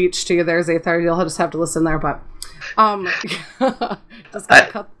whole speech to you there, Zathar. You'll just have to listen there, but just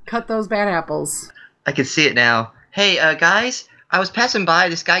gotta cut those bad apples. I can see it now. Hey, guys, I was passing by.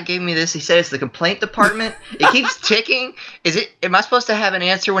 This guy gave me this. He said it's the complaint department. It keeps ticking. Am I supposed to have an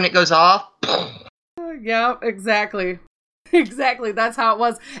answer when it goes off? Yeah, exactly. Exactly, that's how it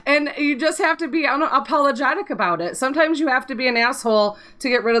was. And you just have to be unapologetic about it. Sometimes you have to be an asshole to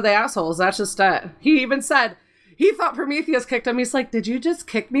get rid of the assholes. That's just it. He even said he thought Prometheus kicked him. He's like, did you just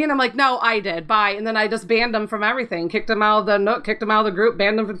kick me? And I'm like, no, I did. Bye. And then I just banned him from everything. Kicked him out of the Nook, kicked him out of the group,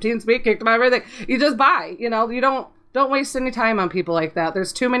 banned him from TeamSpeak, kicked him out of everything. You just bye. You know, you don't waste any time on people like that.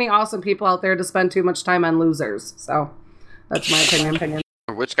 There's too many awesome people out there to spend too much time on losers. So that's my opinion.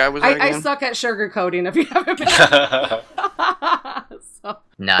 Which guy was that again? I suck at sugarcoating, if you haven't been.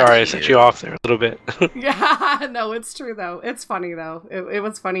 Sorry, I set you off there a little bit. Yeah, no, it's true, though. It's funny, though. It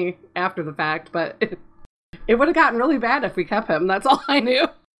was funny after the fact, but it would have gotten really bad if we kept him. That's all I knew.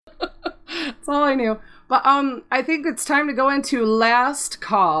 That's all I knew. But I think it's time to go into last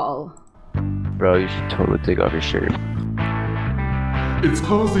call. Bro, you should totally take off your shirt. It's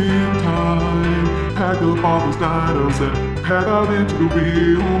closing time. Pack up all those dinos and head out into the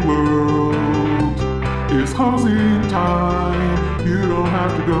real world. It's closing time. You don't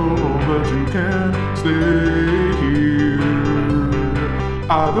have to go home, but you can stay here.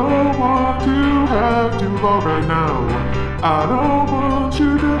 I don't want to have too long right now. I don't want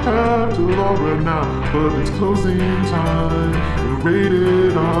you to have too long right now. But it's closing time. And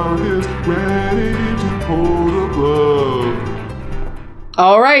Rated R is ready to pull the plug.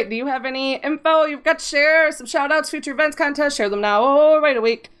 All right, do you have any info you've got to share? Some shout-outs, future events, contests? Share them now. All right, a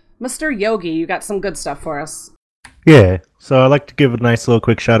week. Mr. Yogi, you got some good stuff for us. Yeah, so I'd like to give a nice little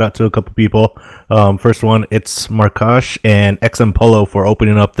quick shout out to a couple people. First one, it's Markash and XM Polo for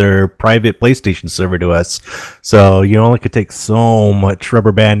opening up their private PlayStation server to us. So you only could take so much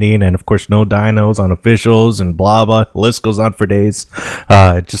rubber banding, and of course no dinos on officials and blah blah. The list goes on for days.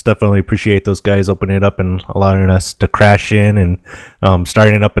 Just definitely appreciate those guys opening it up and allowing us to crash in and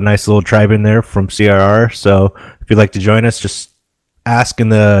starting up a nice little tribe in there from CRR. So if you'd like to join us, just ask in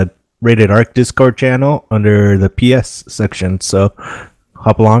the Rated Arc Discord channel under the PS section. So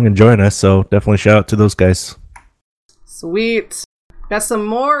hop along and join us. So definitely shout out to those guys. Sweet. Got some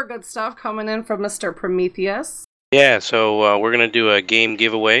more good stuff coming in from Mr. Prometheus. Yeah, so we're going to do a game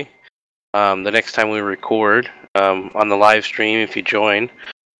giveaway the next time we record on the live stream. If you join,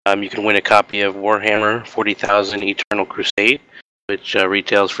 you can win a copy of Warhammer 40,000 Eternal Crusade, which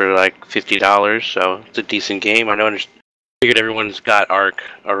retails for like $50. So it's a decent game. I figured everyone's got Arc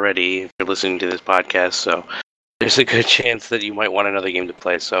already if you're listening to this podcast, so there's a good chance that you might want another game to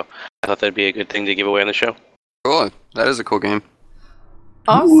play. So I thought that'd be a good thing to give away on the show. Cool. That is a cool game.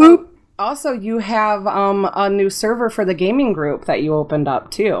 Also, you have a new server for the gaming group that you opened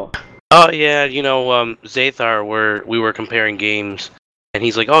up too. Oh yeah, Zathar, we were comparing games, and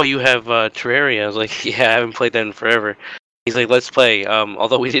he's like, "Oh, you have Terraria." I was like, "Yeah, I haven't played that in forever." He's like, "Let's play."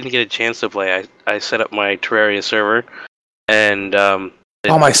 Although we didn't get a chance to play, I set up my Terraria server. And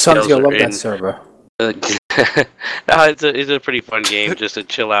my son's gonna love that server. No, it's a pretty fun game just to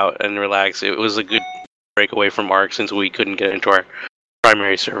chill out and relax. It was a good break away from Arc since we couldn't get into our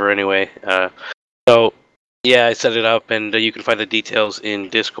primary server anyway. So yeah, I set it up, and you can find the details in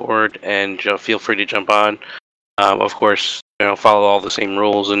Discord, and feel free to jump on. Of course, follow all the same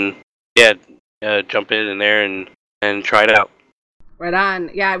rules, and jump in there and try it out. Right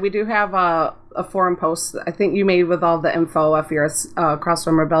on. Yeah, we do have a forum post I think you made with all the info if you're a Cross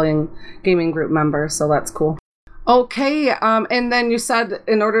from Rebellion gaming group member, so that's cool. Okay, and then you said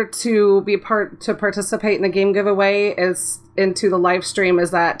in order to participate in the game giveaway is into the live stream,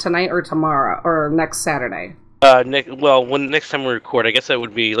 is that tonight or tomorrow or next Saturday? Next time we record, I guess that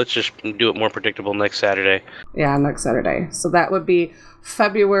would be, let's just do it more predictable, next Saturday. Yeah, next Saturday. So that would be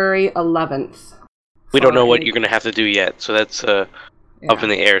February 11th. We don't know what you're going to have to do yet, so that's up in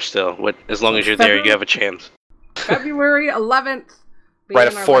the air still. As long as you're there, you have a chance. February 11th. Write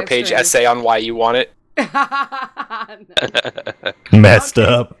a 4-page essay on why you want it. Messed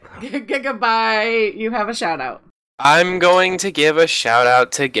up. Gigabyte, you have a shout out. I'm going to give a shout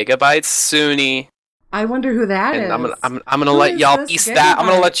out to Gigabyte Suni. I wonder who that is. I'm gonna let y'all piece that. I'm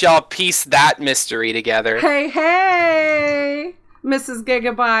gonna let y'all piece that mystery together. Hey, Mrs.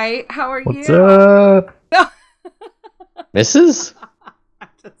 Gigabyte, how are What's you? up? Mrs.?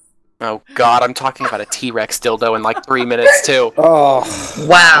 Oh God, I'm talking about a T-Rex dildo in like 3 minutes too. Oh,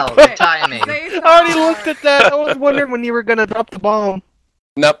 wow, the timing. I already looked at that. I was wondering when you were gonna drop the bomb.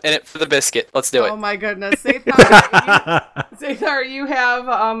 Nope, in it for the biscuit. Let's do it. Oh my goodness, Zathar, you have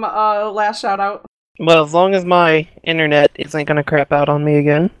a last shout out. Well, as long as my internet isn't gonna crap out on me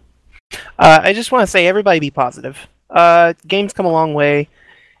again, I just want to say everybody be positive. Games come a long way.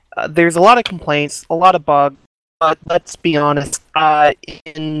 there's a lot of complaints, a lot of bugs. But let's be honest.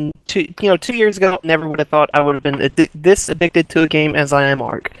 2 years ago, never would have thought I would have been this addicted to a game as I am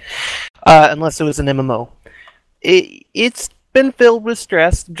Ark, unless it was an MMO. It's been filled with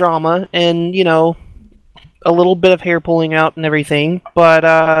stress, drama, and a little bit of hair pulling out and everything. But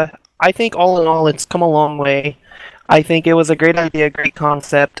I think all in all, it's come a long way. I think it was a great idea, great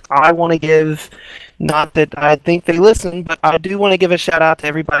concept. I want to give, not that I think they listen, but I do want to give a shout out to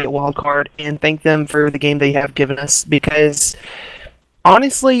everybody at Wildcard and thank them for the game they have given us, because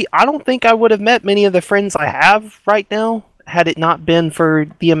honestly, I don't think I would have met many of the friends I have right now had it not been for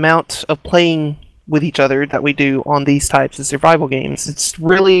the amount of playing with each other that we do on these types of survival games. It's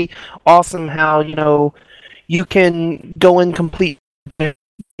really awesome how, you can go and complete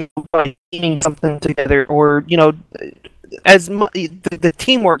by eating something together, or the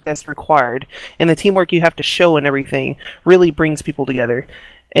teamwork that's required and the teamwork you have to show and everything really brings people together.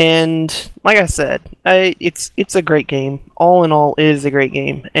 And like I said, it's a great game. All in all, it is a great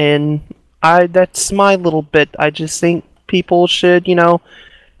game, and that's my little bit. I just think people should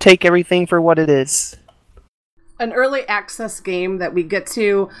take everything for what it is. An early access game that we get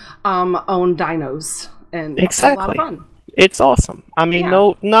to own dinos, and Exactly. it's a lot of fun. It's awesome. I mean,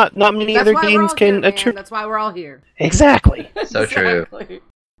 Yeah. not many That's other why we're games all can here, man. attribute. That's why we're all here. Exactly. So true. Exactly.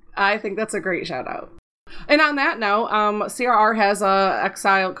 I think that's a great shout out. And on that note, CRR has a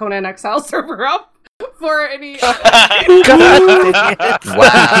Conan Exile server up for any. Wow. Hey, we love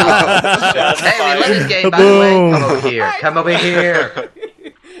this game, by the way. Come over here. Come over here.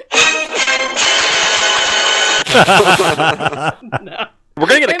 No. We're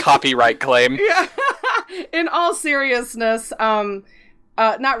gonna get a copyright claim. Yeah. In all seriousness,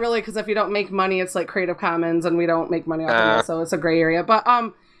 not really, because if you don't make money, it's like Creative Commons, and we don't make money off of that, so it's a gray area. But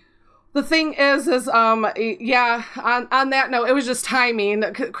the thing is yeah. On that note, it was just timing.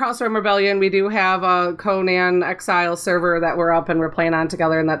 Crossroad Rebellion, we do have a Conan Exile server that we're up and we're playing on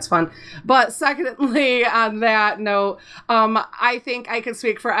together, and that's fun. But secondly, on that note, I think I can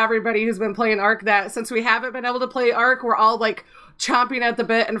speak for everybody who's been playing Ark that since we haven't been able to play Ark, we're all like chomping at the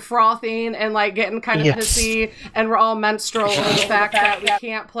bit and frothing and like getting kind of pissy, and we're all menstrual over the fact that we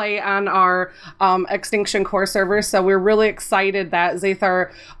can't play on our Extinction Core server. So we're really excited that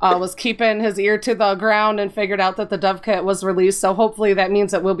Zathar was keeping his ear to the ground and figured out that the dev kit was released. So hopefully that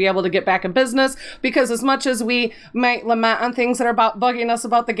means that we'll be able to get back in business, because as much as we might lament on things that are bugging us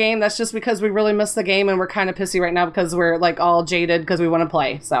about the game, that's just because we really miss the game, and we're kind of pissy right now because we're like all jaded because we want to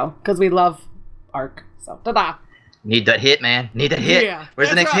play, so because we love Ark. So ta-da. Need that hit, man. Need that hit. Yeah,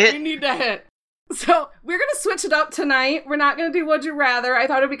 Where's the next right. hit? We need that hit. So we're gonna switch it up tonight. We're not gonna do Would You Rather. I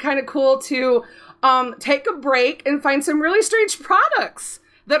thought it'd be kind of cool to take a break and find some really strange products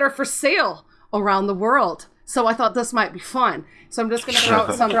that are for sale around the world. So I thought this might be fun. So I'm just gonna throw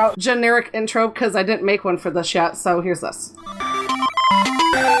out some generic intro because I didn't make one for this yet. So here's this.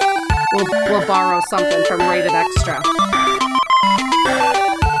 We'll borrow something from Rated Extra.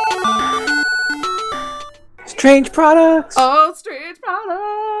 Strange products. Oh, strange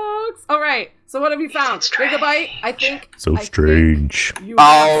products. All right. So what have you found? Gigabyte, I think. So strange.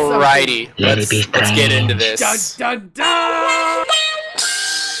 Alrighty. Let's get into this. Dun, dun, dun.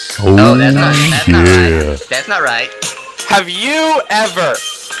 Oh, that's not right. That's not right. Have you ever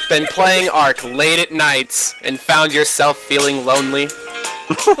been playing Ark late at nights and found yourself feeling lonely?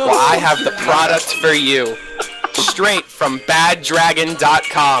 Well, I have the product for you. Straight from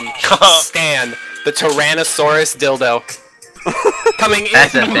baddragon.com. Stan, the Tyrannosaurus dildo. Coming in.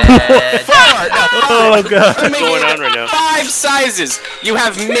 That's a bad. Oh god. Coming What's going in on right now? 5 sizes. You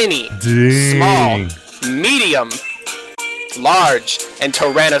have mini, Dang. small, medium, large, and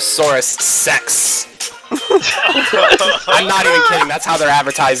Tyrannosaurus sex. I'm not even kidding. That's how they're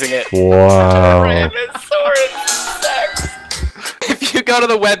advertising it. Wow. If you go to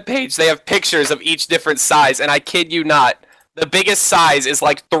the webpage, they have pictures of each different size, and I kid you not, the biggest size is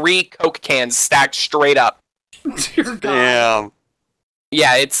like 3 Coke cans stacked straight up. Damn.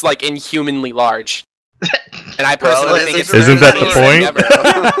 Yeah, it's like inhumanly large. And I personally think it's Isn't that the funniest thing point?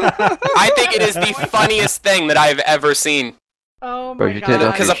 ever. I think it is the funniest thing that I've ever seen. Oh Bro, my you take god.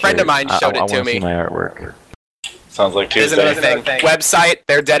 off Because your a friend of mine shirt. showed I it to wanna me. see my artwork. Sounds like Here's Tuesday. another thing. Website,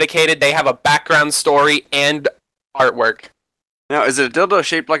 they're dedicated. They have a background story and artwork. Now, is it a dildo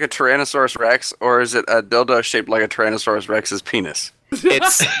shaped like a Tyrannosaurus Rex, or is it a dildo shaped like a Tyrannosaurus Rex's penis?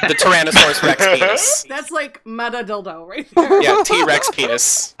 It's the Tyrannosaurus Rex penis. That's like meta dildo right there. Yeah, T-Rex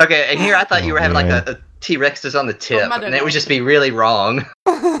penis. Okay, and here I thought you were having like a T-Rex just on the tip, my and it would just be really wrong.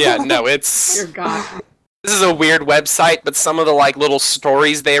 Yeah, no, it's... Dear God. This is a weird website, but some of the like little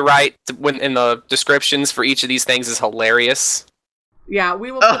stories they write when in the descriptions for each of these things is hilarious. Yeah,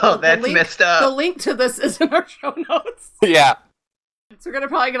 we will put that's messed up. The link to this is in our show notes. Yeah. So we're going to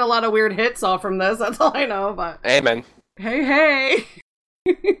probably get a lot of weird hits off from this. That's all I know. But Amen. Hey.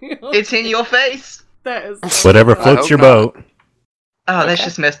 It's in your face. That is Whatever floats your boat. Oh, that's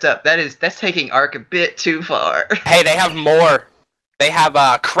just messed up. That's taking Ark a bit too far. Hey, they have more. They have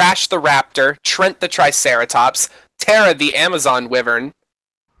Crash the Raptor, Trent the Triceratops, Terra the Amazon Wyvern.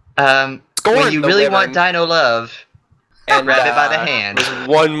 When you really want Dino Love, and grab it by the hand. There's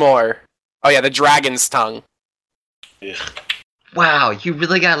one more. Oh yeah, the Dragon's Tongue. Wow, you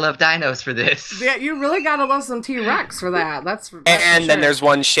really gotta love dinos for this. Yeah, you really gotta love some T-Rex for that. That's And then there's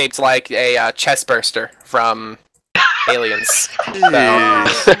one shaped like a chest burster from Aliens.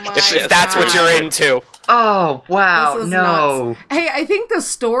 If that's what you're into. Oh wow, This is no. nuts. Hey, I think the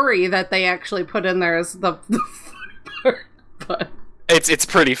story that they actually put in there is the part, but It's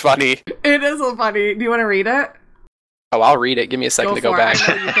pretty funny. it is so funny. Do you want to read it? Oh, I'll read it. Give me a second to go for it.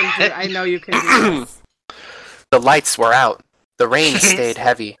 back. I know you can do this. The lights were out. The rain stayed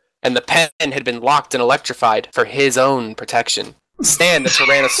heavy, and the pen had been locked and electrified for his own protection. Stan, the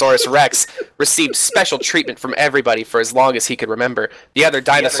Tyrannosaurus Rex, received special treatment from everybody for as long as he could remember. The other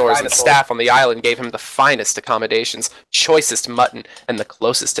dinosaurs and staff on the island gave him the finest accommodations, choicest mutton, and the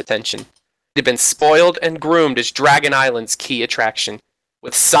closest attention. He had been spoiled and groomed as Dragon Island's key attraction,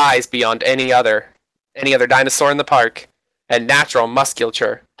 with size beyond any other dinosaur in the park, and natural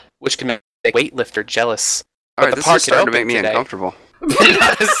musculature, which can make a weightlifter jealous. All right, But the this park is starting to had make me opened today. uncomfortable.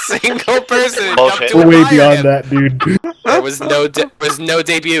 Not a single person. Bullshit. We're way beyond that, dude. There was no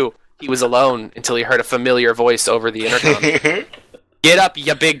debut. He was alone until he heard a familiar voice over the intercom. Get up,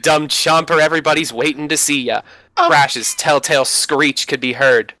 you big dumb chump, or everybody's waiting to see ya. Crash's telltale screech could be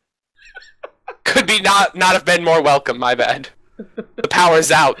heard. Could be not have been more welcome, my bad. The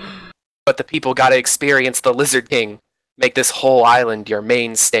power's out, but the people gotta experience the Lizard King. Make this whole island your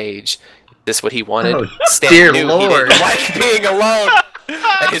main stage. Is this what he wanted? Oh, Stan dear knew Lord. he didn't like being alone.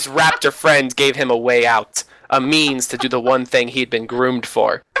 And his raptor friend gave him a way out. A means to do the one thing he'd been groomed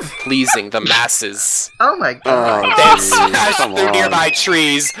for. Pleasing the masses. Oh my god. They smashed through nearby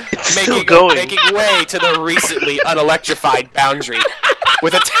trees, making way to the recently unelectrified boundary.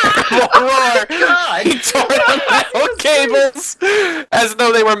 With a terrible roar, he tore the metal cables as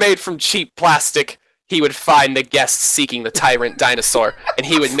though they were made from cheap plastic. He would find the guests seeking the tyrant dinosaur, and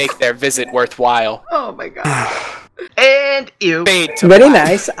he would make their visit worthwhile. Oh my god. And you. Very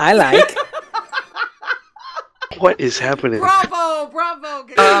nice. I like. What is happening? Bravo! What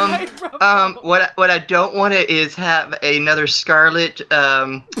I don't want to is have another Scarlet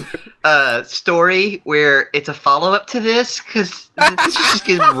story where it's a follow up to this, because this just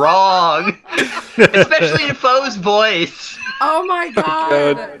is wrong, especially in Foe's voice. Oh my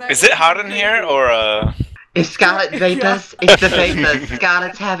god! Is it hot in here, or It's Scarlet Vapors. It's the vapors.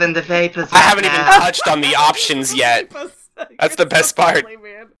 Scarlet's having the vapors. I haven't even touched on the options yet. That's the best part.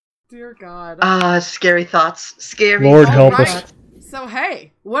 Dear God. Scary thoughts. Scary. Lord help Alright. us. So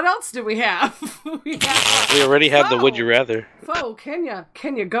hey, what else do we have? we already have the Would You Rather. Foe, can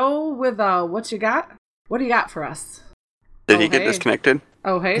you go with what you got? What do you got for us? Did he get disconnected?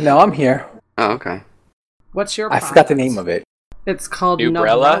 Oh hey. No, I'm here. Oh, okay. What's your I forgot the name of it. It's called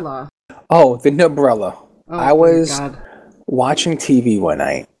Nubrella? Nubrella. Oh, the Nubrella. Oh, I was God. watching TV one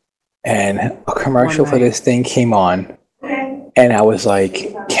night, and a commercial One for night. this thing came on, and I was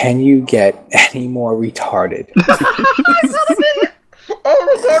like, "Can you get any more retarded?"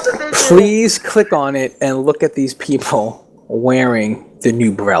 Please click on it and look at these people wearing the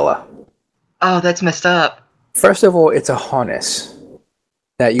Nubrella. Oh, that's messed up. First of all, it's a harness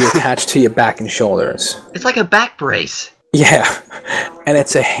that you attach to your back and shoulders. It's like a back brace. Yeah, and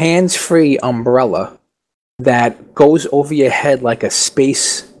it's a hands-free umbrella that goes over your head like a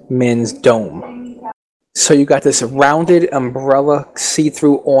spaceman's dome. So you got this rounded umbrella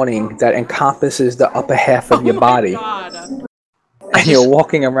see-through awning that encompasses the upper half of your body. And you're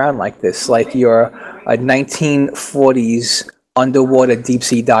walking around like this, like you're a 1940s underwater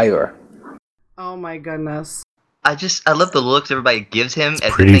deep-sea diver. Oh my goodness. I love the looks everybody gives him as the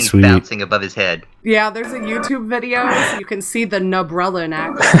pretty thing's sweet. bouncing above his head. Yeah, there's a YouTube video so you can see the Nubrella in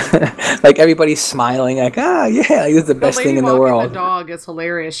action. Like everybody's smiling, like, yeah, this is the best thing in the The world. dog is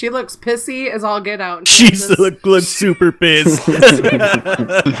hilarious. She looks pissy as all get out. And She's looks super pissed. like,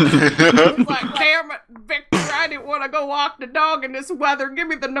 damn it, Victor, I didn't want to go walk the dog in this weather. Give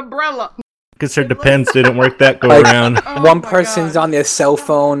me the Nubrella. Because her Depends didn't work that go Like, around. one person's on their cell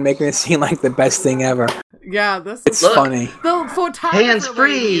phone making it seem like the best thing ever. Yeah, this It's is funny. The photographer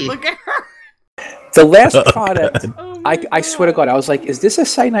Hands-free. lady, look at her. The last product, I swear to God, I was like, is this a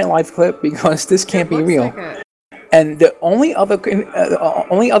Saturday Night Live clip? Because this can't be real. And the only other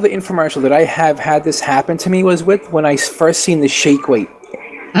infomercial that I have had this happen to me was with when I first seen the shake weight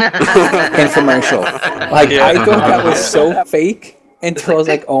infomercial. Like I thought that was so fake until I was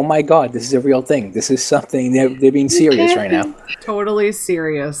like, oh my god, this is a real thing. This is something they're being serious right now. Totally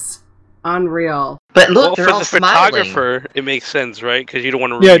serious. Unreal. But look, for they're all the smiling. photographer, it makes sense, right? Because you don't want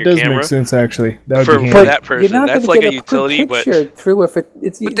to ruin Yeah, it your does camera. make sense actually. That would For be for handy. that person, that's like a utility, but Through if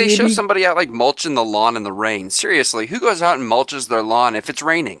it's. But they show somebody out like mulching the lawn in the rain. Seriously, who goes out and mulches their lawn if it's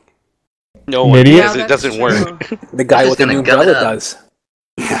raining? no one Idiot. because it doesn't work. The guy Just with the gonna new gut umbrella it up. does.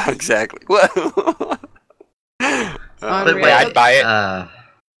 Yeah, exactly. What? But Unreal. wait, I'd buy it.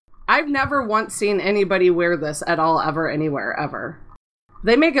 I've never once seen anybody wear this at all, ever, anywhere, ever.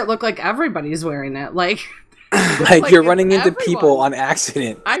 They make it look like everybody's wearing it. Like Like you're it's running into everyone. people on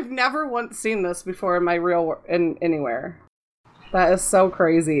accident. I've never once seen this before in my anywhere. That is so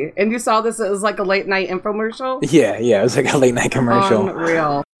crazy. And you saw this as like a late night infomercial? Yeah, it was like a late night commercial.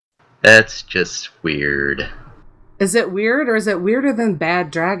 Unreal. That's just weird. Is it weird or is it weirder than Bad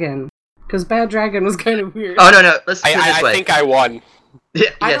Dragon? Because Bad Dragon was kind of weird. Oh no, let's put it this I way. think I won. Yeah,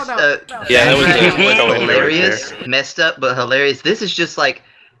 I yes, don't know. Yeah, that was was a hilarious, messed up, but hilarious. This is just like,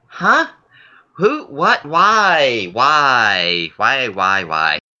 huh? Who? What? Why?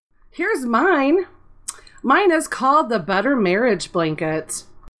 Here's mine. Mine is called the Better Marriage Blanket.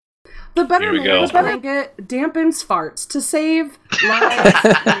 The Better Here we go. Marriage Blanket dampens farts to save lives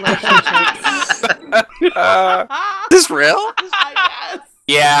and relationships. Is this real? Yes.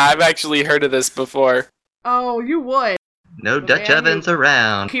 Yeah, I've actually heard of this before. Oh, you would. No Dutch man ovens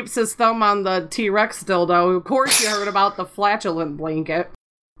around. Keeps his thumb on the T-Rex dildo. Of course you heard about the flatulent blanket.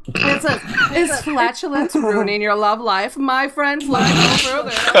 It says, is flatulence ruining your love life? My friends, look no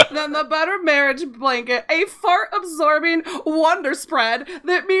further than the Better Marriage Blanket, a fart-absorbing wonder spread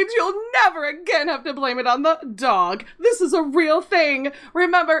that means you'll never again have to blame it on the dog. This is a real thing.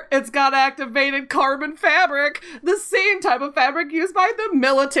 Remember, it's got activated carbon fabric, the same type of fabric used by the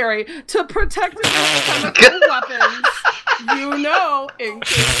military to protect against chemical weapons. You know, in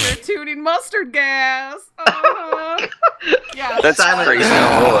case you're tooting mustard gas. Yeah, That's Silent crazy.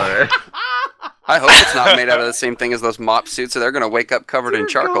 roar. I hope it's not made out of the same thing as those mop suits, so they're going to wake up covered in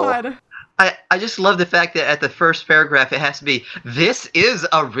charcoal. God. I just love the fact that at the first paragraph it has to be, this is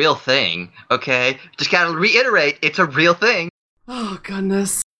a real thing, okay? Just gotta reiterate, it's a real thing. Oh,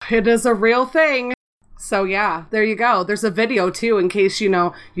 goodness. It is a real thing. So, yeah, there you go. There's a video, too, in case,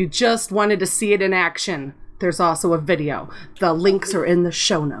 you just wanted to see it in action. There's also a video. The links are in the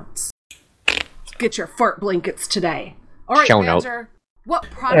show notes. Get your fart blankets today. All right, Show note. Badger, what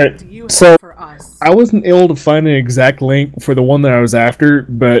product do you have So for us? I wasn't able to find an exact link for the one that I was after,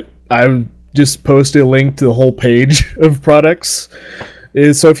 but I just posted a link to the whole page of products.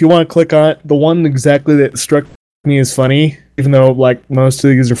 So if you want to click on it, the one exactly that struck me as funny, even though like most of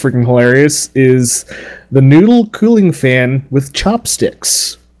these are freaking hilarious, is the noodle cooling fan with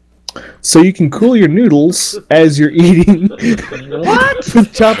chopsticks. So you can cool your noodles as you're eating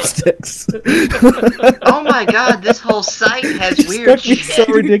with chopsticks. Oh my god, this whole site has It weird struck me shit.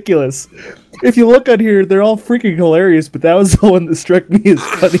 so ridiculous. If you look on here, they're all freaking hilarious, but that was the one that struck me as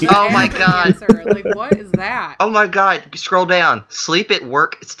funny. Oh my god. Like, what is that? Oh my god, scroll down. Sleep at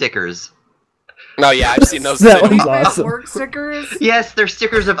work stickers. No, yeah, I've seen those That too. was awesome. Work stickers? Yes, they're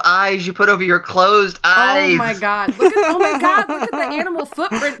stickers of eyes you put over your closed eyes. Oh my god. Look at the animal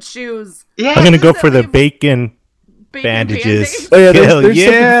footprint shoes. Yeah. I'm gonna go for the bacon Bacon bandages. Oh yeah, Hell there's something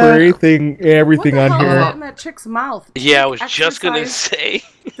yeah. for everything What the on hell is that here. in that chick's mouth? Yeah, I was just gonna Exercise- say.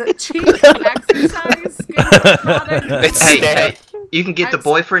 The cheap exercise skincare product. It's Hey, Snap. you can get the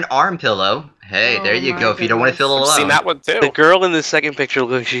boyfriend arm pillow. Hey, there you Oh go. my If you don't want to feel I've alone. seen that one too. The girl in the second picture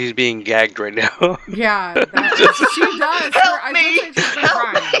looks like she's being gagged right now. Yeah, she does. Help me!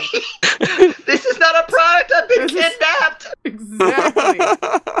 Help me! This is not a product. I've been kidnapped. Exactly.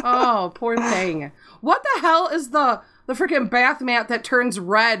 Oh, poor thing. What the hell is the freaking bath mat that turns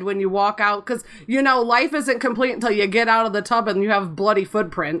red when you walk out? Because, life isn't complete until you get out of the tub and you have bloody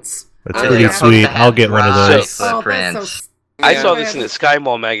footprints. That's Oh, pretty yeah. sweet. I'll get one of Right. those. So- Footprints. I Yeah. saw this in the Sky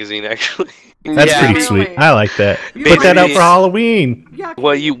Mall magazine actually. That's Yeah. pretty Really? sweet. I like that. You Put that out really- for Halloween. Yeah.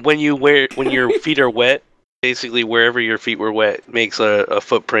 Well, when your feet are wet, basically wherever your feet were wet makes a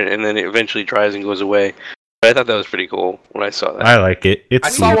footprint, and then it eventually dries and goes away. But I thought that was pretty cool when I saw that. I like it. I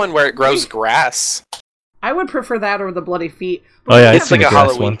It's saw sweet. one where it grows grass. I would prefer that over the bloody feet. Oh yeah, It's I've like seen a the grass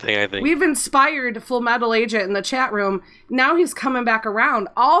Halloween one. thing, I think. We've inspired Full Metal Agent in the chat room. Now he's coming back around.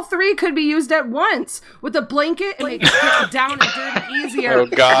 All three could be used at once with a blanket and make it down and dirty easier. Oh,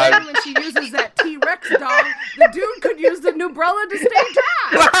 God. Then when she uses that T-Rex bricks, dog. The dude could use the Nubrella to stay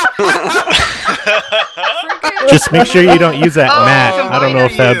dry. Just make sure you don't use that mat. I don't know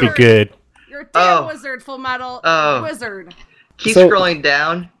if that would be good. You're a damn wizard, Full Metal. Wizard. Keep scrolling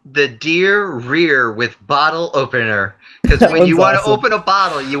down. The deer rear with bottle opener. Because when you want to open a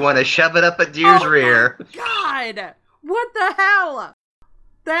bottle, you want to shove it up a deer's rear. God, what the hell?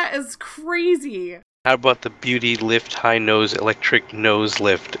 That is crazy. How about the Beauty Lift High Nose Electric Nose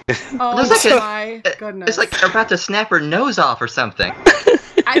Lift? Oh Looks like my goodness. It's like they're about to snap her nose off or something.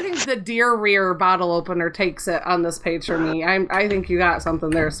 I think the deer rear bottle opener takes it on this page for me. I think you got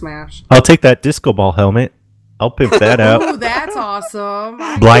something there, Smash. I'll take that disco ball helmet. I'll pimp that out. Ooh, that's awesome.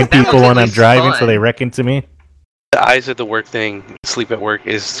 Blind people when I'm driving so they wreck into me. The eyes at the work thing, sleep at work,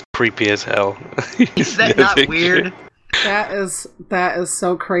 is creepy as hell. Is that not weird? That is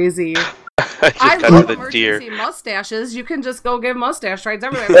so crazy. I love the emergency mustaches. You can just go give mustache rides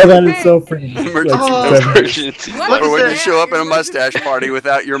everywhere. That is so freaking. Emergency. What Or is when you that? show up in a mustache party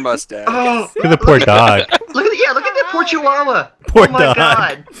without your mustache. Oh, Look at the poor dog. look at that poor chihuahua. Poor oh my dog.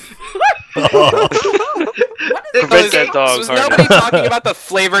 god. Prevent that dog, Was Harder. nobody talking about the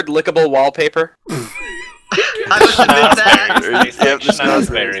flavored lickable wallpaper? I must admit that. Yep, the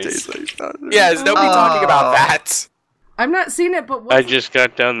Schnozberries. Yeah, is nobody talking about that? I've not seen it, but I just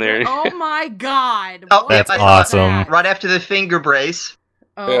got down there. oh my god. Oh, That's I saw awesome. that. Right after the finger brace.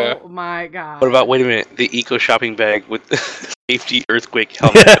 Oh Yeah. my god. What about, wait a minute, the eco shopping bag with the safety earthquake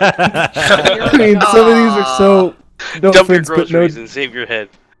helmet? I mean, some of these are so. No Dump your offense, but no, groceries and save your head.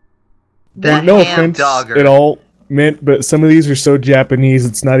 The no ham offense dogger. at all meant, but some of these are so Japanese,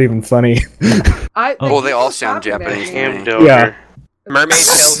 it's not even funny. Well, they all sound Japanese. Ham dogger. Yeah. Mermaid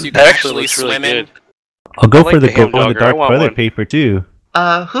tails you That can actually actually looks really swim in. good. I'll go I like for the the ham glow in the dogger. I dark want toilet one. paper too.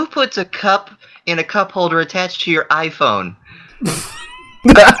 Who puts a cup in a cup holder attached to your iPhone?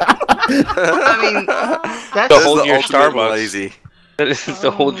 I mean, that's To hold your Starbucks. Lazy. That is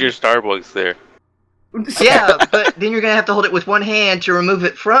to hold your Starbucks there. yeah, but then you're gonna have to hold it with one hand to remove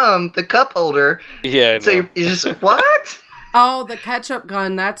it from the cup holder. Yeah, I So know. you're just what? Oh, the ketchup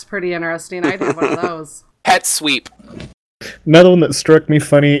gun. That's pretty interesting. I'd have one of those. Pet sweep. Another one that struck me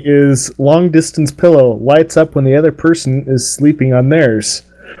funny is long distance pillow lights up when the other person is sleeping on theirs.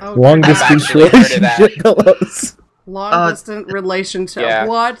 Oh, Long I've distance actually heard of that. relationship pillows. Long distance relationship. Yeah.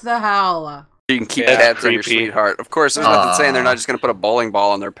 What the hell? You can keep Yeah, tabs on your creepy. sweetheart. Of course, there's nothing saying they're not just going to put a bowling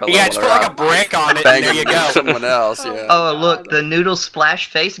ball on their pillow. Yeah, just put while like a they're brick on it, out and banging there you go. someone else. Yeah. Oh, look, the noodle splash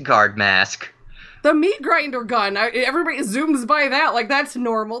face guard mask. The meat grinder gun. Everybody zooms by that like that's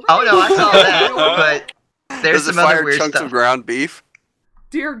normal. Oh no, I saw that, but there's Does it some other fire weird chunks stuff. of ground beef?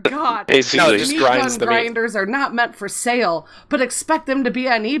 Dear God. Basically. No, it just Meat grinds gun the meat. grinders are not meant for sale, but expect them to be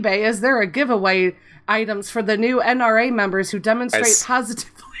on eBay as there are giveaway items for the new NRA members who demonstrate Nice.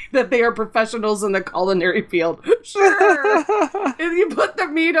 positively that they are professionals in the culinary field. Sure. If you put the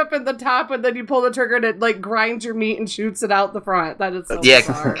meat up in the top and then you pull the trigger and it like grinds your meat and shoots it out the front. That is so Yeah,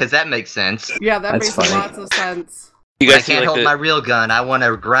 bizarre. because that makes sense. Yeah, that That's makes funny. lots of sense. You When I guys see can't like hold the, my real gun. I want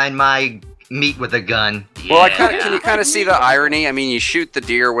to grind my meat with a gun. Well, Yeah. can you kind of see the irony? I mean, you shoot the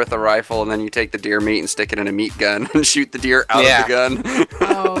deer with a rifle, and then you take the deer meat and stick it in a meat gun and shoot the deer out Yeah. of the gun.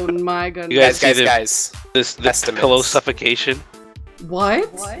 Oh my goodness. You guys see Guys. the Estimates. pillow suffocation? What?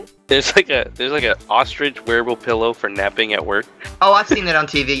 There's like a ostrich wearable pillow for napping at work. Oh, I've seen that on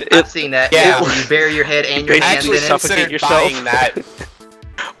TV. I've seen that. Yeah. Where you bury your head and You your hands basically in it. suffocate Considered yourself. buying that.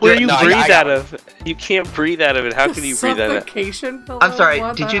 Where Yeah, you no, I breathe got out of? You can't breathe out of it. How can you breathe out of it? Suffocation pillow? I'm sorry,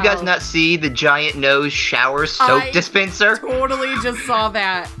 What did the you guys hell? not see the giant nose shower soap I dispenser? Totally just saw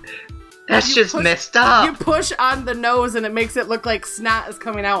that. That's You just push- messed up. You push on the nose and it makes it look like snot is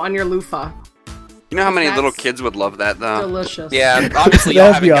coming out on your loofah. You know how many That's little kids would love that, though? Delicious. Yeah, obviously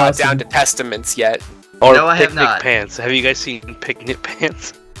y'all That'd haven't be got awesome. down to testaments yet. Or No, I have picnic not. pants. Have you guys seen picnic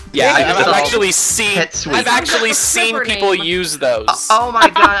pants? Yeah, Yeah, I've it's all actually seen. pet sweet. I've actually seen Flipper people name. use those. Oh my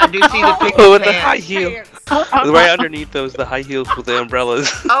god, I do see the picnic Oh, with the high pants. heel. Right underneath those, the high heels with the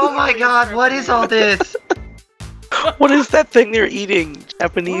umbrellas. Oh my god, what is all this? What is that thing they're eating?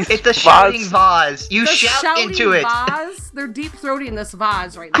 Japanese It's a vase? shouting vase. You The shout shouting into it. Vase, they're deep throating this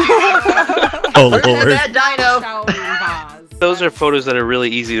vase right now. Oh Look at lord. that dino. Shouting vase. Those are photos that are really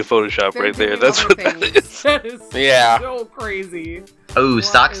easy to Photoshop They're right there. doing That's other what that things. is. That is Yeah. so crazy. Oh, What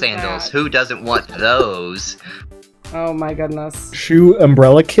sock is sandals. that? Who doesn't want those? Oh my goodness. Shoe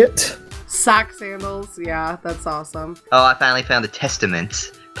umbrella kit. Sock sandals. Yeah, that's awesome. Oh, I finally found the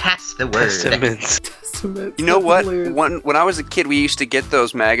testament. Pass the word. Testaments. Testament. You know That's what? hilarious. When I was a kid, we used to get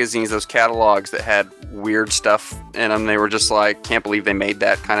those magazines, those catalogs that had weird stuff in them. They were just like, can't believe they made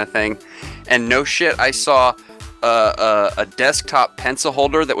that kind of thing. And no shit, I saw a desktop pencil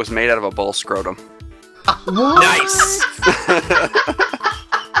holder that was made out of a bull scrotum. Nice.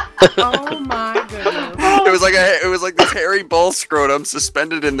 Oh my goodness. It was like this hairy bull scrotum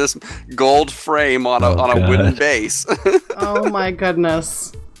suspended in this gold frame on a wooden base. Oh my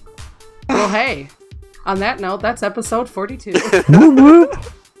goodness. Well, hey. On that note, that's episode 42.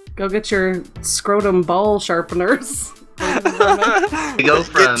 Go get your scrotum ball sharpeners. We go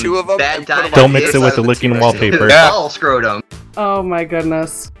from two of them bad time. Don't mix it with the licking wallpaper. Ball scrotum. Oh my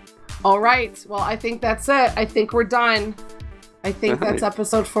goodness. All right. Well, I think that's it. I think we're done. I think that's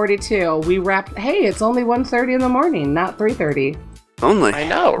episode 42. We wrapped. Hey, it's only 1:30 in the morning, not 3:30. Only. I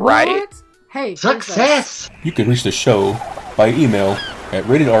know, right? What? Hey, Success! You can reach the show by email at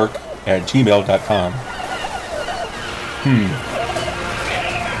ratedark@gmail.com.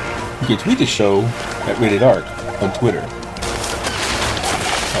 You can tweet the show at ratedark on Twitter.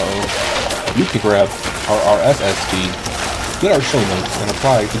 You can grab our RSS feed, get our show notes, and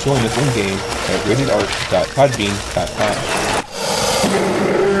apply to join us in-game at ratedark.podbean.com.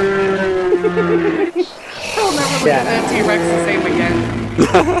 I'll never look at that T-Rex the same again.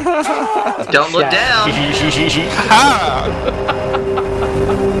 Don't look down.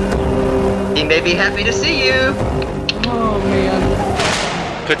 He may be happy to see you. Oh man.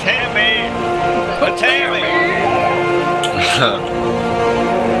 Patami! Patami!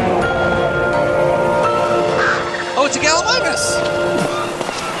 Oh, it's a Gallimimus!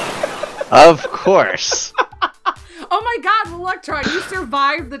 Of course. Oh my God, Electron, you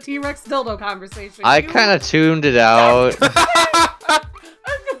survived the T-Rex dildo conversation. I kind of tuned it out. I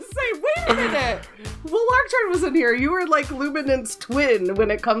was gonna say, wait a minute. Electron was in here. You were like Luminant's twin when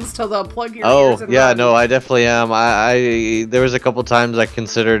it comes to the plug your ears and yeah, run. no, I definitely am. I there was a couple times I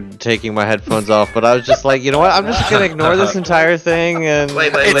considered taking my headphones off, but I was just like, you know what? I'm just gonna ignore this entire thing and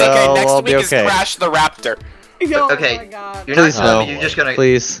Wait, It's okay. Next I'll week be is okay. Crash the Raptor. Okay, you're Please not telling me no. you're just gonna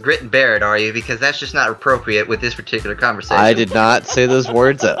Please. grit and bear it, are you? Because that's just not appropriate with this particular conversation. I did not say those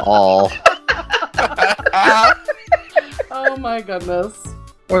words at all. Oh my goodness.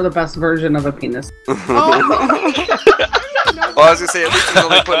 Or the best version of a penis. Well, I was gonna say, at least he's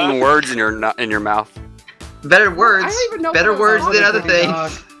only putting words in your mouth. Better words. I don't even know Better what words those than are. other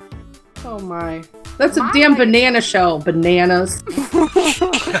things. Oh my. That's a damn banana show. Bananas. As soon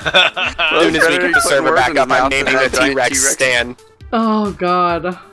as we get the server back up, I'm naming the T-Rex stand. Oh God.